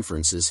from the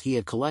inferences he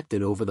had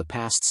collected over the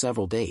past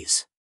several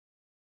days.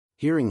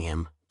 Hearing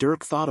him,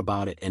 Dirk thought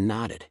about it and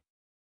nodded.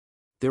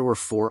 There were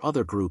 4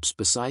 other groups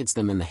besides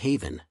them in the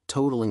haven,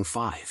 totaling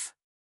 5.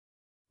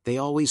 They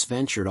always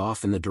ventured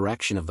off in the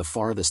direction of the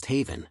farthest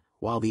haven,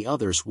 while the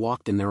others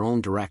walked in their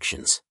own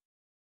directions.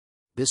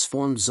 This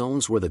formed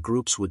zones where the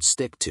groups would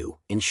stick to,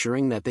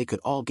 ensuring that they could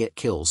all get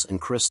kills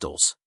and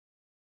crystals.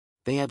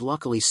 They had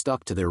luckily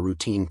stuck to their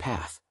routine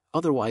path,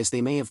 otherwise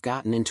they may have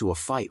gotten into a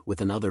fight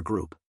with another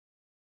group.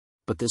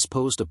 But this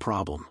posed a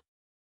problem.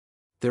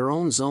 Their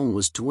own zone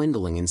was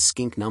dwindling in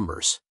skink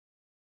numbers.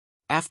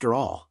 After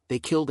all, they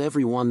killed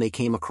everyone they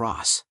came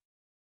across.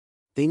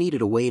 They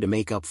needed a way to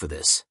make up for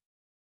this.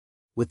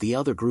 With the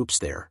other groups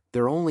there,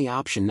 their only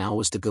option now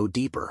was to go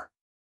deeper.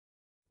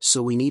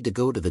 So we need to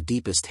go to the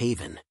deepest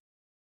haven.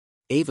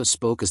 Ava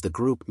spoke as the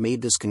group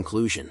made this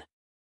conclusion.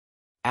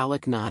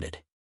 Alec nodded.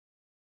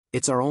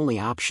 It's our only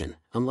option,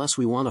 unless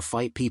we want to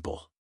fight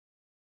people.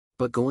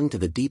 But going to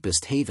the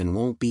deepest haven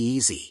won't be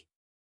easy.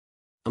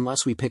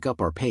 Unless we pick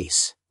up our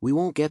pace, we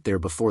won't get there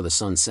before the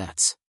sun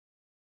sets.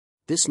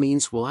 This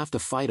means we'll have to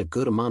fight a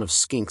good amount of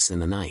skinks in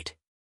the night.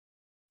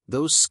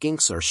 Those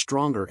skinks are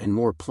stronger and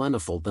more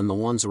plentiful than the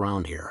ones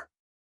around here.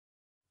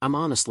 I'm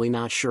honestly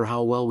not sure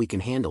how well we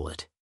can handle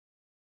it.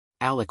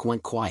 Alec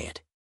went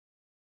quiet.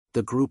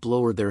 The group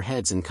lowered their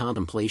heads in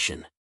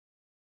contemplation.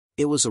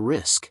 It was a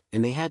risk,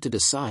 and they had to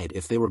decide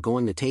if they were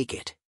going to take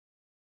it.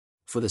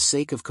 For the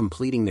sake of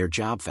completing their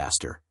job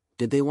faster,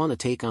 did they want to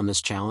take on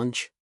this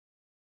challenge?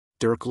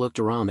 Dirk looked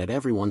around at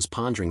everyone's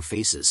pondering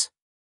faces.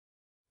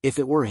 If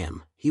it were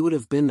him, he would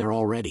have been there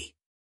already.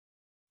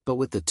 But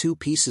with the 2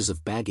 pieces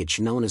of baggage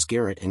known as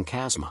Garrett and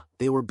Kazma,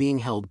 they were being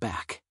held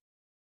back.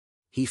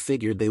 He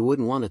figured they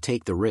wouldn't want to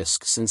take the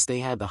risk since they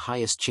had the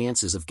highest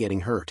chances of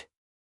getting hurt.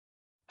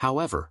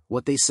 However,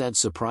 what they said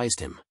surprised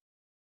him.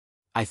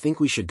 I think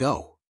we should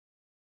go.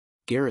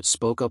 Garrett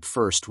spoke up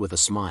first with a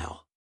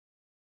smile.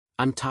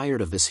 I'm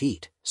tired of this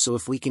heat, so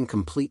if we can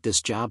complete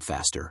this job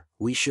faster,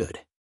 we should.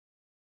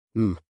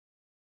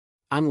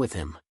 I'm with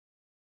him.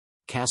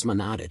 Kazma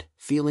nodded,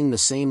 feeling the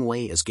same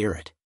way as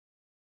Garrett.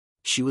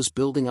 She was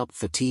building up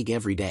fatigue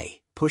every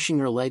day, pushing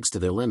her legs to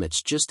their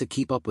limits just to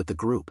keep up with the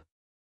group.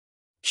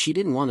 She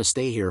didn't want to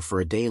stay here for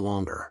a day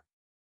longer.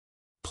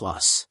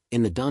 Plus,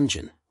 in the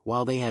dungeon,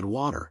 while they had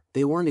water,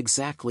 they weren't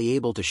exactly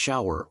able to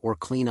shower or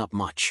clean up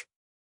much.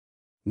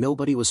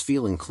 Nobody was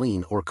feeling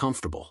clean or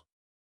comfortable.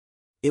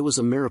 It was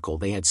a miracle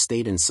they had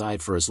stayed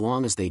inside for as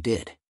long as they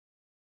did.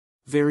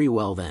 Very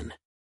well then.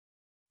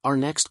 Our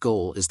next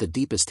goal is the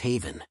deepest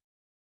haven.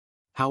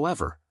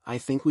 However, I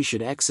think we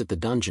should exit the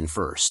dungeon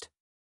first.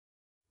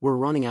 We're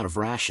running out of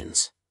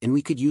rations, and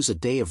we could use a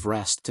day of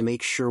rest to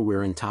make sure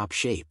we're in top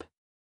shape.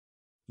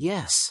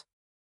 Yes.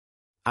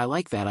 I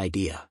like that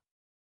idea.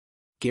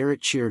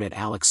 Garrett cheered at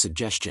Alec's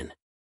suggestion.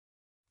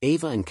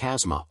 Ava and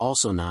Kazma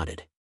also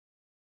nodded.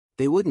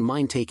 They wouldn't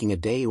mind taking a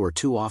day or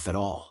 2 off at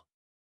all.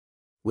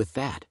 With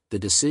that, the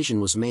decision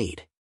was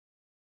made.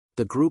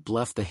 The group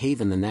left the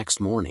haven the next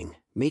morning,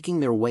 making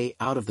their way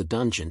out of the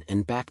dungeon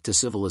and back to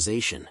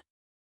civilization.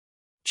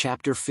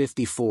 Chapter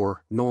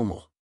 54,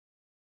 Normal.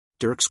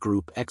 Dirk's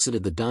group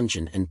exited the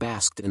dungeon and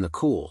basked in the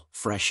cool,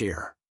 fresh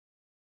air.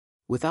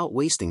 Without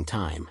wasting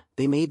time,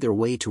 they made their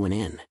way to an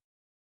inn.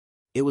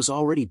 It was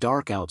already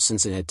dark out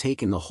since it had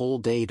taken the whole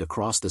day to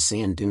cross the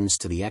sand dunes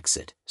to the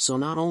exit, so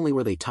not only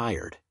were they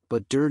tired,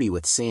 but dirty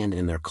with sand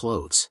in their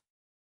clothes.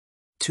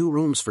 2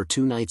 rooms for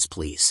 2 nights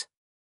please.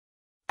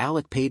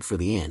 Alec paid for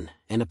the inn,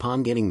 and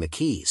upon getting the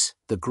keys,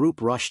 the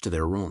group rushed to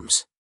their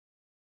rooms.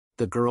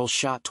 The girls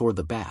shot toward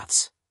the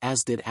baths,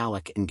 as did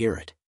Alec and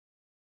Garrett.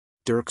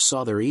 Dirk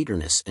saw their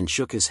eagerness and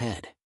shook his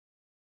head.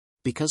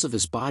 Because of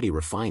his body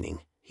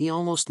refining, he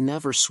almost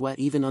never sweat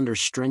even under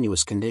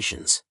strenuous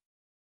conditions.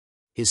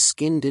 His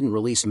skin didn't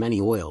release many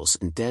oils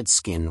and dead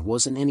skin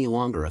wasn't any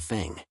longer a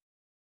thing.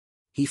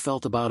 He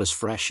felt about as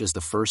fresh as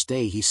the first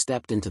day he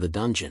stepped into the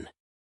dungeon.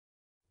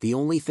 The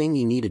only thing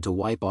he needed to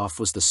wipe off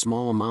was the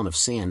small amount of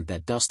sand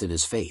that dusted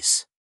his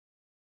face.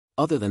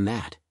 Other than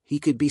that, he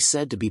could be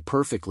said to be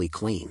perfectly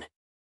clean.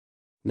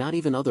 Not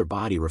even other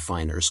body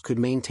refiners could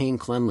maintain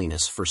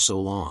cleanliness for so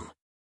long.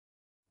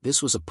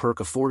 This was a perk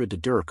afforded to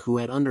Dirk, who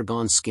had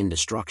undergone skin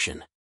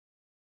destruction.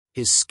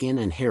 His skin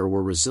and hair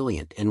were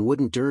resilient and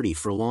wouldn't dirty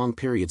for long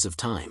periods of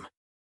time.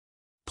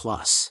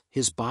 Plus,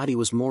 his body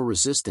was more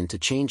resistant to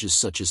changes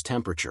such as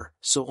temperature,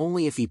 so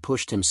only if he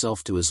pushed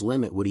himself to his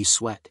limit would he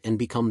sweat and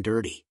become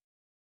dirty.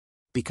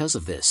 Because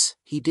of this,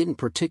 he didn't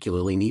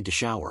particularly need to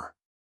shower.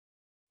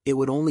 It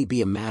would only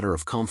be a matter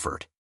of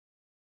comfort.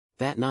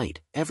 That night,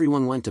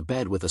 everyone went to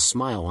bed with a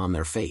smile on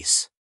their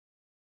face.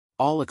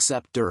 All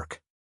except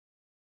Dirk.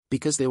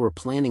 Because they were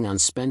planning on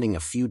spending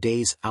a few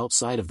days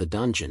outside of the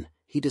dungeon,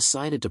 he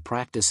decided to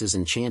practice his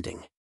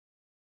enchanting.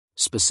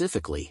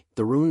 Specifically,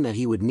 the rune that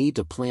he would need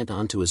to plant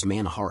onto his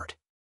mana heart.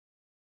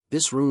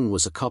 This rune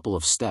was a couple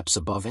of steps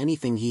above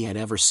anything he had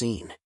ever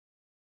seen.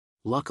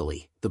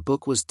 Luckily, the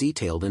book was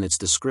detailed in its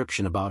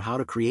description about how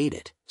to create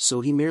it,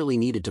 so he merely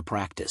needed to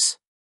practice.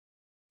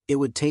 It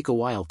would take a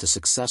while to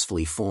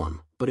successfully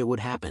form, but it would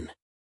happen.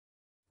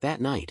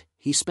 That night,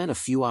 he spent a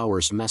few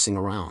hours messing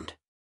around.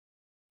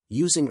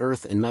 Using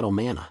earth and metal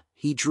mana,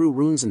 he drew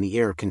runes in the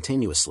air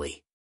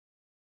continuously.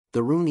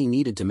 The rune he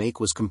needed to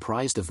make was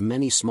comprised of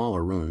many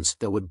smaller runes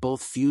that would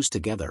both fuse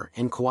together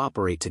and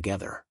cooperate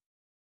together.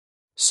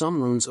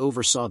 Some runes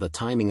oversaw the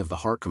timing of the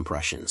heart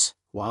compressions,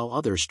 while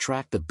others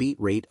tracked the beat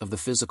rate of the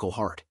physical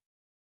heart.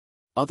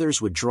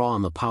 Others would draw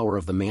on the power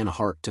of the mana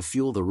heart to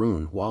fuel the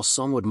rune, while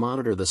some would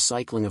monitor the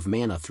cycling of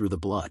mana through the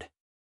blood.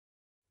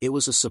 It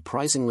was a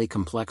surprisingly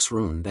complex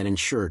rune that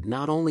ensured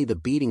not only the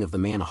beating of the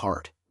mana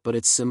heart, but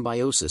its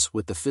symbiosis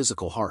with the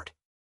physical heart.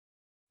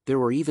 There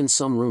were even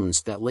some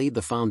runes that laid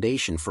the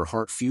foundation for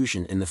heart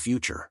fusion in the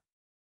future.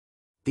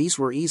 These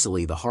were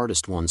easily the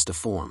hardest ones to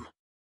form.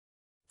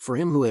 For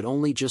him, who had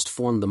only just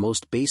formed the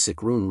most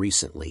basic rune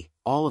recently,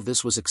 all of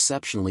this was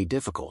exceptionally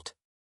difficult.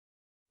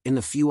 In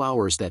the few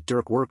hours that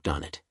Dirk worked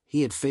on it,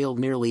 he had failed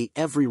nearly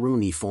every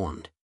rune he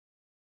formed.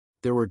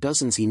 There were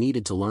dozens he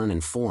needed to learn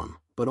and form,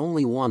 but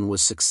only one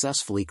was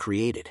successfully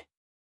created.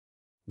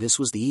 This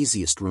was the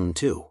easiest rune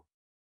too.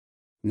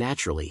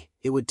 Naturally,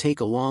 it would take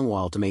a long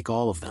while to make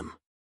all of them.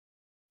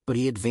 But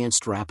he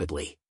advanced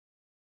rapidly.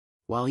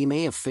 While he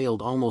may have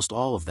failed almost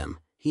all of them,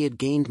 he had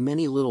gained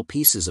many little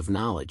pieces of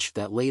knowledge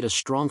that laid a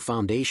strong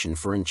foundation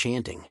for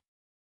enchanting.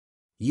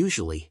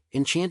 Usually,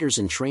 enchanters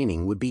in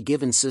training would be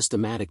given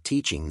systematic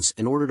teachings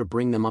in order to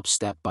bring them up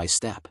step by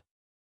step.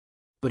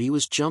 But he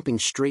was jumping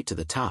straight to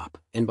the top,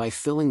 and by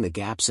filling the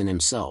gaps in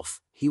himself,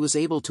 he was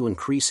able to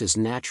increase his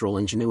natural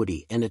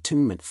ingenuity and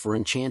attunement for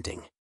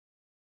enchanting.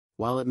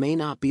 While it may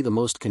not be the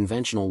most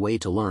conventional way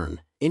to learn,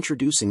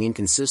 introducing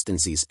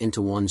inconsistencies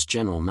into one's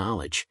general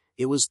knowledge,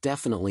 it was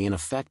definitely an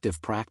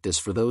effective practice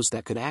for those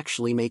that could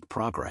actually make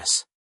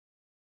progress.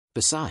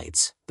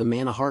 Besides, the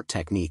mana heart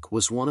technique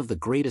was one of the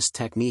greatest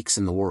techniques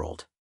in the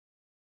world.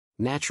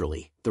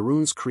 Naturally, the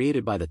runes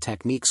created by the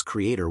technique's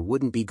creator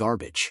wouldn't be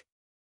garbage.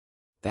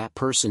 That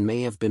person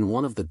may have been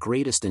one of the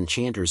greatest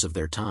enchanters of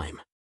their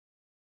time.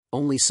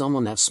 Only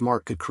someone that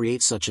smart could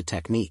create such a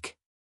technique.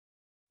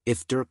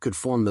 If Dirk could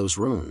form those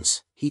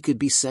runes, he could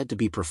be said to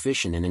be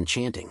proficient in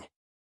enchanting.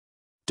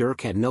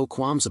 Dirk had no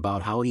qualms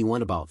about how he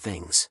went about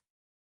things.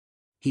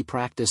 He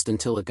practiced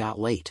until it got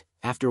late,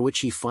 after which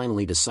he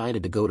finally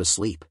decided to go to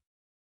sleep.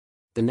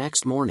 The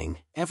next morning,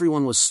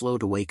 everyone was slow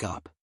to wake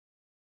up.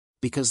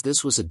 Because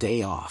this was a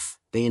day off,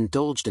 they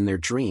indulged in their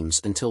dreams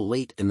until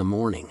late in the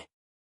morning.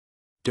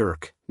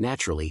 Dirk,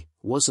 naturally,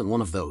 wasn't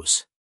one of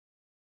those.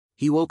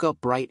 He woke up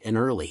bright and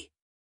early.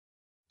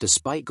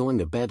 Despite going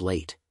to bed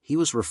late, he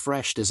was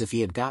refreshed as if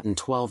he had gotten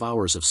 12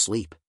 hours of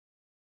sleep.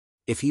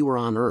 If he were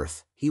on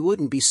Earth, he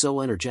wouldn't be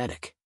so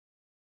energetic.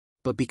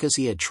 But because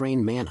he had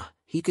trained mana,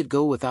 he could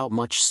go without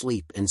much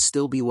sleep and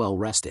still be well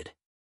rested.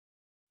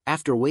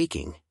 After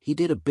waking, he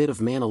did a bit of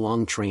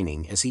mana-long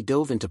training as he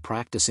dove into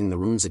practicing the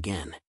runes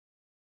again.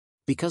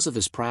 Because of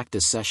his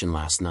practice session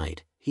last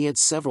night, he had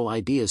several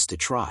ideas to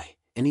try,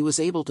 and he was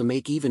able to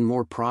make even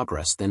more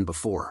progress than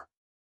before.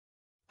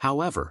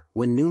 However,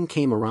 when noon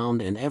came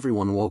around and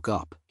everyone woke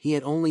up, he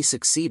had only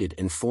succeeded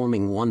in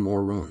forming one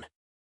more rune.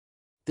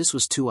 This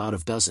was 2 out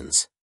of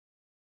dozens.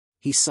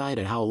 He sighed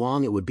at how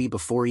long it would be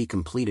before he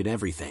completed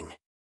everything.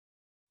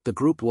 The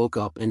group woke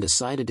up and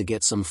decided to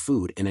get some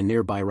food in a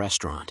nearby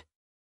restaurant.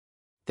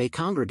 They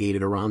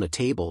congregated around a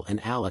table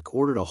and Alec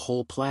ordered a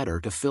whole platter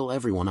to fill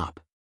everyone up.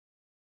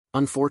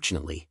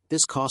 Unfortunately,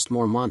 this cost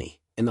more money,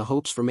 and the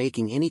hopes for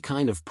making any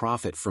kind of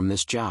profit from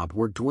this job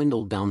were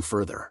dwindled down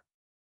further.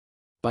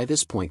 By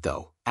this point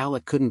though,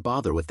 Alec couldn't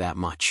bother with that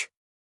much.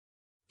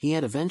 He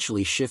had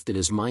eventually shifted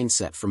his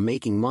mindset from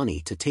making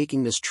money to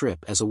taking this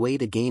trip as a way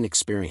to gain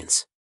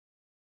experience.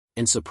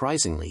 And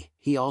surprisingly,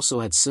 he also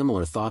had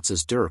similar thoughts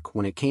as Dirk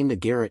when it came to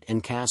Garrett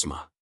and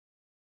Kazma.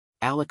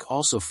 Alec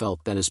also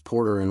felt that his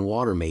porter and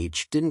water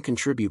mage didn't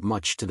contribute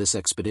much to this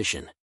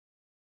expedition.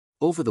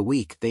 Over the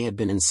week they had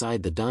been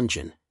inside the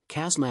dungeon,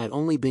 Kazma had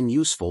only been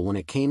useful when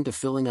it came to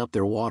filling up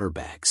their water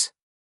bags.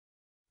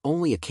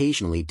 Only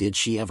occasionally did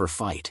she ever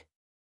fight.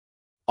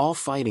 All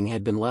fighting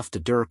had been left to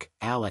Dirk,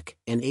 Alec,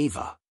 and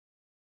Ava.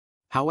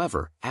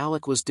 However,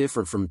 Alec was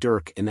different from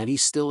Dirk in that he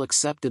still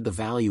accepted the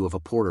value of a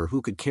porter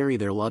who could carry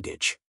their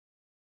luggage.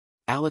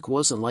 Alec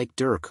wasn't like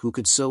Dirk, who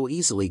could so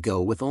easily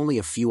go with only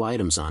a few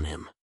items on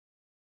him.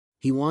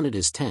 He wanted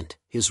his tent,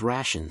 his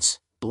rations,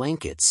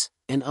 blankets,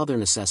 and other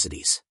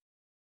necessities.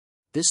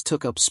 This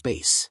took up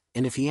space,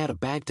 and if he had a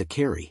bag to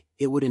carry,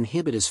 it would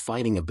inhibit his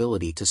fighting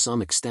ability to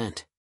some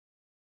extent.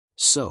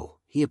 So,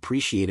 he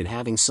appreciated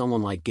having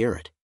someone like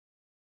Garrett.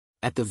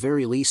 At the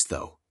very least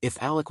though, if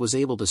Alec was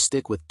able to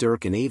stick with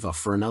Dirk and Ava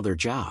for another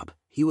job,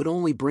 he would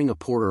only bring a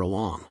porter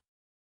along.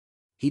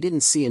 He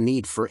didn't see a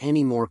need for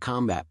any more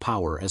combat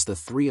power, as the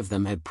three of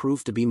them had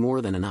proved to be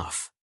more than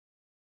enough.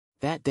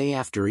 That day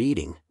after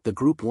eating, the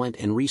group went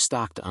and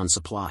restocked on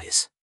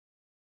supplies.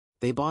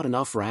 They bought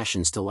enough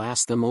rations to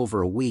last them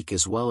over a week,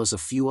 as well as a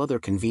few other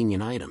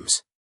convenient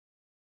items.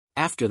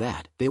 After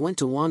that, they went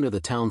to wander the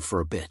town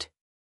for a bit.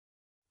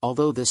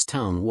 Although this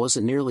town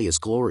wasn't nearly as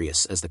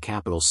glorious as the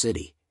capital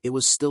city, it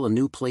was still a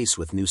new place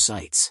with new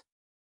sights.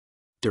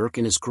 Dirk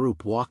and his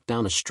group walked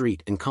down a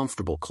street in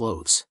comfortable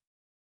clothes.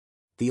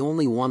 The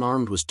only one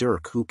armed was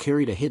Dirk, who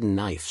carried a hidden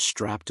knife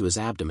strapped to his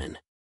abdomen.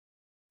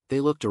 They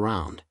looked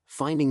around,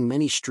 finding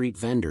many street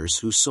vendors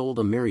who sold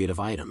a myriad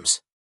of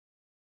items.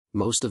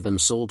 Most of them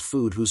sold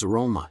food whose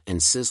aroma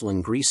and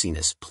sizzling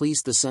greasiness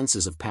pleased the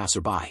senses of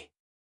passerby.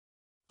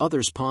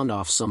 Others pawned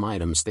off some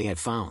items they had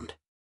found.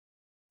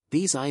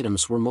 These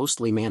items were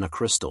mostly mana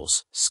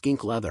crystals,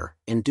 skink leather,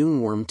 and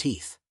dune worm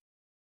teeth.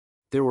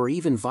 There were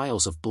even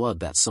vials of blood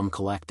that some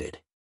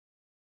collected.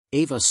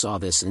 Ava saw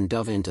this and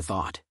dove into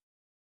thought.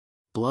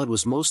 Blood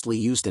was mostly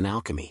used in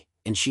alchemy,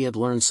 and she had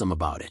learned some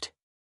about it.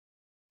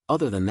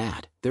 Other than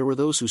that, there were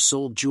those who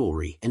sold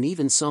jewelry and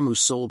even some who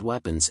sold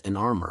weapons and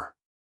armor.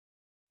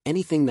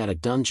 Anything that a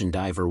dungeon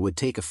diver would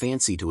take a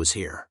fancy to was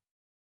here.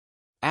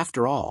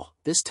 After all,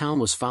 this town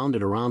was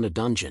founded around a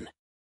dungeon.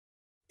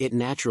 It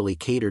naturally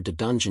catered to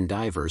dungeon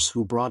divers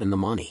who brought in the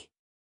money.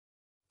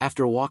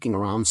 After walking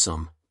around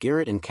some,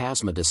 Garrett and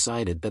Kazma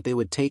decided that they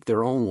would take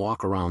their own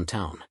walk around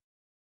town.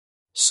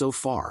 So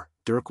far,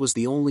 Dirk was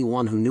the only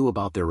one who knew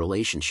about their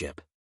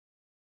relationship.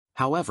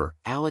 However,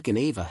 Alec and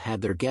Ava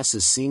had their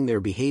guesses, seeing their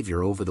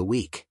behavior over the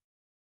week.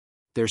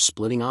 Their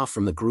splitting off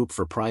from the group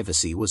for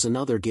privacy was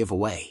another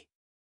giveaway.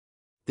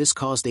 This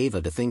caused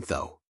Ava to think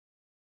though.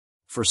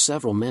 For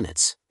several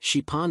minutes,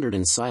 she pondered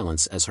in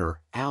silence as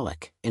her,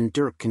 Alec, and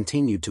Dirk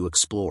continued to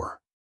explore.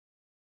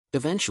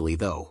 Eventually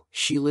though,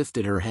 she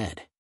lifted her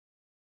head.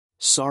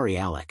 "Sorry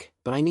Alec,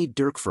 but I need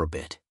Dirk for a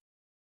bit."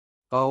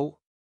 "Oh?"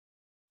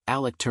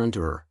 Alec turned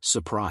to her,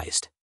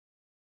 surprised.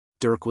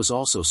 Dirk was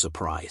also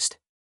surprised.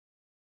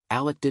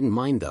 Alec didn't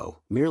mind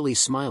though, merely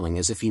smiling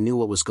as if he knew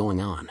what was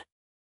going on.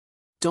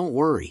 "Don't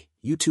worry,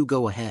 you two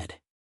go ahead."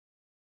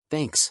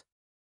 "Thanks."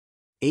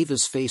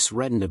 Ava's face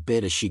reddened a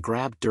bit as she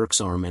grabbed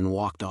Dirk's arm and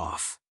walked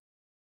off.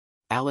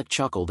 Alec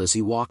chuckled as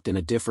he walked in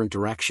a different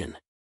direction.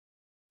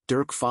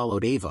 Dirk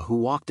followed Ava, who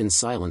walked in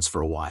silence for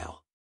a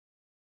while.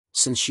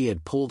 Since she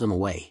had pulled him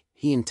away,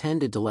 he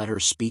intended to let her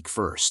speak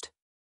first.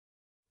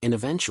 And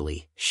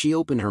eventually, she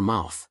opened her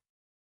mouth.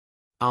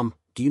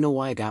 Do you know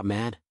why I got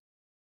mad?"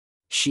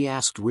 she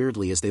asked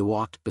weirdly as they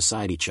walked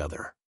beside each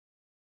other.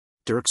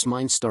 Dirk's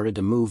mind started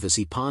to move as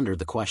he pondered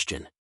the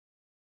question.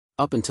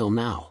 Up until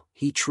now,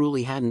 he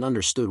truly hadn't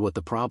understood what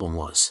the problem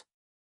was.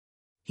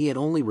 He had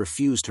only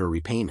refused her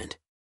repayment.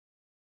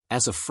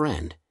 As a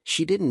friend,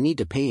 she didn't need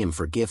to pay him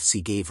for gifts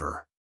he gave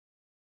her.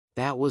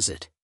 That was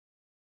it.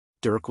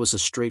 Dirk was a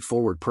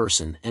straightforward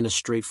person and a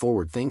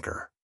straightforward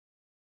thinker.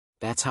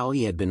 That's how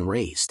he had been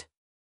raised.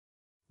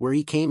 Where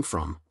he came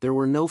from, there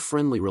were no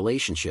friendly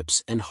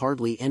relationships and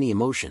hardly any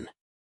emotion.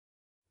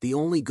 The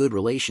only good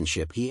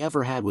relationship he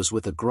ever had was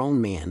with a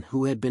grown man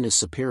who had been his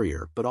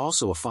superior but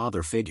also a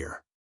father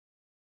figure.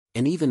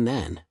 And even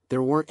then,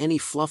 there weren't any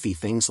fluffy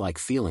things like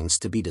feelings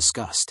to be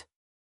discussed.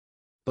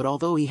 But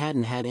although he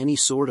hadn't had any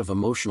sort of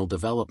emotional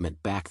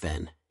development back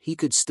then, he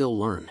could still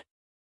learn.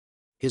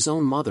 His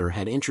own mother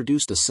had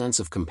introduced a sense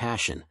of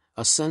compassion,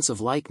 a sense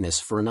of likeness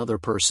for another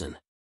person.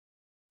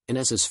 And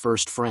as his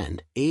first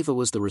friend, Ava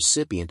was the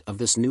recipient of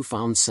this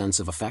newfound sense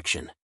of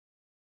affection.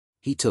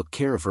 He took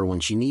care of her when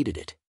she needed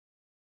it.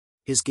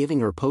 His giving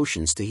her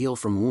potions to heal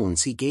from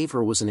wounds he gave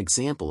her was an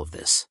example of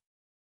this.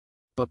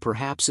 But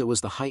perhaps it was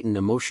the heightened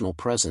emotional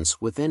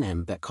presence within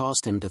him that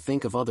caused him to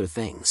think of other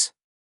things.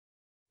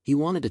 He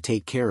wanted to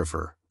take care of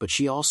her, but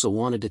she also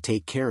wanted to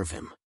take care of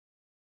him.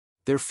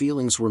 Their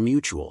feelings were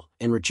mutual,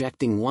 and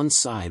rejecting one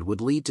side would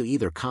lead to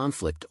either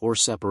conflict or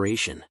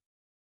separation.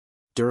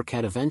 Dirk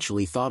had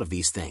eventually thought of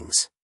these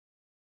things.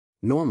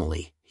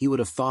 Normally, he would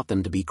have thought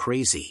them to be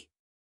crazy.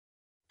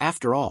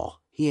 After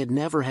all, he had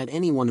never had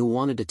anyone who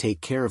wanted to take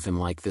care of him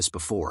like this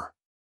before.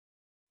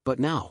 But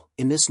now,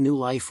 in this new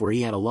life where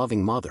he had a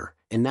loving mother,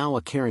 and now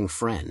a caring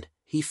friend,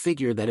 he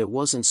figured that it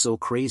wasn't so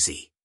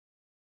crazy.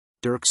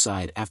 Dirk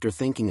sighed after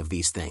thinking of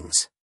these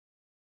things.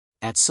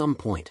 At some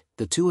point,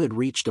 the two had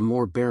reached a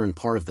more barren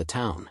part of the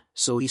town,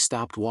 so he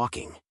stopped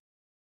walking.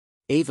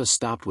 Ava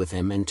stopped with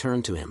him and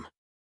turned to him.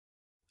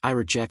 "I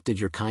rejected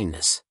your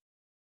kindness."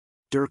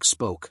 Dirk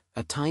spoke,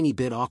 a tiny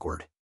bit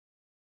awkward.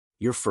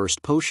 "Your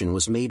first potion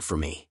was made for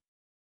me.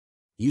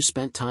 You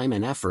spent time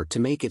and effort to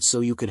make it so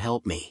you could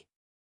help me.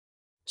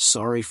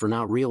 Sorry for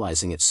not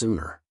realizing it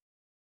sooner."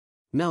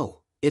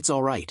 "No, it's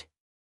all right."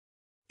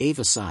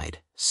 Ava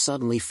sighed,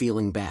 suddenly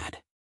feeling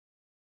bad.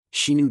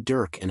 She knew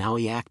Dirk and how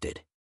he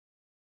acted.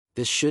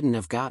 This shouldn't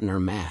have gotten her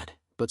mad,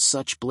 but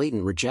such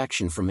blatant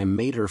rejection from him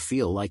made her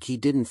feel like he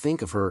didn't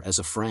think of her as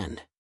a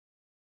friend.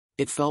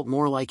 It felt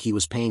more like he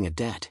was paying a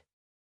debt.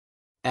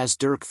 As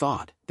Dirk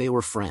thought, they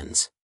were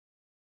friends.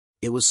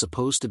 It was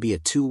supposed to be a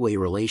two-way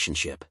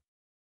relationship.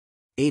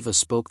 Ava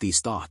spoke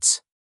these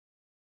thoughts.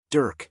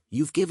 "Dirk,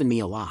 you've given me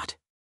a lot.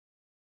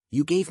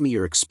 You gave me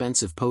your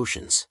expensive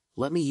potions,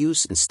 let me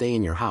use and stay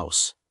in your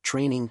house,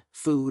 training,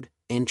 food,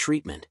 and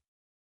treatment.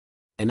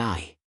 And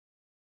I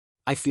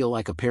feel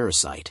like a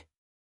parasite.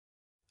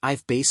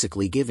 I've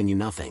basically given you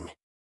nothing.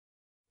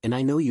 And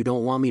I know you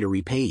don't want me to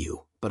repay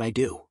you, but I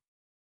do.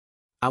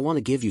 I want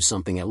to give you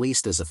something at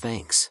least as a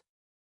thanks.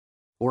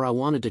 Or I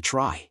wanted to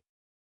try.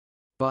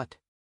 But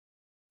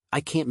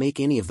I can't make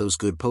any of those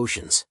good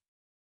potions.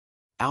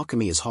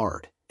 Alchemy is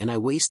hard, and I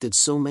wasted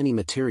so many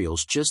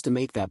materials just to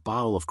make that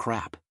bottle of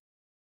crap.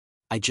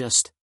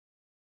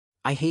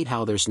 I hate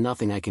how there's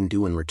nothing I can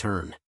do in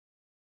return.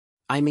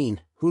 I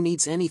mean, who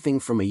needs anything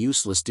from a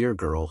useless dear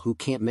girl who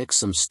can't mix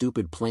some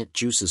stupid plant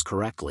juices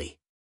correctly?"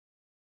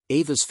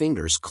 Ava's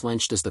fingers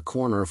clenched as the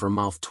corner of her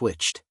mouth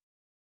twitched.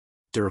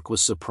 Dirk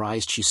was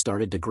surprised she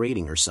started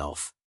degrading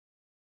herself.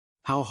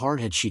 How hard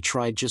had she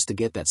tried just to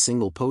get that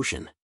single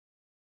potion?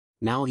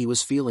 Now he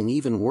was feeling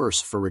even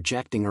worse for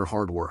rejecting her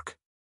hard work.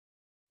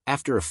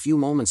 After a few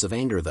moments of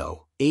anger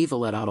though, Ava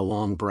let out a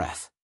long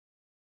breath.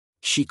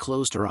 She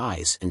closed her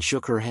eyes and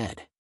shook her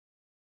head.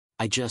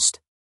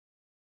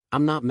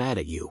 I'm not mad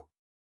at you.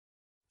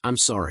 I'm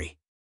sorry.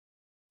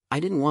 I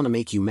didn't want to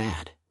make you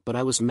mad, but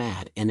I was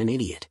mad and an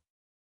idiot.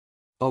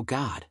 Oh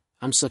God,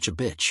 I'm such a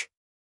bitch.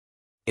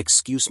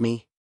 Excuse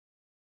me?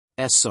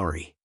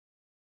 Sorry.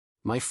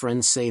 My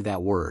friends say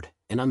that word,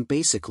 and I'm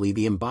basically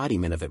the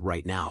embodiment of it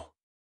right now.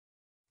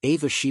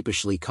 Ava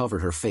sheepishly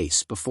covered her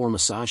face before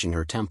massaging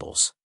her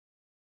temples.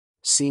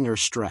 Seeing her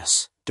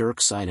stress,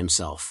 Dirk sighed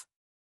himself.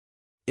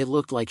 It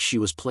looked like she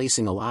was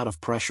placing a lot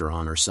of pressure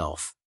on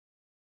herself.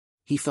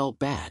 He felt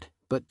bad,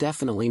 but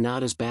definitely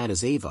not as bad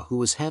as Ava, who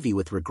was heavy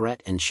with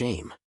regret and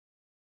shame.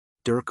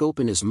 Dirk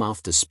opened his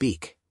mouth to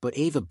speak, but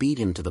Ava beat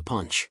him to the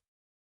punch.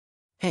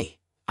 "Hey,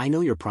 I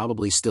know you're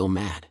probably still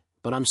mad,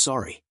 but I'm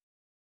sorry.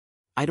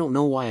 I don't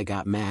know why I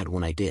got mad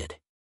when I did.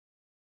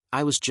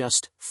 I was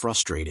just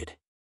frustrated.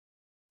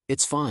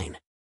 It's fine."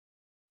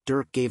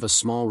 Dirk gave a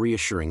small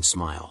reassuring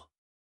smile.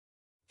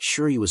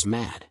 Sure, he was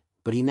mad,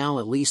 but he now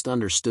at least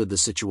understood the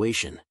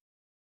situation.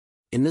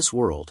 In this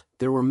world,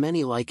 there were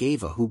many like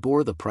Ava who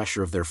bore the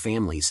pressure of their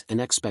families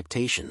and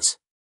expectations.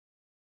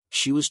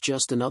 She was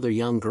just another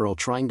young girl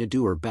trying to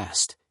do her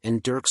best,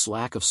 and Dirk's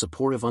lack of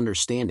supportive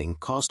understanding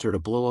caused her to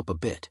blow up a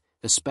bit,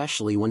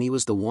 especially when he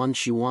was the one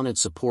she wanted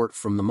support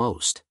from the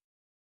most.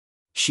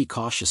 She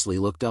cautiously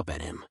looked up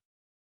at him.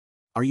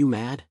 "Are you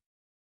mad?"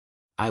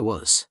 "I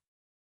was.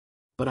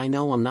 But I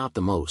know I'm not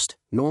the most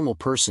normal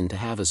person to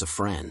have as a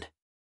friend.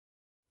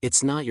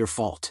 It's not your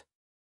fault.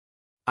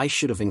 I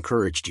should have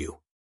encouraged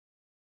you."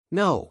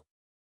 "No.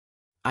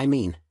 I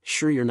mean,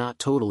 sure you're not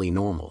totally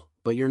normal,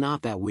 but you're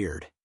not that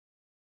weird."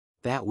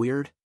 "That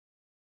weird?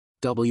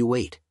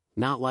 Wait,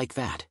 not like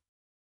that.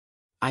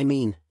 I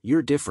mean,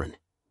 you're different,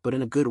 but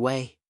in a good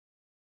way.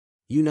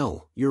 You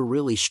know, you're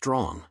really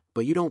strong,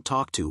 but you don't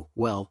talk to,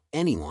 well,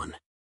 anyone.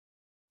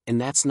 And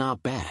that's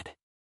not bad.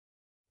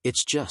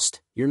 It's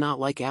just, you're not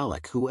like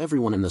Alec, who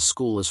everyone in the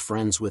school is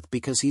friends with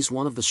because he's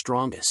one of the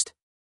strongest.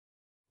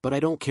 But I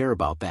don't care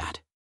about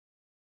that.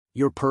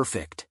 You're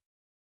perfect."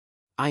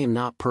 "I am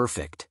not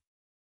perfect."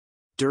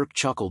 Dirk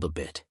chuckled a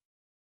bit.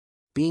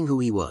 Being who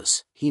he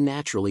was, he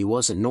naturally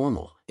wasn't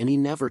normal, and he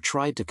never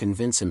tried to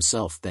convince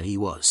himself that he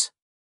was.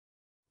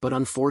 But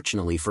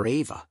unfortunately for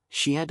Ava,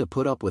 she had to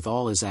put up with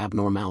all his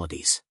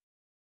abnormalities.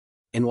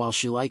 And while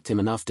she liked him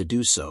enough to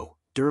do so,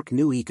 Dirk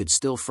knew he could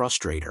still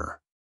frustrate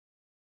her.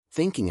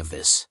 Thinking of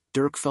this,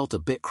 Dirk felt a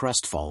bit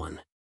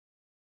crestfallen.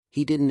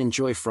 He didn't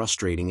enjoy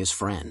frustrating his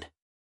friend.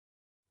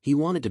 He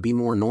wanted to be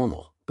more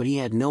normal, but he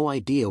had no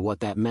idea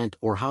what that meant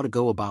or how to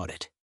go about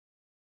it.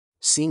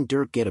 Seeing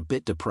Dirk get a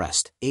bit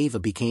depressed, Ava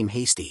became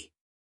hasty.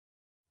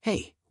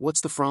 "Hey, what's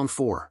the frown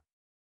for?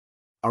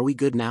 Are we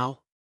good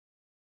now?"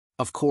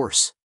 "Of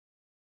course."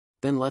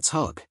 "Then let's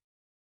hug."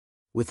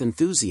 With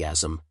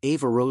enthusiasm,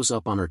 Ava rose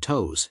up on her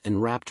toes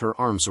and wrapped her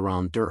arms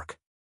around Dirk.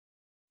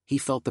 He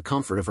felt the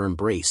comfort of her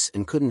embrace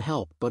and couldn't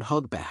help but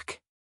hug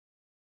back.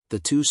 The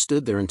two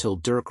stood there until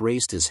Dirk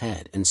raised his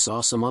head and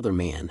saw some other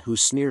man who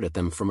sneered at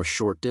them from a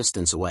short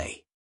distance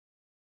away.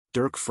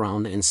 Dirk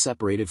frowned and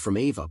separated from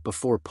Ava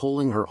before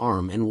pulling her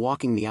arm and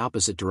walking the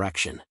opposite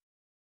direction.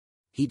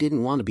 He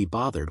didn't want to be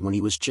bothered when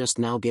he was just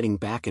now getting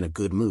back in a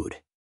good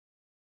mood.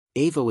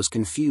 Ava was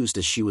confused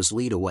as she was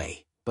led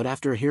away, but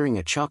after hearing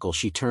a chuckle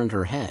she turned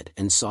her head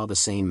and saw the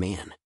same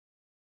man.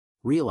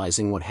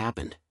 Realizing what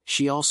happened,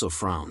 she also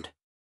frowned.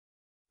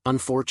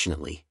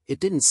 Unfortunately, it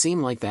didn't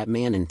seem like that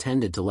man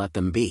intended to let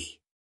them be.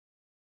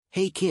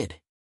 "Hey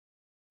kid!"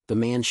 the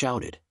man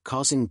shouted,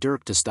 causing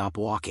Dirk to stop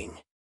walking.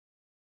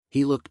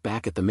 He looked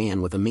back at the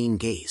man with a mean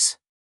gaze.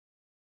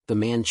 The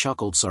man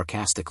chuckled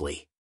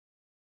sarcastically.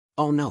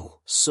 "Oh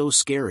no, so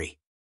scary.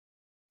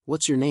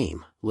 What's your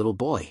name, little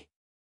boy?"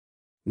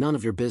 "None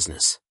of your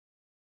business."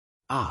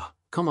 "Ah,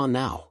 come on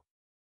now.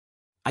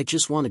 I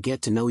just want to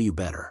get to know you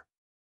better.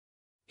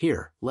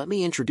 Here, let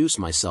me introduce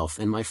myself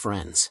and my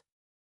friends."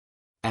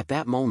 At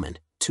that moment,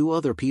 two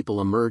other people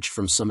emerged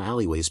from some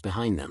alleyways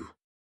behind them.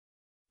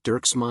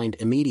 Dirk's mind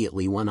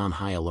immediately went on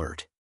high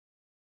alert.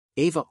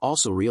 Ava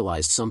also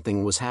realized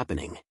something was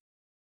happening.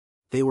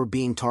 They were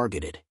being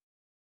targeted.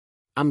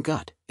 "I'm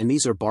Gut, and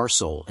these are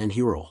Barsol and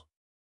Hurl.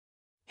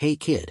 Hey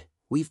kid,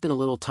 we've been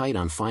a little tight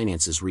on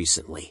finances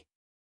recently.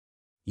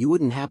 You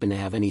wouldn't happen to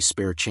have any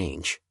spare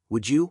change,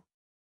 would you?"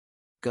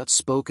 Gut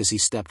spoke as he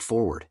stepped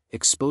forward,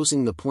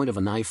 exposing the point of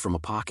a knife from a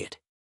pocket.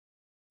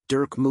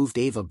 Dirk moved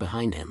Ava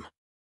behind him.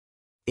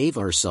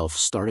 Ava herself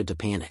started to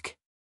panic.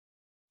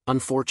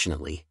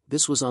 Unfortunately,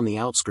 this was on the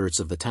outskirts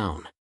of the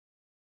town.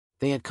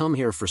 They had come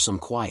here for some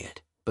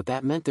quiet, but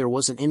that meant there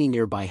wasn't any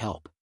nearby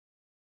help.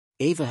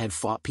 Ava had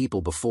fought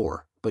people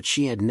before, but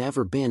she had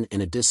never been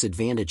in a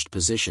disadvantaged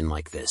position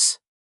like this.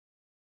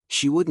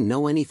 She wouldn't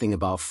know anything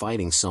about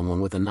fighting someone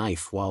with a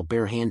knife while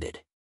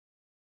barehanded.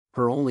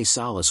 Her only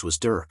solace was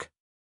Dirk.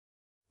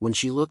 When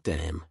she looked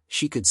at him,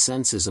 she could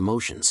sense his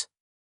emotions.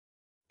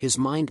 His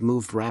mind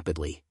moved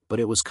rapidly, but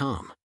it was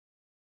calm.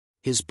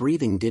 His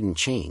breathing didn't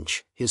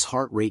change, his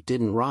heart rate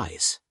didn't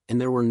rise,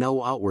 and there were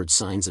no outward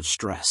signs of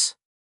stress.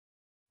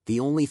 The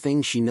only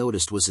thing she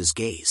noticed was his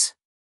gaze.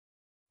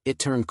 It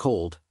turned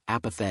cold,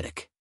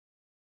 apathetic.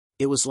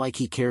 It was like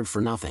he cared for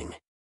nothing.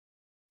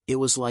 It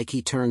was like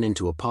he turned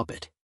into a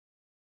puppet.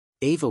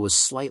 Ava was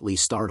slightly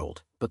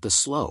startled, but the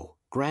slow,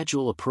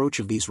 gradual approach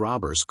of these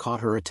robbers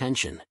caught her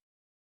attention.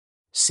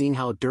 Seeing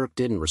how Dirk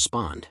didn't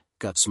respond,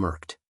 Gut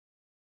smirked.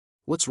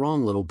 "What's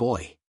wrong, little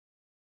boy?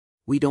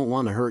 We don't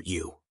want to hurt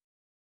you.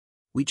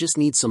 We just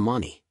need some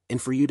money, and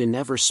for you to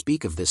never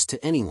speak of this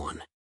to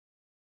anyone.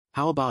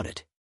 How about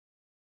it?"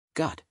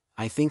 "Gut,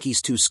 I think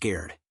he's too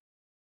scared.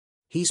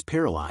 He's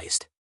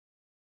paralyzed."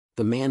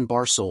 The man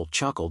Barsol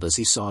chuckled as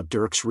he saw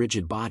Dirk's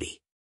rigid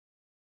body.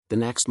 The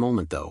next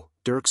moment though,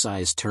 Dirk's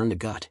eyes turned to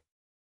Gut.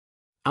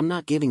 "I'm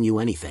not giving you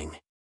anything.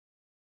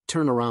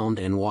 Turn around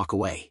and walk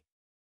away."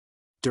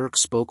 Dirk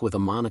spoke with a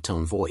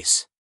monotone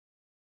voice.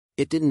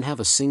 It didn't have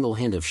a single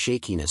hint of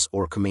shakiness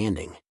or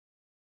commanding.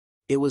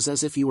 It was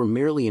as if he were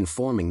merely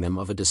informing them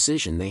of a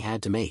decision they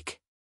had to make.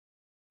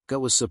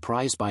 Gut was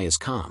surprised by his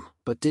calm,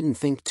 but didn't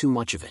think too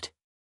much of it.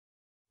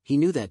 He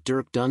knew that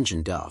Dirk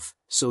dungeon dove,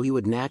 so he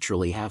would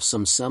naturally have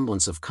some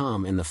semblance of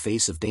calm in the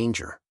face of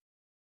danger.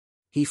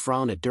 He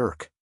frowned at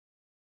Dirk.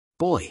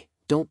 "Boy,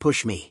 don't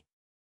push me.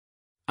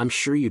 I'm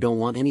sure you don't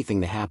want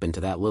anything to happen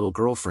to that little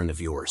girlfriend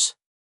of yours."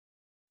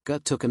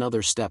 Gut took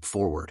another step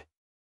forward.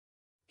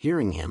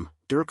 Hearing him,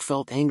 Dirk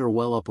felt anger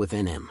well up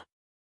within him.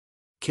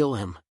 "Kill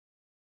him."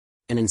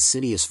 An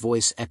insidious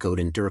voice echoed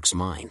in Dirk's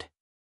mind.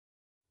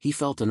 He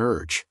felt an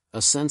urge,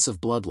 a sense of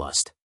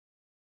bloodlust.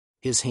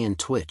 His hand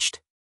twitched.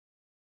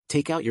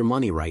 "Take out your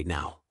money right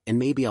now, and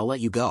maybe I'll let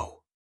you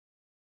go."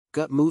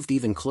 Gut moved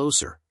even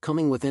closer,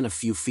 coming within a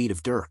few feet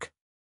of Dirk.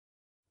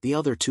 The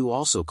other two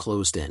also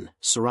closed in,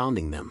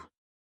 surrounding them.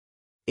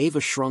 Ava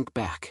shrunk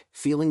back,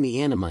 feeling the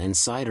anima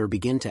inside her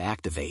begin to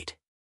activate.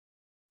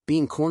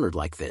 Being cornered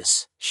like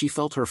this, she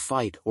felt her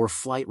fight or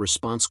flight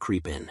response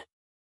creep in.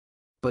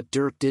 But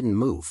Dirk didn't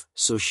move,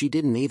 so she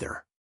didn't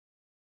either.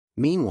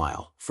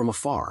 Meanwhile, from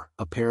afar,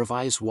 a pair of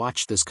eyes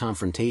watched this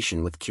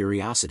confrontation with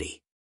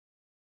curiosity.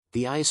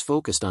 The eyes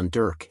focused on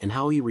Dirk and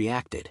how he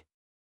reacted.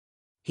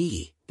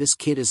 This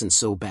kid isn't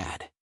so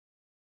bad.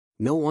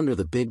 No wonder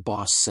the big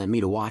boss sent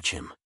me to watch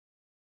him.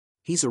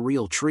 He's a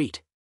real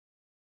treat.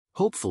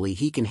 Hopefully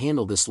he can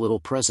handle this little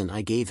present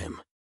I gave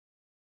him."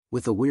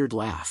 With a weird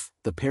laugh,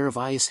 the pair of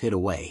eyes hid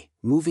away,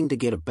 moving to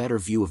get a better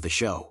view of the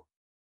show.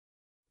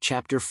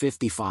 Chapter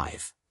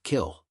 55,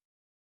 Kill.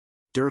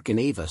 Dirk and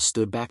Ava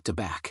stood back to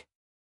back.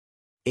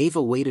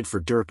 Ava waited for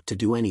Dirk to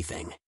do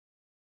anything.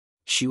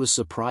 She was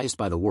surprised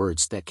by the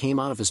words that came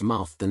out of his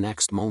mouth the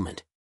next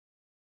moment.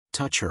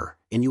 "Touch her,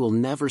 and you will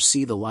never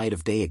see the light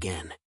of day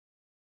again."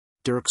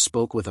 Dirk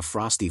spoke with a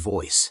frosty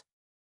voice.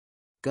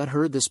 Gut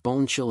heard this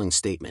bone-chilling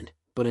statement,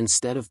 but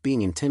instead of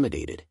being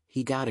intimidated,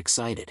 he got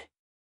excited.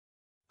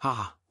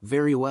 "Ha,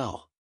 very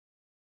well.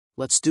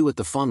 Let's do it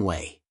the fun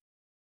way."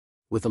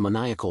 With a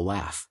maniacal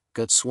laugh,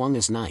 Gut swung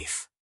his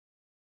knife.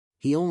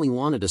 He only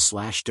wanted to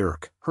slash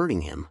Dirk,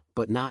 hurting him,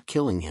 but not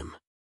killing him.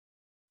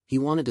 He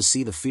wanted to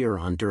see the fear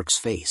on Dirk's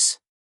face.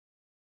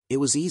 It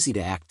was easy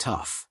to act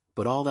tough,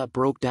 but all that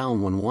broke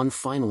down when one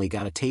finally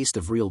got a taste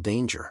of real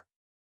danger.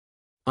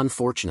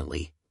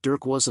 Unfortunately,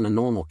 Dirk wasn't a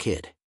normal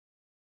kid.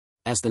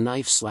 As the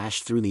knife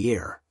slashed through the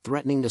air,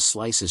 threatening to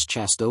slice his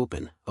chest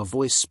open, a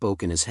voice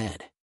spoke in his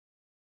head.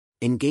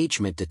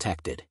 Engagement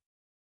detected.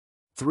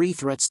 3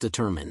 threats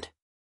determined.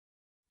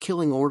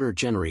 Killing order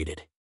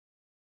generated.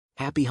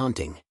 Happy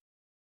hunting.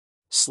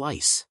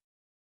 Slice.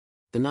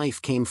 The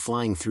knife came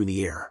flying through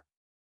the air.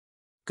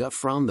 Gut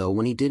frowned though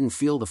when he didn't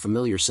feel the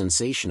familiar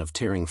sensation of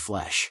tearing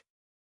flesh.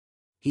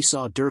 He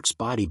saw Dirk's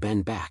body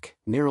bend back,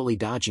 narrowly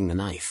dodging the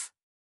knife.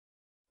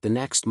 The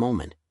next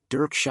moment,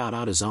 Dirk shot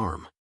out his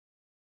arm.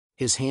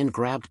 His hand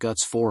grabbed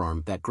Gut's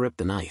forearm that gripped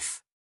the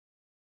knife.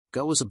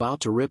 Gut was about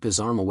to rip his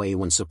arm away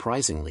when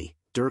surprisingly,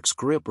 Dirk's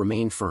grip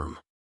remained firm.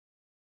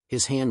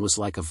 His hand was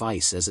like a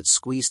vice as it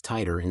squeezed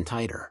tighter and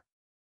tighter.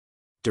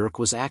 Dirk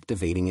was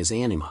activating his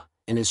anima,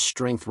 and his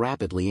strength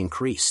rapidly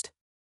increased.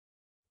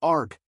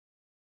 Arg!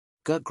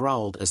 Gut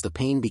growled as the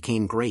pain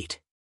became great.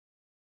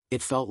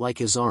 It felt like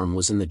his arm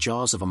was in the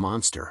jaws of a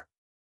monster.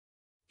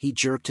 He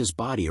jerked his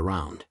body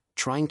around,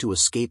 trying to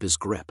escape his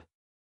grip.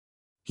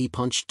 He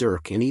punched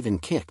Dirk and even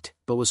kicked,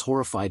 but was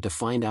horrified to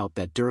find out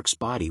that Dirk's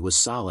body was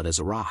solid as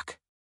a rock.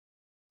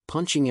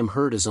 Punching him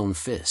hurt his own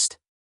fist.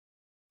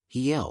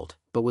 He yelled,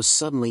 but was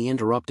suddenly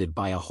interrupted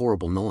by a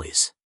horrible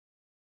noise.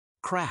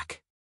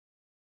 Crack!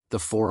 The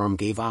forearm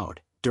gave out,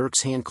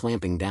 Dirk's hand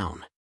clamping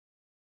down.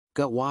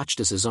 Gut watched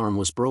as his arm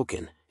was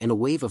broken, and a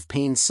wave of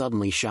pain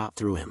suddenly shot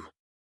through him.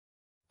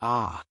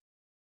 Ah!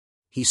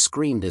 He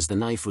screamed as the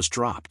knife was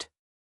dropped.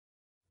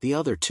 The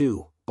other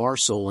two,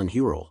 Barsol and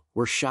Hurl,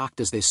 were shocked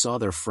as they saw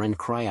their friend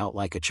cry out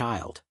like a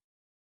child.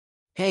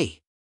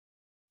 Hey!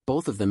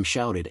 Both of them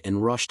shouted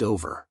and rushed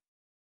over.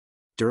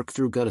 Dirk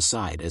threw Gut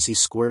aside as he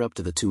squared up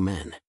to the 2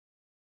 men.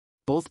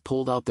 Both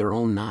pulled out their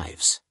own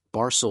knives,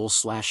 Barsol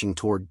slashing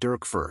toward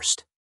Dirk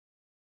first.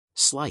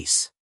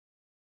 Slice!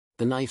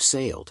 The knife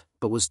sailed,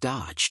 but was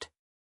dodged.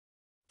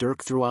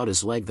 Dirk threw out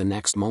his leg the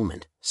next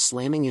moment,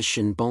 slamming his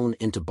shin bone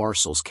into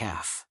Barsol's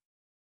calf.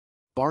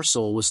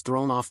 Barsol was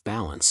thrown off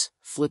balance,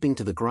 flipping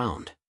to the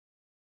ground.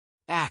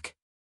 Ack!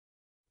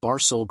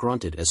 Barsol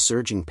grunted as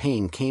surging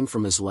pain came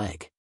from his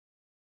leg.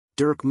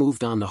 Dirk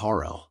moved on to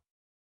Harel.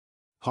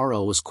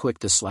 Harel was quick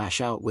to slash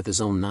out with his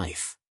own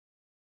knife.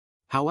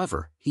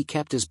 However, he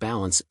kept his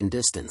balance and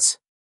distance.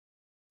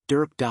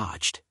 Dirk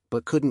dodged,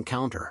 but couldn't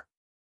counter.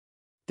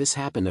 This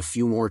happened a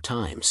few more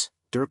times,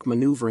 Dirk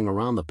maneuvering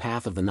around the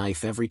path of the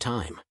knife every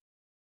time.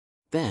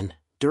 Then,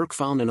 Dirk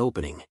found an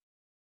opening.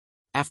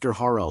 After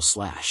Harel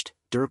slashed,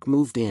 Dirk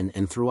moved in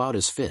and threw out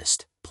his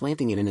fist,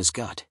 planting it in his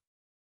gut.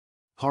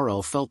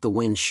 Harel felt the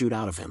wind shoot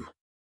out of him.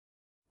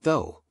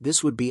 Though,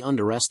 this would be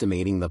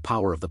underestimating the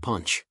power of the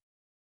punch.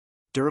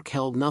 Dirk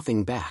held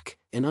nothing back,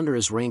 and under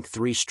his rank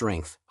 3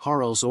 strength,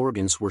 Harel's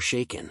organs were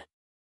shaken.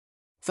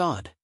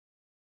 Thud!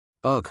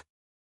 Ugh!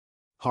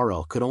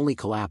 Harel could only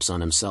collapse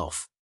on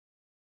himself.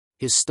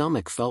 His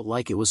stomach felt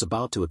like it was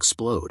about to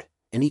explode,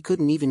 and he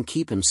couldn't even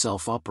keep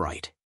himself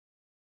upright.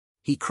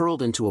 He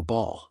curled into a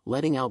ball,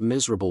 letting out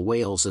miserable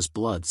wails as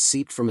blood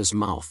seeped from his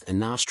mouth and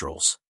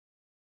nostrils.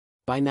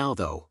 By now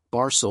though,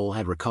 Barsol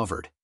had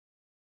recovered.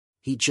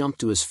 He jumped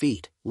to his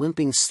feet,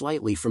 limping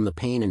slightly from the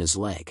pain in his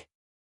leg.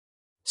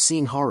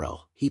 Seeing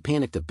Harel, he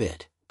panicked a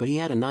bit, but he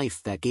had a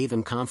knife that gave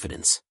him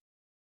confidence.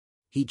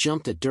 He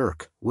jumped at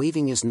Dirk,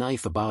 waving his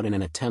knife about in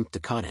an attempt to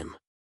cut him.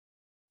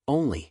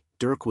 Only,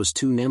 Dirk was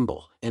too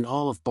nimble, and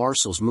all of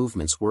Barsol's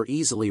movements were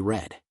easily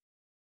read.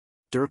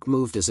 Dirk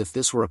moved as if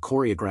this were a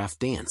choreographed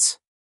dance.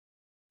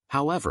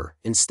 However,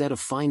 instead of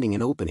finding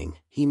an opening,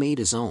 he made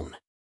his own.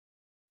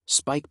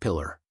 Spike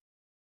Pillar.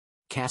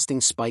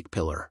 Casting Spike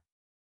Pillar.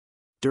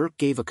 Dirk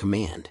gave a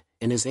command,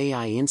 and his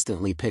AI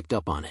instantly picked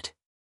up on it.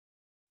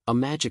 A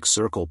magic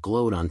circle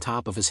glowed on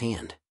top of his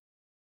hand.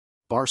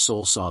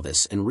 Barsol saw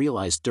this and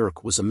realized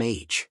Dirk was a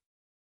mage.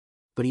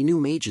 But he knew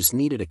mages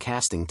needed a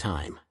casting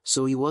time,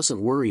 so he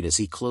wasn't worried as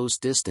he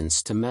closed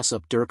distance to mess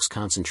up Dirk's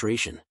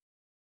concentration.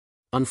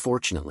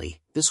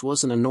 Unfortunately, this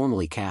wasn't a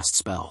normally cast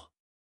spell.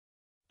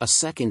 A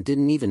second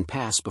didn't even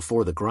pass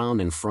before the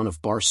ground in front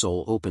of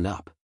Barsol opened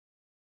up.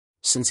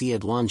 Since he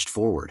had lunged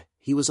forward,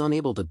 he was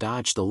unable to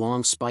dodge the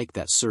long spike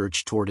that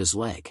surged toward his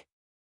leg.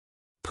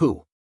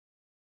 Pooh!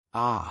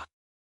 Ah!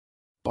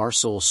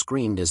 Barsol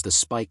screamed as the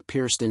spike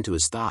pierced into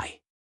his thigh.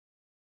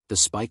 The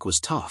spike was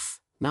tough,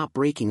 not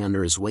breaking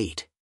under his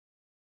weight.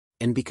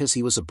 And because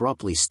he was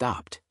abruptly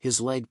stopped,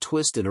 his leg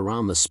twisted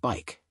around the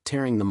spike,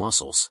 tearing the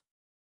muscles.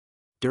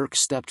 Dirk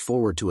stepped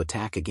forward to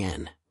attack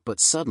again, but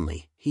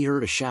suddenly, he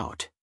heard a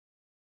shout.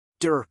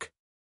 Dirk!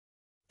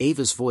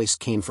 Ava's voice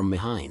came from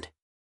behind.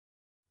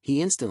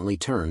 He instantly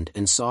turned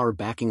and saw her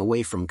backing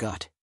away from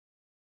Gut.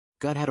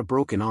 Gut had a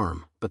broken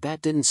arm, but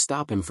that didn't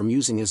stop him from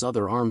using his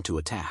other arm to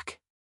attack.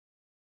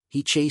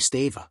 He chased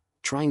Ava,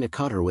 trying to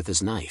cut her with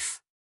his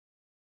knife.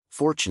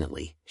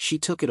 Fortunately, she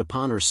took it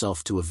upon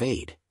herself to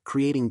evade,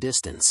 creating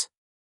distance.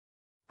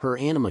 Her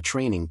anima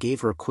training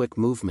gave her quick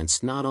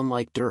movements not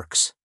unlike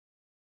Dirk's.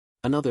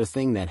 Another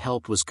thing that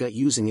helped was Gut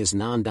using his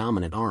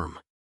non-dominant arm.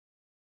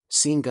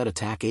 Seeing Gut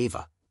attack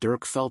Ava,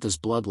 Dirk felt his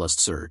bloodlust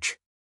surge.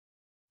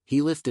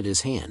 He lifted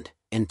his hand,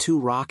 and 2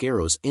 rock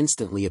arrows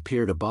instantly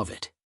appeared above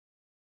it.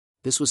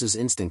 This was his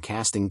instant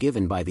casting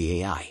given by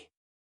the AI.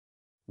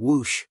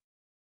 Whoosh!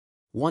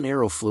 One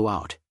arrow flew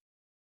out.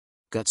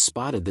 Guts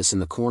spotted this in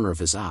the corner of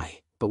his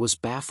eye, but was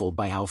baffled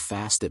by how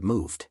fast it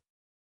moved.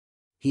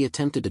 He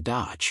attempted to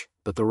dodge,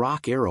 but the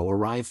rock arrow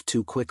arrived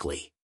too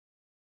quickly.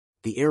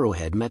 The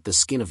arrowhead met the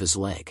skin of his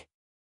leg.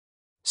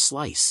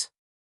 Slice!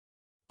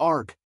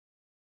 Arg!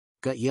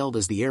 Gut yelled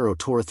as the arrow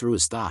tore through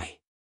his thigh.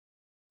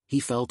 He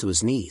fell to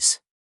his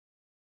knees.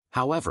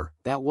 However,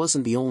 that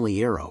wasn't the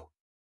only arrow.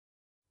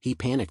 He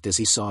panicked as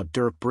he saw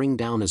Dirk bring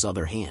down his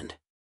other hand.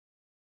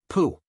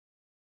 Pooh!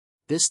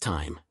 This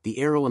time, the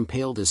arrow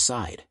impaled his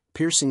side,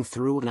 piercing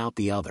through and out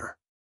the other.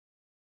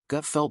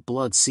 Gut felt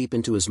blood seep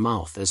into his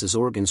mouth as his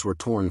organs were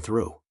torn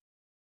through.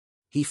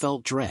 He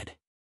felt dread.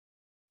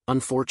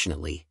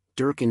 Unfortunately,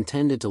 Dirk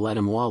intended to let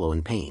him wallow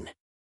in pain.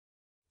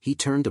 He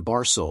turned to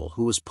Barsol,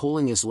 who was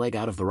pulling his leg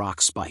out of the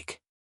rock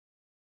spike.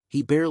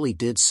 He barely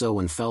did so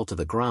and fell to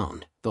the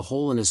ground, the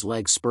hole in his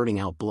leg spurting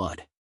out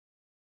blood.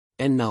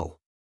 And no.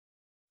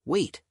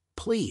 Wait,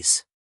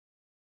 please.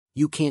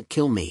 You can't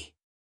kill me.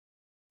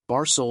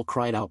 Barsol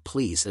cried out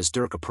please as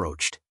Dirk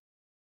approached.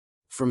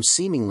 From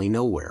seemingly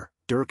nowhere,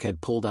 Dirk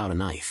had pulled out a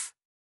knife.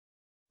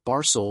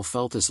 Barsol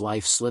felt his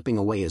life slipping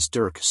away as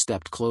Dirk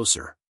stepped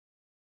closer.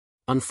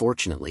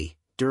 Unfortunately,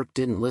 Dirk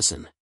didn't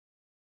listen.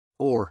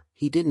 Or,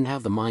 he didn't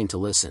have the mind to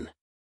listen.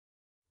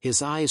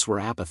 His eyes were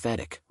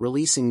apathetic,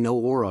 releasing no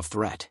aura of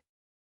threat.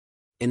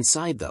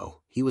 Inside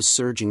though, he was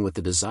surging with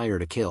the desire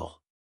to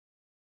kill.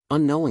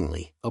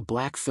 Unknowingly, a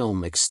black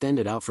film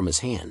extended out from his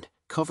hand,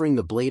 covering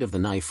the blade of the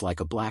knife like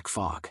a black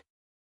fog.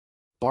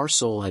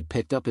 Barsol had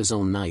picked up his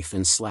own knife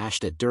and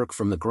slashed at Dirk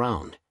from the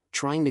ground,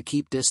 trying to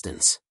keep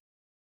distance.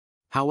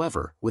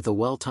 However, with a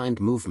well-timed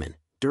movement,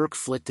 Dirk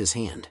flicked his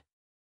hand.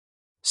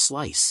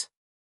 Slice!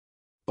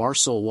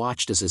 Barsol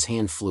watched as his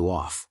hand flew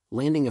off,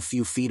 landing a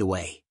few feet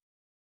away.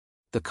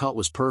 The cut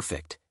was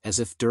perfect, as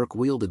if Dirk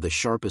wielded the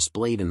sharpest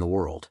blade in the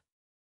world.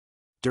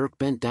 Dirk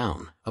bent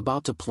down,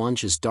 about to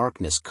plunge his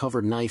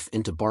darkness-covered knife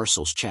into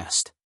Barsol's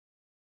chest.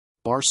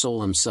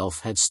 Barsol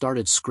himself had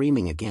started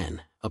screaming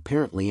again,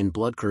 apparently in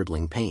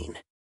blood-curdling pain.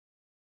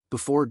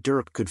 Before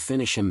Dirk could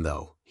finish him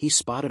though, he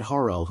spotted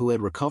Harel, who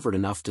had recovered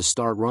enough to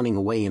start running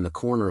away in the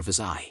corner of his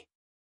eye.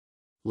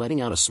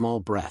 Letting out a small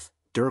breath,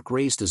 Dirk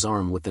raised his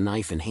arm with the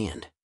knife in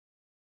hand.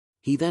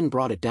 He then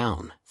brought it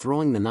down,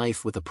 throwing the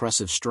knife with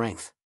oppressive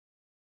strength.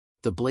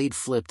 The blade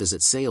flipped as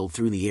it sailed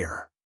through the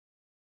air.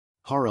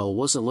 Harel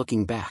wasn't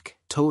looking back,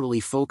 totally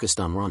focused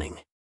on running.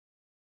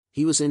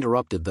 He was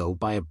interrupted though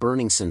by a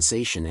burning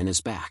sensation in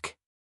his back.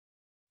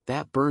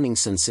 That burning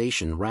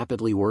sensation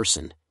rapidly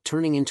worsened,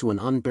 turning into an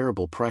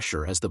unbearable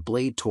pressure as the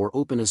blade tore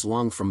open his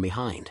lung from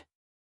behind.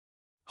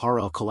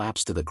 Harel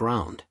collapsed to the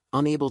ground,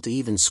 unable to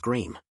even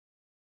scream.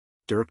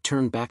 Dirk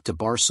turned back to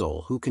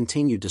Barsol, who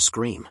continued to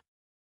scream.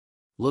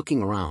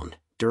 Looking around,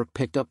 Dirk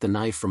picked up the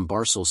knife from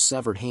Barsol's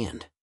severed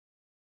hand.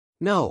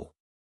 No!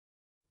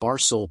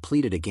 Barsol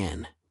pleaded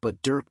again,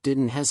 but Dirk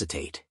didn't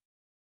hesitate.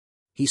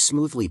 He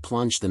smoothly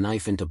plunged the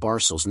knife into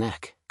Barsol's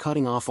neck,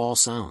 cutting off all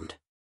sound.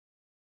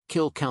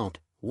 Kill count,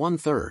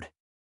 1/3.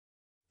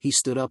 He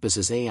stood up as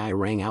his AI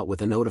rang out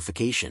with a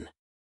notification.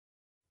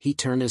 He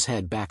turned his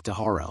head back to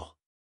Harel.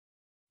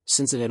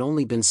 Since it had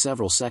only been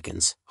several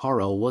seconds,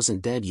 Harel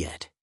wasn't dead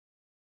yet.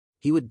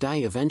 He would die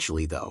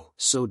eventually though,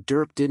 so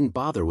Dirk didn't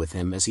bother with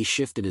him as he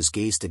shifted his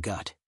gaze to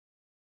Gut.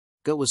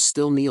 Gut was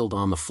still kneeled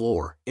on the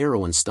floor,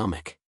 arrow in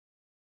stomach.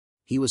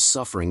 He was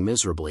suffering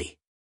miserably.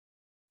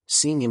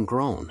 Seeing him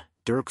groan,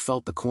 Dirk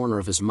felt the corner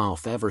of his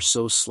mouth ever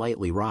so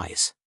slightly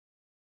rise.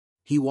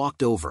 He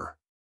walked over.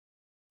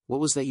 What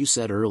was that you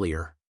said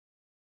earlier?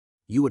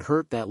 You would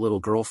hurt that little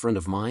girlfriend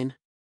of mine?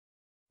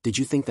 Did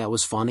you think that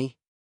was funny?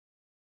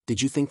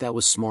 Did you think that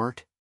was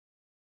smart?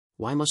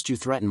 Why must you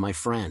threaten my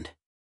friend?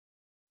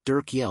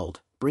 Dirk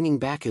yelled, bringing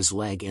back his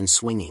leg and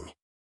swinging.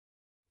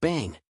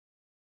 Bang!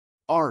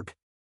 Arg!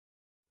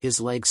 His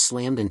leg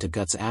slammed into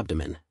Gut's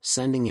abdomen,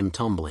 sending him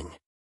tumbling.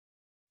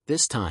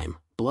 This time,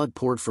 blood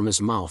poured from his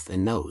mouth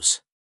and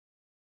nose.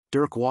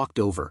 Dirk walked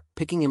over,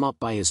 picking him up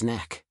by his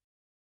neck.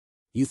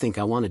 You think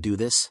I want to do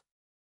this?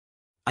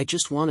 I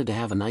just wanted to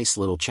have a nice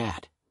little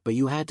chat, but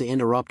you had to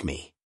interrupt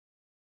me.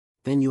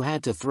 Then you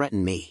had to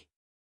threaten me.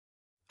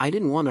 I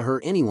didn't want to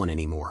hurt anyone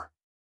anymore.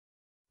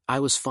 I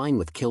was fine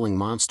with killing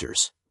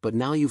monsters, but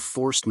now you've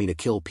forced me to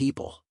kill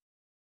people.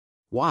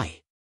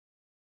 Why?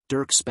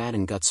 Dirk spat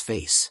in Gut's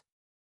face.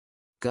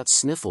 Gut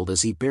sniffled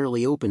as he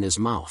barely opened his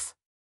mouth.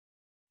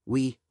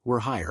 We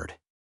were hired.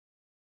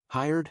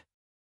 Hired?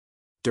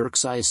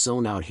 Dirk's eyes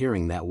zoned out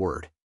hearing that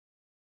word.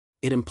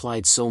 It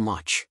implied so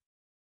much.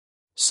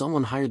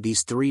 Someone hired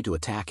these three to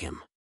attack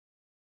him.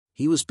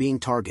 He was being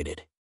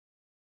targeted.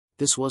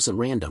 This wasn't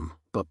random,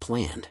 but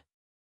planned.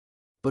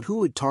 But who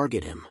would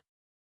target him?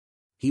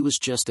 He was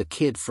just a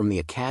kid from the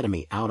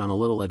academy out on a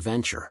little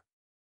adventure.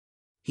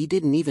 He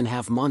didn't even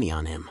have money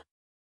on him.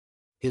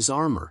 His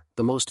armor,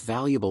 the most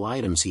valuable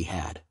items he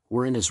had,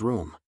 were in his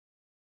room.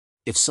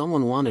 If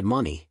someone wanted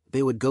money,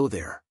 they would go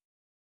there.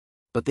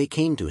 But they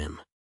came to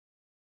him.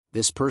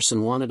 This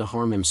person wanted to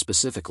harm him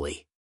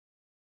specifically.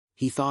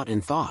 He thought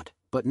and thought,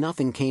 but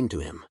nothing came to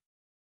him.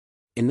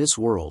 In this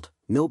world,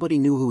 nobody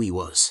knew who he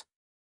was.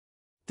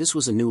 This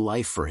was a new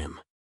life for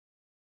him.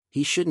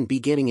 He shouldn't be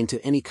getting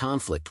into any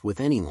conflict with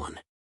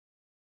anyone.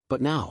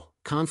 But now,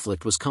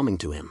 conflict was coming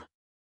to him.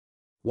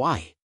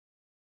 Why?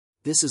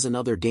 This is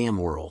another damn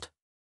world.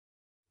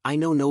 I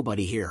know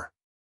nobody here.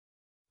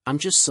 I'm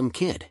just some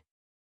kid.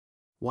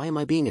 Why am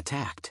I being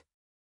attacked?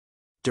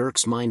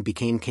 Dirk's mind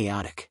became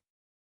chaotic.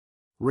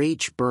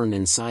 Rage burned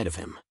inside of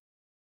him.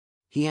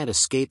 He had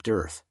escaped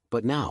Earth,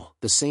 but now,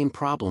 the same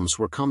problems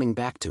were coming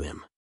back to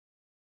him.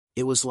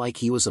 It was like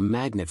he was a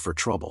magnet for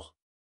trouble.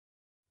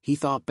 He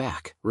thought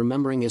back,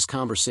 remembering his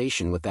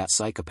conversation with that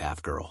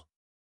psychopath girl.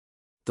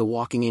 The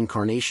walking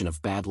incarnation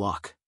of bad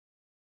luck.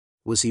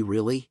 Was he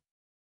really?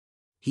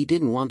 He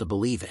didn't want to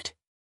believe it.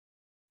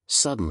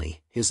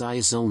 Suddenly, his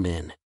eyes zoned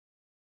in.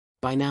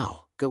 By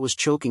now, Gut was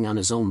choking on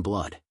his own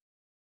blood.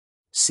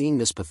 Seeing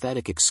this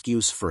pathetic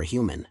excuse for a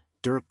human,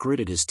 Dirk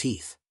gritted his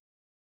teeth.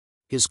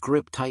 His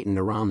grip tightened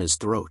around his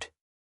throat.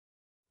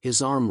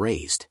 His arm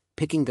raised,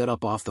 picking Gut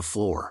up off the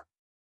floor.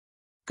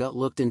 Gut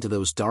looked into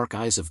those dark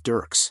eyes of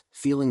Dirk's,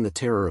 feeling the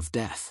terror of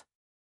death.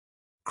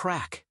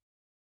 Crack!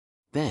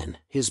 Then,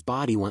 his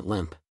body went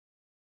limp.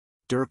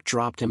 Dirk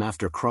dropped him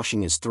after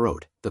crushing his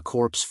throat, the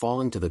corpse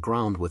falling to the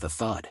ground with a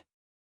thud.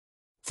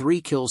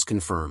 3 kills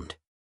confirmed.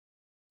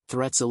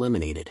 Threats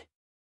eliminated.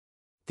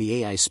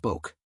 The AI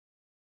spoke.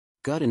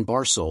 Gut and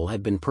Barsol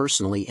had been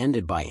personally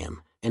ended by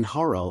him, and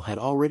Harel had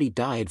already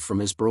died from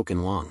his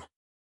broken lung.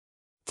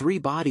 3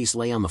 bodies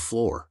lay on the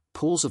floor,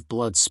 pools of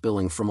blood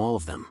spilling from all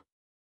of them.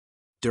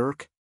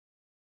 Dirk?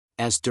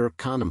 As Dirk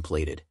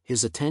contemplated,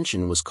 his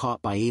attention was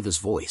caught by Ava's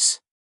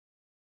voice.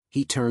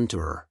 He turned to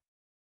her.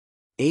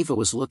 Ava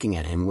was looking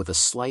at him with a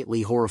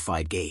slightly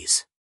horrified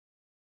gaze.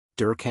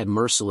 Dirk had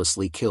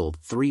mercilessly killed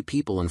 3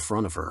 people in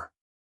front of her.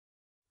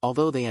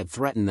 Although they had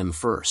threatened them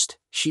first,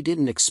 she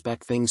didn't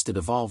expect things to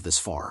devolve this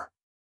far.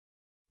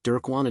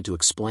 Dirk wanted to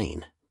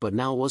explain, but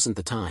now wasn't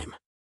the time.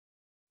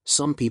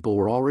 Some people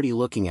were already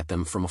looking at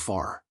them from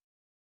afar.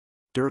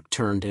 Dirk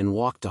turned and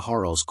walked to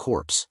Harel's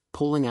corpse,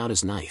 pulling out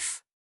his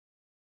knife.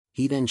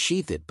 He then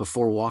sheathed it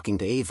before walking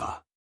to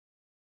Ava.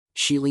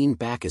 She leaned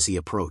back as he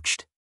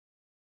approached.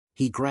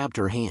 He grabbed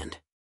her hand.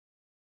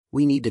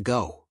 We need to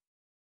go.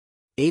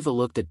 Ava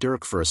looked at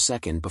Dirk for a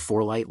second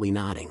before lightly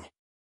nodding.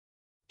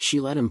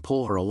 She let him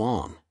pull her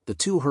along, the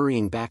two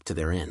hurrying back to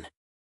their inn.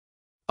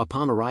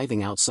 Upon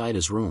arriving outside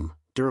his room,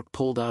 Dirk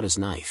pulled out his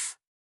knife.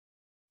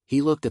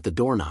 He looked at the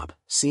doorknob,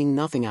 seeing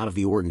nothing out of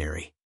the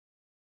ordinary.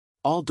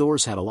 All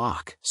doors had a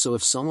lock, so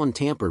if someone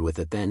tampered with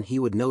it then he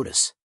would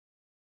notice.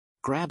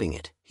 Grabbing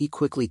it, he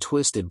quickly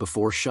twisted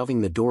before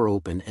shoving the door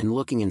open and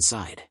looking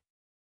inside.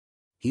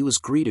 He was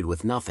greeted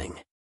with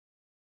nothing.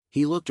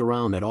 He looked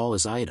around at all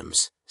his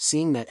items,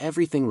 seeing that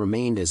everything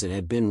remained as it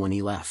had been when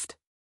he left.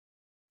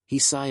 He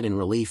sighed in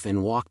relief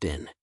and walked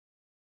in.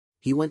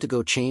 He went to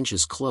go change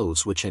his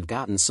clothes, which had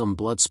gotten some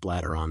blood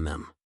splatter on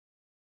them.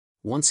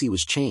 Once he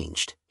was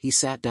changed, he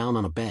sat down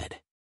on a bed.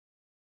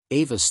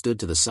 Ava stood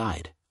to the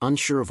side,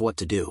 unsure of what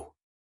to do.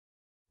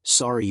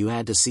 Sorry you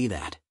had to see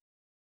that.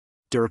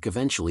 Dirk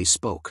eventually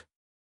spoke.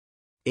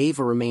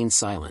 Ava remained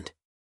silent.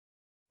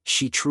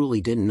 She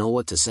truly didn't know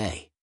what to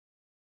say.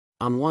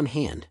 On one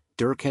hand,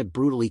 Dirk had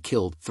brutally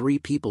killed 3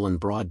 people in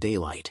broad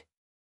daylight.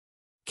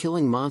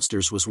 Killing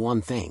monsters was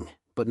one thing,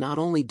 but not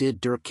only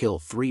did Dirk kill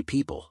 3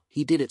 people,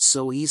 he did it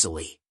so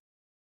easily.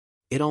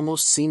 It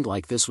almost seemed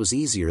like this was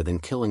easier than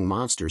killing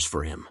monsters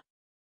for him.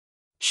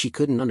 She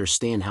couldn't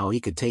understand how he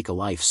could take a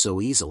life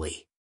so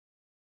easily.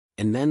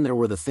 And then there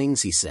were the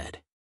things he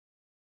said.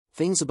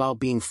 Things about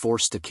being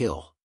forced to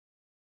kill.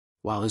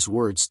 While his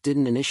words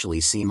didn't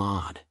initially seem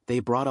odd, they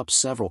brought up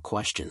several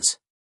questions.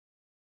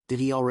 Did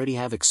he already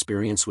have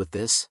experience with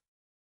this?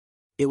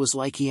 It was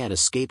like he had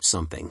escaped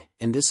something,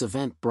 and this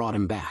event brought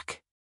him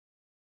back.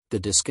 The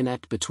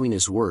disconnect between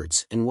his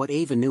words and what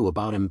Ava knew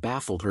about him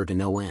baffled her to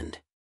no end.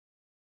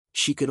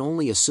 She could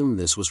only assume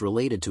this was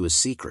related to his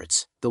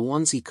secrets, the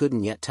ones he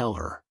couldn't yet tell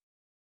her.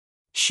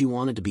 She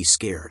wanted to be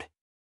scared.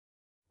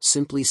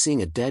 Simply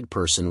seeing a dead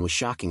person was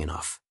shocking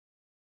enough.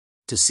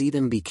 To see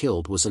them be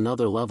killed was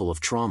another level of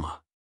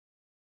trauma.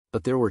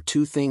 But there were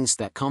 2 things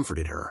that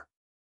comforted her.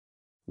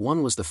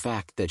 One was the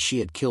fact that she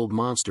had killed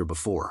monster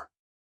before.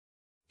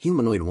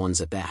 Humanoid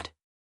ones at that.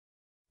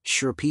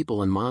 Sure,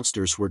 people and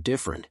monsters were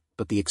different,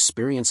 but the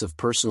experience of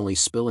personally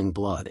spilling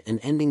blood and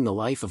ending the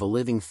life of a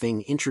living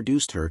thing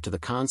introduced her to the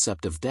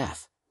concept of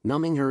death,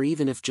 numbing her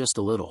even if just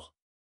a little.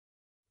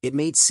 It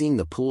made seeing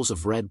the pools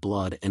of red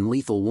blood and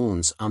lethal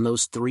wounds on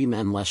those 3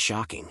 men less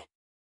shocking.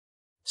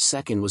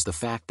 Second was the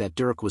fact that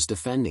Dirk was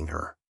defending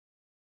her.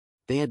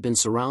 They had been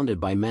surrounded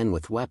by men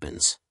with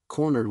weapons,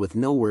 cornered with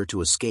nowhere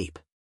to escape.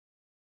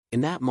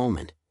 In that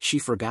moment, she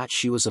forgot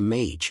she was a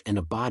mage and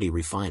a body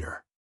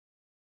refiner.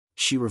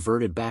 She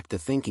reverted back to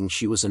thinking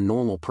she was a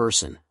normal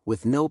person,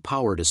 with no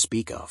power to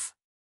speak of.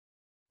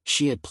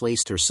 She had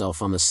placed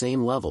herself on the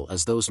same level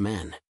as those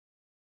men.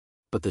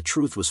 But the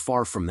truth was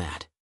far from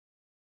that.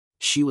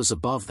 She was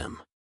above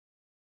them.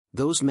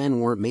 Those men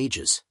weren't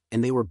mages,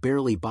 and they were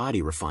barely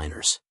body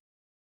refiners.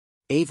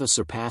 Ava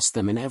surpassed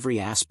them in every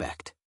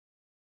aspect.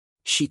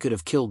 She could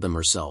have killed them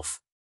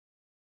herself.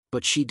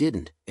 But she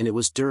didn't, and it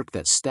was Dirk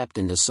that stepped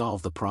in to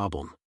solve the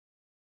problem.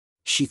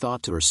 She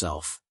thought to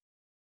herself.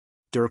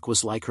 Dirk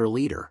was like her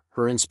leader,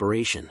 her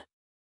inspiration.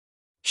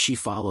 She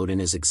followed in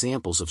his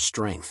examples of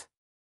strength.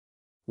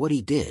 What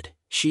he did,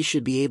 she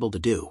should be able to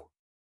do.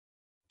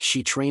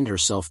 She trained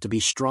herself to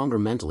be stronger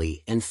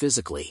mentally and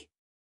physically.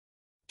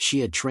 She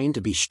had trained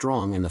to be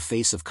strong in the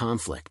face of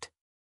conflict.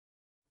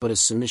 But as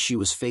soon as she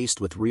was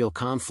faced with real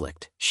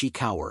conflict, she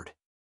cowered.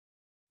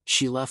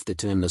 She left it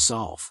to him to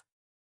solve.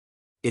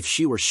 If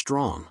she were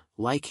strong,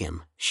 like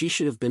him, she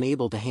should have been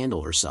able to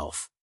handle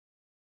herself.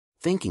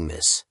 Thinking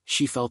this,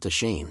 she felt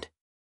ashamed.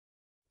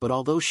 But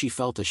although she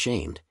felt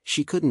ashamed,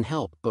 she couldn't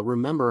help but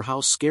remember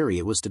how scary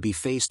it was to be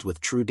faced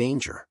with true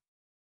danger.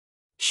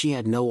 She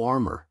had no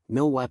armor,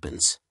 no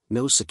weapons,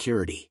 no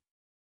security.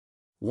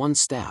 One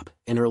stab,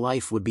 and her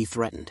life would be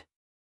threatened.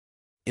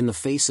 In the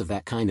face of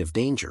that kind of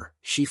danger,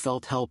 she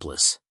felt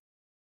helpless.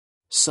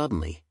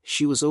 Suddenly,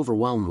 she was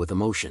overwhelmed with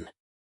emotion.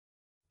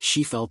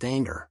 She felt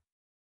anger.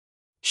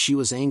 She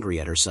was angry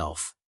at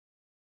herself.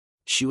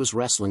 She was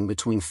wrestling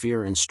between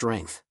fear and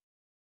strength.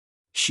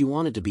 She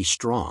wanted to be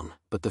strong,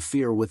 but the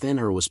fear within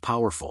her was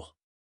powerful.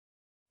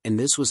 And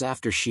this was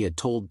after she had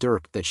told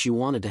Dirk that she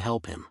wanted to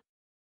help him.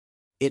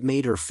 It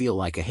made her feel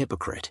like a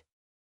hypocrite.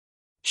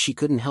 She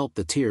couldn't help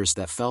the tears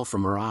that fell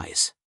from her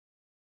eyes.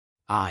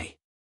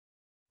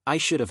 I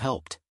should have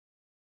helped.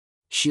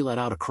 She let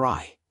out a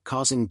cry,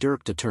 causing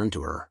Dirk to turn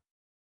to her.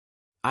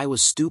 I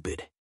was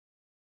stupid.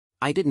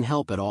 I didn't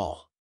help at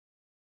all.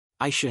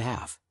 I should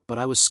have, but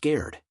I was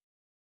scared.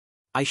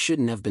 I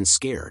shouldn't have been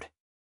scared.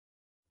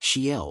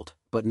 She yelled,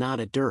 but not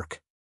at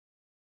Dirk.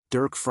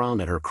 Dirk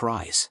frowned at her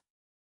cries.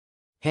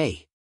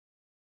 Hey!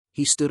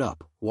 He stood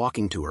up,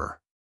 walking to her.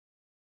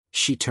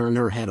 She turned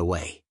her head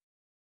away.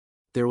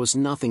 There was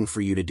nothing for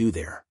you to do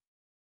there.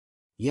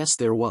 Yes,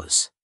 there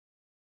was.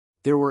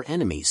 There were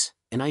enemies,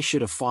 and I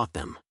should have fought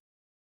them.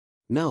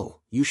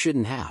 No, you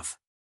shouldn't have.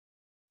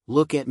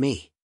 Look at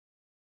me.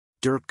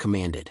 Dirk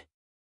commanded.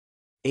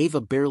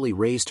 Ava barely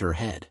raised her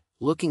head,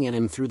 looking at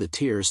him through the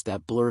tears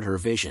that blurred her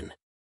vision.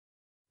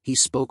 He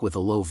spoke with a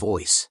low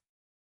voice.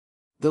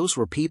 Those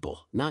were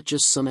people, not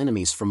just some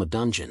enemies from a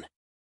dungeon.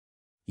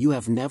 You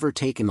have never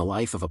taken the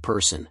life of a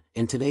person,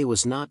 and today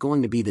was not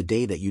going to be the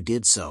day that you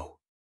did so.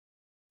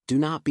 Do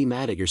not be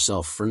mad at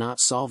yourself for not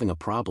solving a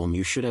problem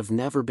you should have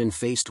never been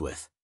faced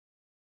with.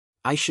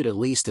 I should at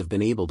least have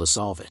been able to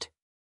solve it.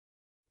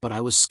 But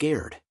I was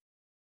scared.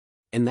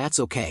 And that's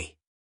okay.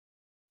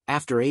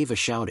 After Ava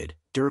shouted,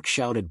 Dirk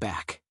shouted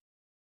back.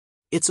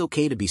 It's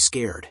okay to be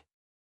scared.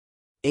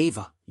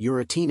 Ava, you're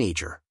a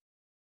teenager.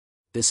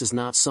 This is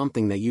not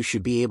something that you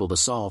should be able to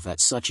solve at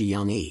such a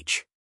young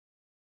age.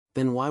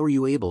 Then why were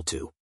you able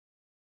to?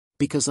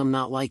 Because I'm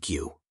not like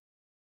you.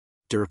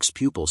 Dirk's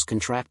pupils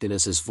contracted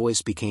as his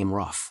voice became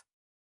rough.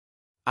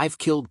 I've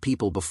killed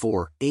people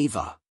before,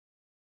 Ava.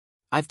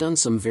 I've done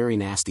some very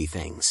nasty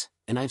things,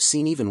 and I've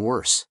seen even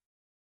worse.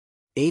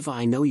 Ava,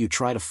 I know you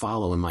try to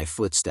follow in my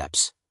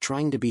footsteps,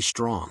 trying to be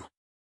strong.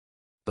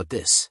 But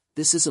this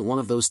isn't one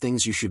of those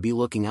things you should be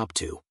looking up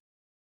to.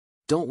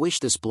 Don't wish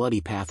this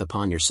bloody path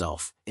upon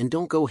yourself, and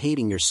don't go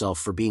hating yourself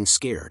for being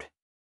scared.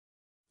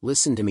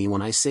 Listen to me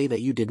when I say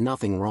that you did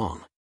nothing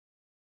wrong.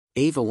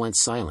 Ava went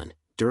silent,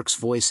 Dirk's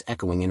voice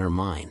echoing in her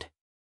mind.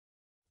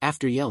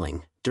 After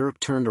yelling,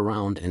 Dirk turned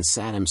around and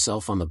sat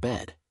himself on the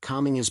bed,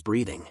 calming his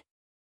breathing.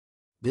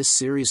 This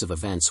series of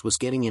events was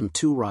getting him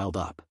too riled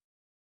up.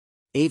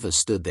 Ava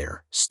stood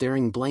there,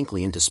 staring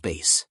blankly into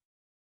space.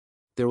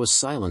 There was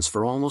silence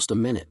for almost a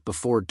minute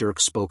before Dirk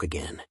spoke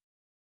again.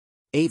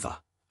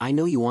 Ava, I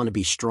know you want to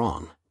be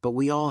strong, but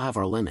we all have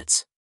our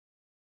limits.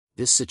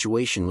 This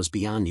situation was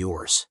beyond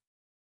yours.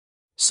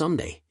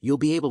 Someday, you'll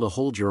be able to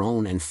hold your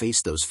own and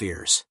face those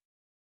fears.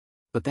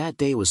 But that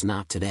day was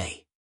not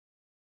today.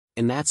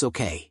 And that's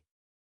okay.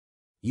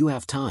 You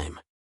have time.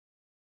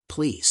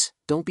 Please,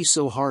 don't be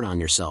so hard on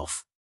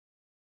yourself.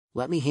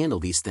 Let me handle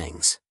these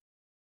things.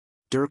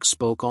 Dirk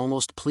spoke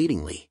almost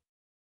pleadingly.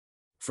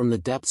 From the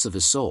depths of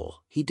his soul,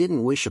 he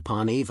didn't wish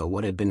upon Ava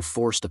what had been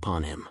forced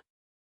upon him.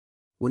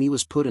 When he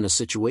was put in a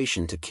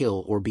situation to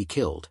kill or be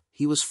killed,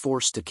 he was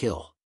forced to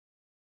kill.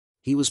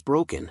 He was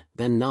broken,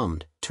 then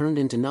numbed, turned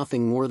into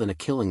nothing more than a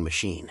killing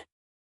machine.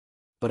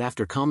 But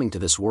after coming to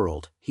this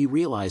world, he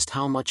realized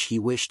how much he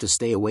wished to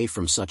stay away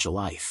from such a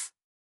life.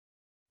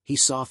 He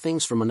saw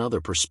things from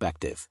another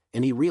perspective,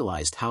 and he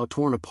realized how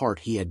torn apart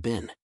he had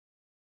been.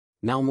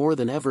 Now more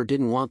than ever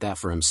didn't want that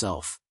for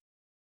himself.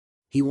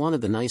 He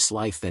wanted the nice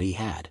life that he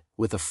had,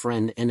 with a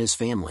friend and his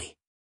family.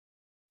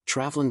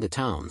 Traveling to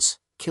towns,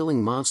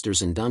 killing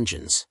monsters in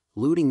dungeons,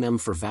 looting them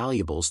for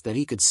valuables that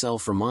he could sell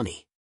for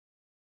money.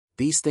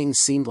 These things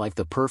seemed like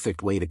the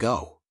perfect way to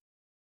go.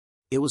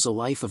 It was a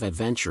life of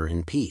adventure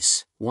and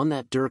peace, one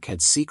that Dirk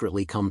had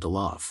secretly come to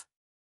love.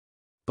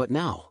 But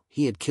now,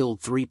 he had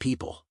killed 3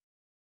 people.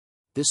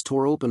 This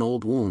tore open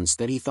old wounds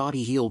that he thought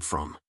he healed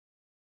from.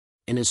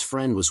 And his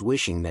friend was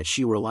wishing that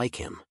she were like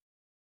him.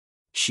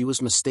 She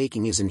was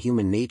mistaking his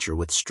inhuman nature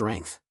with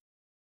strength.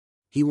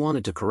 He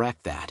wanted to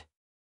correct that.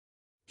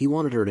 He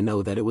wanted her to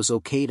know that it was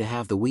okay to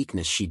have the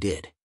weakness she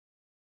did.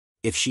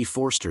 If she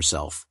forced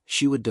herself,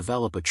 she would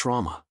develop a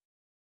trauma.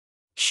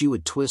 She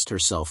would twist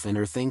herself in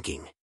her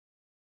thinking.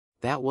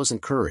 That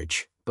wasn't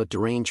courage, but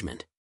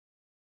derangement.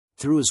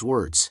 Through his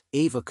words,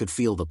 Ava could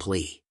feel the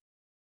plea.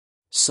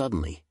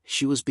 Suddenly,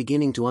 she was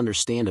beginning to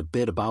understand a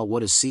bit about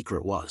what his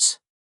secret was.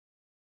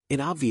 It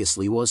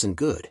obviously wasn't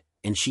good,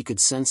 and she could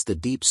sense the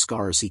deep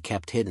scars he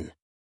kept hidden.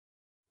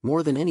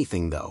 More than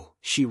anything though,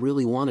 she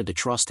really wanted to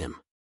trust him.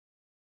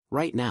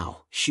 Right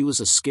now, she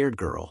was a scared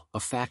girl, a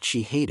fact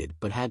she hated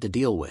but had to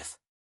deal with.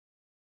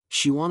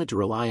 She wanted to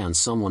rely on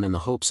someone in the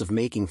hopes of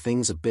making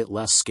things a bit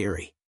less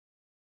scary.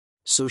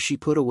 So she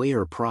put away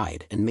her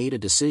pride and made a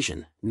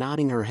decision,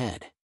 nodding her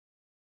head.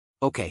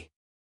 Okay.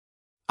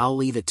 I'll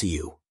leave it to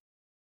you.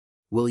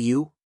 Will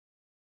you?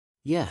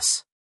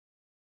 Yes.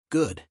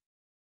 Good.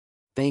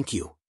 Thank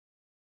you.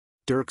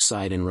 Dirk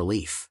sighed in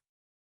relief.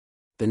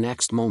 The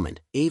next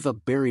moment, Ava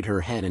buried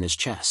her head in his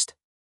chest.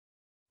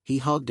 He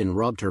hugged and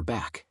rubbed her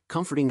back,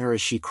 comforting her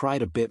as she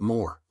cried a bit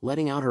more,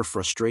 letting out her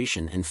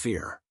frustration and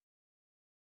fear.